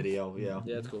gonna yeah. be a video. Yeah.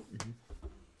 Yeah, that's cool.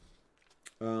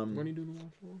 When are you doing the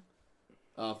watch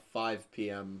for? 5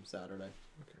 p.m. Saturday.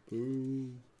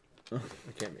 I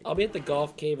can't make. I'll be at the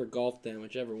golf cave or golf den,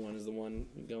 whichever one is the one.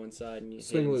 You go inside and you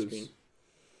Swing hit on the loose. screen.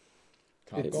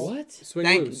 It's- What? Swing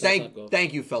loose.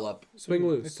 Thank you, Philip. Swing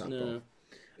loose. No.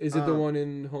 Is it the one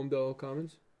in Homedale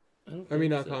Commons? I mean,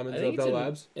 not Commons, Bell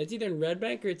Labs? It's either in Red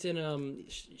Bank or it's in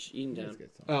Eatontown.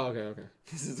 Oh, okay.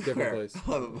 This is Different where. place.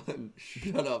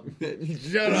 Shut up,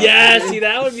 bitch. Shut up. Yeah, see,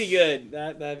 that would be good.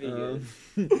 That'd be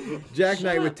good. Jack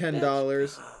Knight with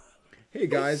 $10. Hey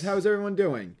guys, how's everyone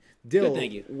doing? Dill, Good,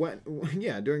 thank you.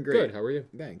 Yeah, doing great. Good, how are you?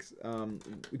 Thanks.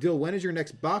 Dill, when is your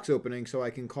next box opening so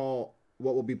I can call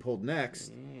what will be pulled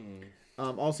next?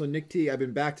 Also, Nick T, I've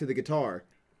been back to the guitar.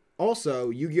 Also,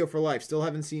 Yu-Gi-Oh! For Life. Still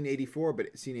haven't seen 84,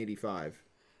 but seen 85.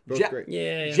 Both great.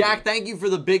 Yeah. Jack, thank you for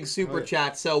the big super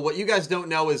chat. So what you guys don't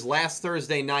know is last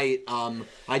Thursday night,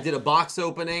 I did a box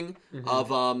opening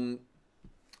of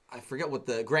I forget what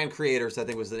the Grand Creators, I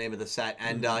think was the name of the set,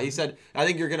 and he said, I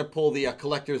think you're gonna pull the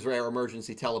Collector's Rare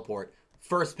Emergency Teleport.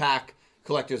 First pack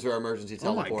Collector's Rare Emergency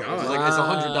Teleport. God. It was like it's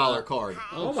 $100 card.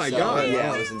 Oh my So, God.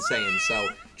 Yeah, it was insane. So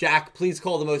Jack, please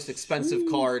call the most expensive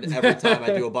card every time I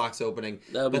do a box opening.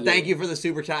 But thank you for the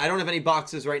super chat. I don't have any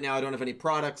boxes right now. I don't have any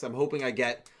products. I'm hoping I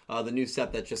get the new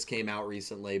set that just came out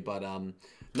recently, but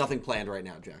nothing planned right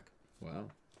now, Jack. Wow.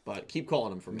 But keep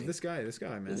calling him for me. This guy,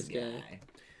 man. This guy.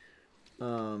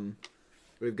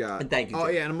 We've got. And thank you, Oh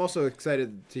Jack. yeah, and I'm also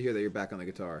excited to hear that you're back on the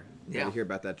guitar. Yeah. To hear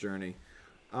about that journey.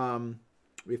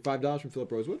 We have $5 from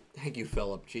Philip Rosewood. Thank you,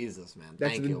 Philip. Jesus, man.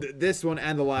 That's Thank you. This one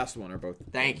and the last one are both.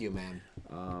 Thank you, man.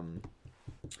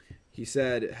 He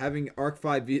said, having Arc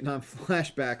 5 Vietnam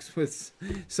flashbacks with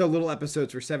so little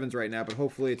episodes for Sevens right now, but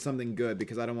hopefully it's something good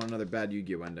because I don't want another bad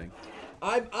Yu-Gi-Oh ending.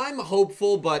 I'm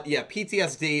hopeful, but yeah,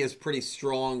 PTSD is pretty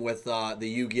strong with the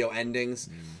Yu-Gi-Oh endings.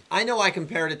 I know I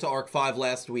compared it to Arc 5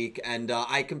 last week, and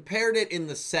I compared it in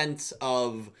the sense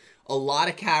of a lot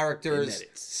of characters,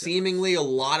 seemingly a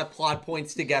lot of plot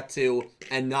points to get to,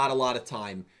 and not a lot of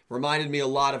time. Reminded me a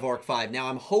lot of Arc 5. Now,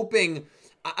 I'm hoping...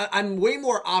 I'm way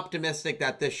more optimistic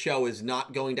that this show is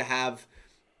not going to have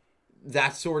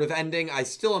that sort of ending. I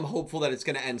still am hopeful that it's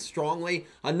going to end strongly.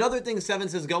 Another thing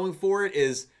Sevens is going for it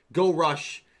is Go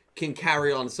Rush can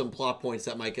carry on some plot points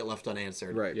that might get left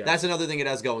unanswered. Right. Yeah. That's another thing it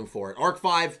has going for it. Arc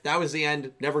 5, that was the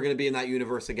end. Never going to be in that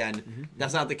universe again.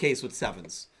 That's not the case with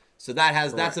Sevens. So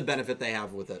that's a benefit they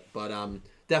have with it. But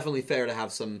definitely fair to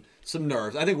have some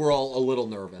nerves. I think we're all a little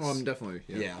nervous. Oh, I'm definitely.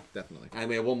 Yeah. Definitely. And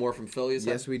we have one more from Philly.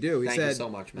 Yes, we do. He Thank said, you so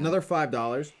much, man. Another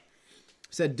 $5.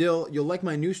 Said, Dill, you'll like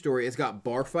my new story. It's got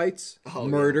bar fights, Oh,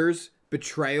 murders,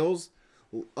 betrayals,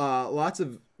 lots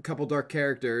of couple dark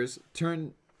characters.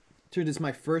 Turned into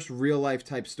my first real life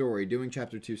type story. Doing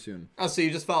chapter 2 soon. Oh, so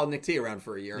you just followed Nick T around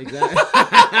for a year. Exactly.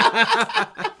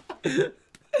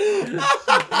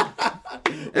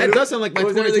 That does sound like my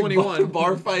What was everything? 2021.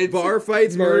 Bar fights. Bar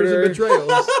fights, murders, Murder. and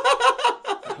betrayals.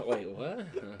 Wait, what?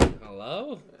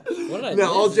 Hello? What did I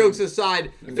No, all miss? jokes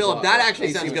aside, Philip, that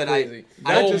actually sounds good. Crazy.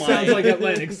 That Oh just my. sounds like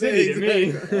Atlantic City to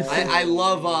me. I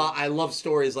love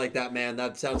stories like that, man.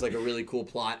 That sounds like a really cool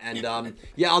plot. And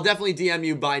yeah, I'll definitely DM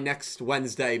you by next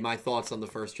Wednesday my thoughts on the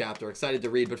first chapter. Excited to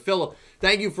read. But Philip,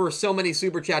 thank you for so many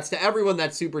super chats. To everyone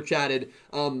that super chatted,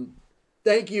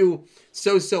 thank you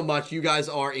so much. You guys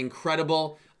are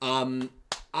incredible. I'm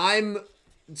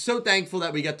so thankful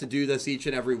that we get to do this each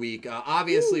and every week.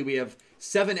 Obviously, we have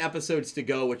 7 episodes to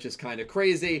go, which is kind of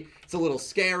crazy. It's a little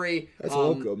scary. That's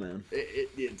loco, man.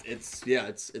 It's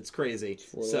crazy.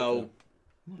 So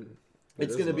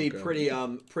it's is going to be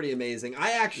loco. pretty amazing.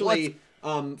 I actually,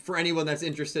 for anyone that's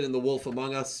interested in The Wolf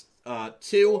Among Us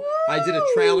 2, I did a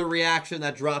trailer reaction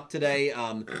that dropped today.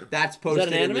 That's posted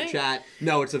in the anime? chat.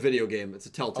 No, it's a video game. It's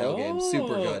a Telltale game.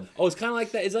 Super good. Oh, it's kind of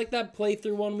like that. It's like that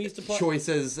playthrough one we used to play.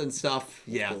 Choices and stuff.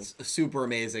 Yeah, cool. It's super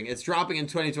amazing. It's dropping in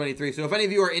 2023. So if any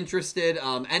of you are interested,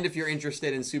 and if you're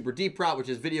interested in Super Deep Rot, which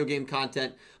is video game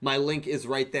content, my link is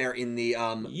right there in the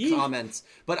comments.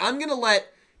 But I'm going to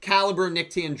let Caliber,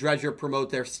 Nick T, and Dredger promote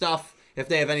their stuff if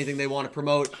they have anything they want to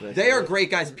promote. They are great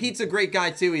guys. Pete's a great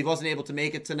guy, too. He wasn't able to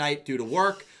make it tonight due to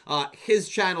work. His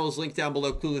channel is linked down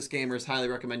below, Clueless Gamers. Highly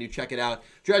recommend you check it out.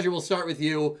 Dredger, we'll start with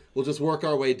you. We'll just work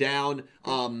our way down.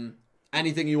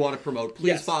 Anything you want to promote, please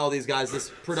Yes. follow these guys. This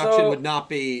production So- would not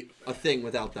be a thing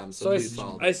without them, so please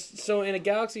follow them. So in a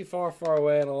galaxy far, far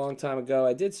away and a long time ago,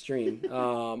 I did stream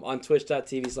on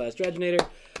twitch.tv/Dredgenator.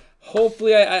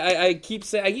 Hopefully, I keep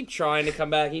trying to come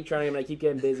back, but I keep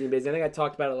getting busy and busy. I think I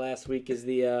talked about it last week. Is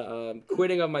the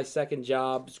quitting of my second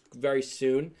job very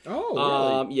soon?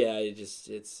 Oh, really? Yeah,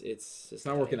 it's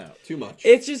Not working out. Too much.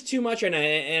 It's just too much right now,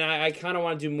 and I kind of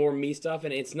want to do more me stuff,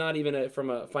 and it's not even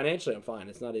financially I'm fine.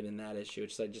 It's not even that issue.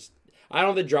 It's like I don't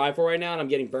have the drive for right now, and I'm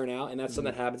getting burnt out, and that's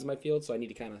something that happens in my field. So I need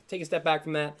to kind of take a step back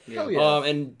from that,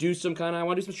 and do some kind of. I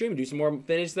want to do some streaming, do some more,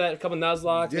 finish that, a couple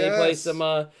Nuzlocke, maybe play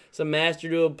some Master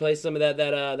Duel, play some of that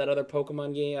other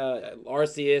Pokemon game,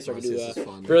 Arceus, or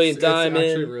do Brilliant Diamond.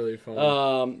 It's actually really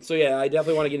fun. So yeah, I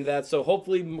definitely want to get into that. So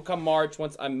hopefully, come March,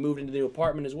 once I'm moved into the new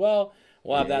apartment as well.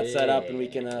 We'll have that set up and we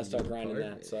can start grinding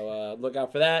that. So look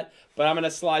out for that. But I'm going to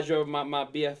slide you over my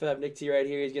BFF, Nick T, right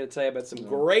here. He's going to tell you about some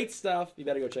great stuff. You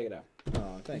better go check it out.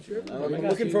 Oh, thank you. I'm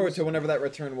looking forward to whenever that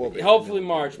return will be. Hopefully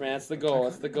March, man. That's the goal.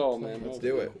 That's the goal, man. Let's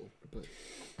do it.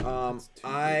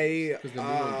 I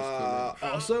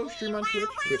also stream on Twitch,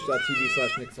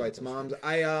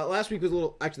 twitch.tv/NickFightsMoms. Last week was a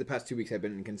little, actually the past 2 weeks I've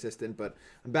been inconsistent, but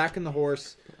I'm back in the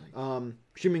horse.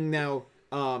 Streaming now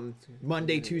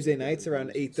Monday, Tuesday nights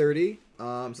around 8:30.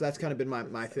 So that's kind of been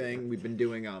my thing. We've been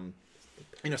doing some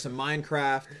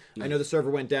Minecraft. I know the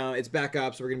server went down. It's back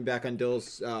up, so we're gonna be back on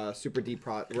Dill's super deep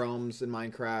realms in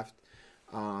Minecraft.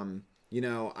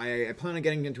 I plan on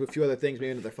getting into a few other things,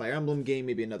 maybe another Fire Emblem game,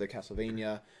 maybe another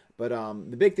Castlevania. But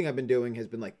the big thing I've been doing has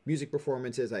been like music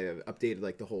performances. I have updated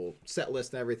like the whole set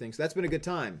list and everything, so that's been a good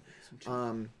time.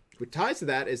 What ties to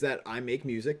that is that I make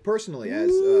music personally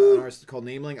as an artist called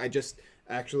Nameling. I just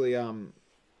actually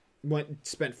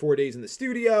spent 4 days in the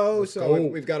studio,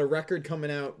 we've got a record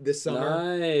coming out this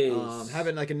summer. Nice.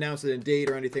 Haven't like announced a date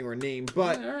or anything or a name,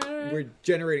 but we're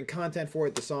generating content for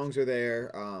it. The songs are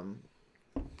there,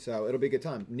 so it'll be a good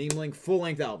time. Nameling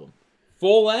full-length album.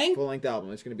 Full length? Full-length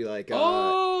album. It's gonna be like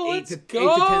 8 to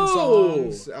 10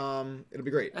 songs. It'll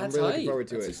be great. I'm really looking forward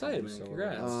to it. That's exciting, man.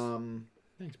 Congrats.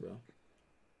 Thanks, bro.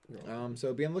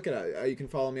 So be on the lookout. You can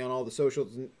follow me on all the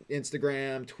socials,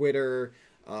 Instagram, Twitter.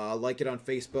 Like it on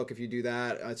Facebook if you do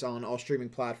that. It's on all streaming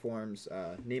platforms.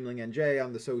 Nameling NJ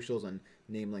on the socials and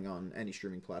Nameling on any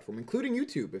streaming platform, including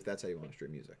YouTube if that's how you want to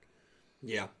stream music.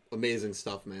 Yeah, amazing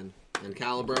stuff, man. And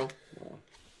Calibro?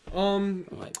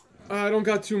 I don't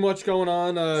got too much going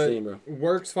on. Same, bro.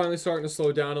 Work's finally starting to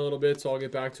slow down a little bit, so I'll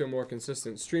get back to a more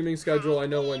consistent streaming schedule. I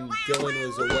know when Dylan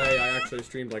was away, I actually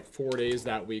streamed like 4 days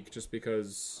that week just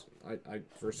because I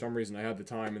for some reason I had the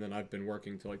time, and then I've been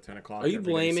working till like 10 o'clock. Are you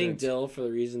blaming Dill for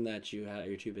the reason that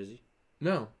you're too busy?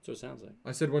 No. So it sounds like.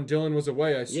 I said when Dylan was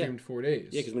away, I streamed 4 days.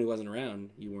 Yeah, because when he wasn't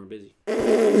around, you weren't busy.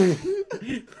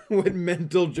 With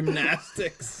mental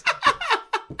gymnastics.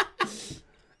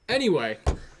 Anyway,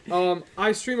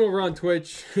 I stream over on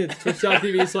Twitch. It's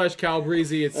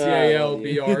twitch.tv/CalBreezy. It's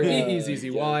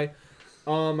CALBREEZZY.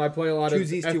 I play a lot of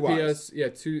Z's, FPS. 2 Y's. Yeah,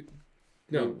 two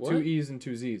E's and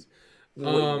 2 Z's.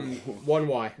 1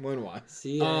 Y. 1 Y.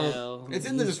 CL. It's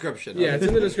in the description. Yeah, it's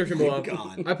in the description below.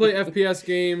 God. I play FPS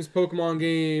games, Pokemon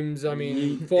games. I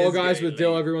mean, Fall Guys with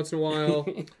Dill every once in a while.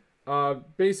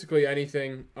 Basically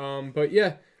anything. But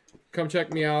yeah, come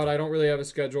check me out. I don't really have a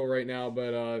schedule right now,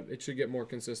 but it should get more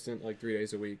consistent, like 3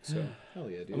 days a week. So Hell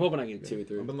yeah, dude. I'm hoping I get 2 or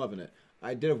 3. I've been loving it.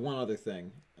 I did have one other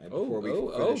thing before we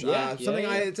finish. Yeah.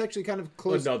 It's actually kind of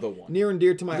close, Another one. near and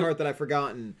dear to my heart that I've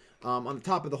forgotten. On the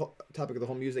topic of the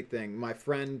whole music thing, my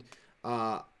friend,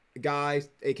 Guy,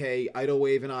 aka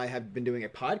Idlewave, and I have been doing a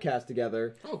podcast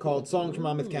together called Songs from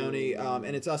Monmouth County,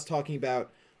 and it's us talking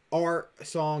about our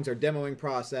songs, our demoing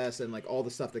process, and like all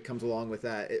the stuff that comes along with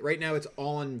that. Right now, it's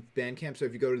all on Bandcamp. So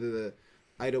if you go to the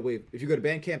Idlewave, if you go to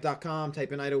Bandcamp.com,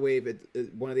 type in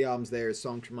Idlewave, one of the albums there is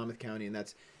Songs from Monmouth County, and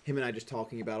that's him and I just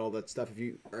talking about all that stuff. If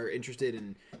you are interested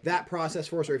in that process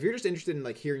for us, or if you're just interested in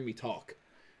like hearing me talk.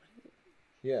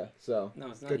 Yeah, so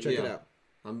go check it out.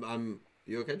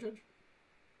 You okay, Judge?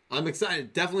 I'm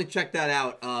excited. Definitely check that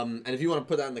out. And if you want to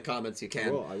put that in the comments, you can.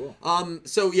 I will.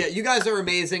 So yeah, you guys are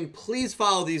amazing. Please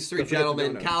follow these three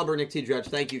gentlemen, Caliber, Nick T. Dredge.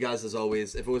 Thank you guys as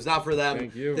always. If it was not for them,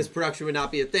 this production would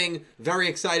not be a thing. Very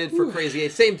excited for Crazy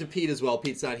 8. Same to Pete as well.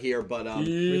 Pete's not here, but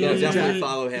definitely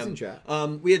follow him.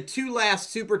 We had 2 last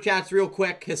super chats real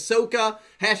quick. Hisoka,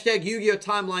 hashtag Yu-Gi-Oh!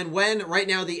 Timeline when. Right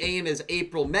now the aim is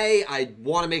April, May. I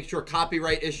want to make sure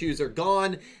copyright issues are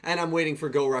gone, and I'm waiting for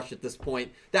Go Rush at this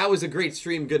point. That was a great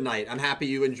stream. Good night. I'm happy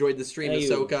you enjoyed the stream,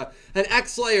 Ahsoka. And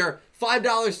X-Slayer,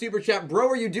 $5 super chat. Bro,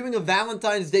 are you doing a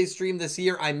Valentine's Day stream this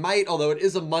year? I might, although it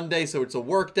is a Monday, so it's a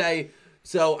work day.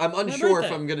 So I'm unsure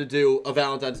if I'm going to do a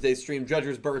Valentine's Day stream.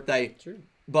 Judger's birthday. Sure.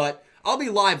 But I'll be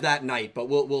live that night, but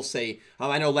we'll see.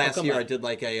 I know last year I did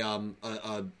like a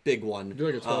big one. You do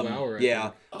like a 12-hour.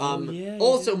 Yeah.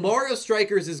 Also, Mario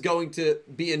Strikers is going to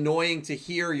be annoying to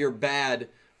hear your bad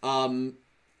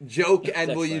joke,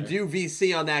 and will you do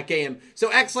VC on that game?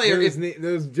 So X-Slayer,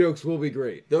 those jokes will be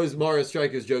great. Those Mario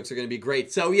Strikers jokes are going to be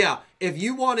great. So yeah, if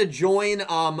you want to join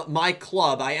my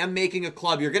club, I am making a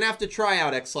club. You're going to have to try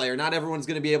out X-Slayer. Not everyone's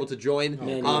going to be able to join.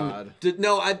 God.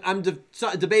 I'm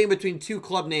debating between 2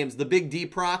 club names, the Big D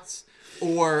Prots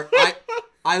or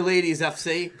I Ladies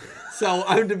FC. So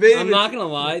I'm debating. I'm not gonna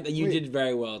lie, you did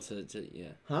very well to yeah.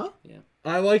 Huh? Yeah.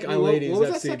 I like I Ladies what was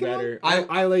that FC second better. one?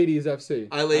 I Ladies FC.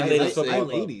 I Ladies FC. I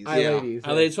Ladies. I Yeah. Ladies.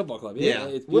 I Ladies Football Club. Yeah.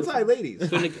 It's What's I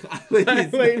beautiful.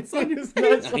 Ladies? Ladies.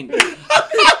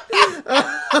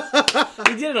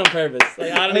 He did it on purpose.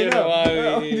 Like, I don't even know why.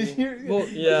 Well,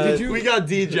 Yeah. did you? We got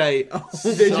DJ.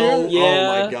 Did you? Oh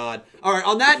Yeah. my god. All right,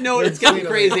 on that note, it's getting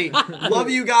crazy. Love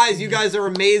you guys. You guys are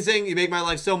amazing. You make my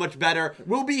life so much better.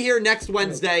 We'll be here next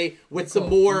Wednesday with some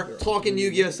more Talking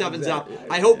Yu-Gi-Oh! 7s Up.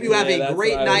 I hope you have Yeah, a that's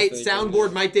great what I was night. thinking.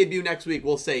 Soundboard might debut next week.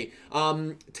 We'll see.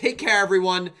 Take care,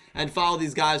 everyone, and follow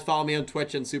these guys. Follow me on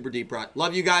Twitch and Super Deep Rut.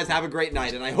 Love you guys. Have a great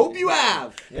night, and I hope you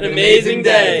have An amazing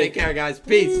day. Take care, guys.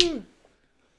 Peace.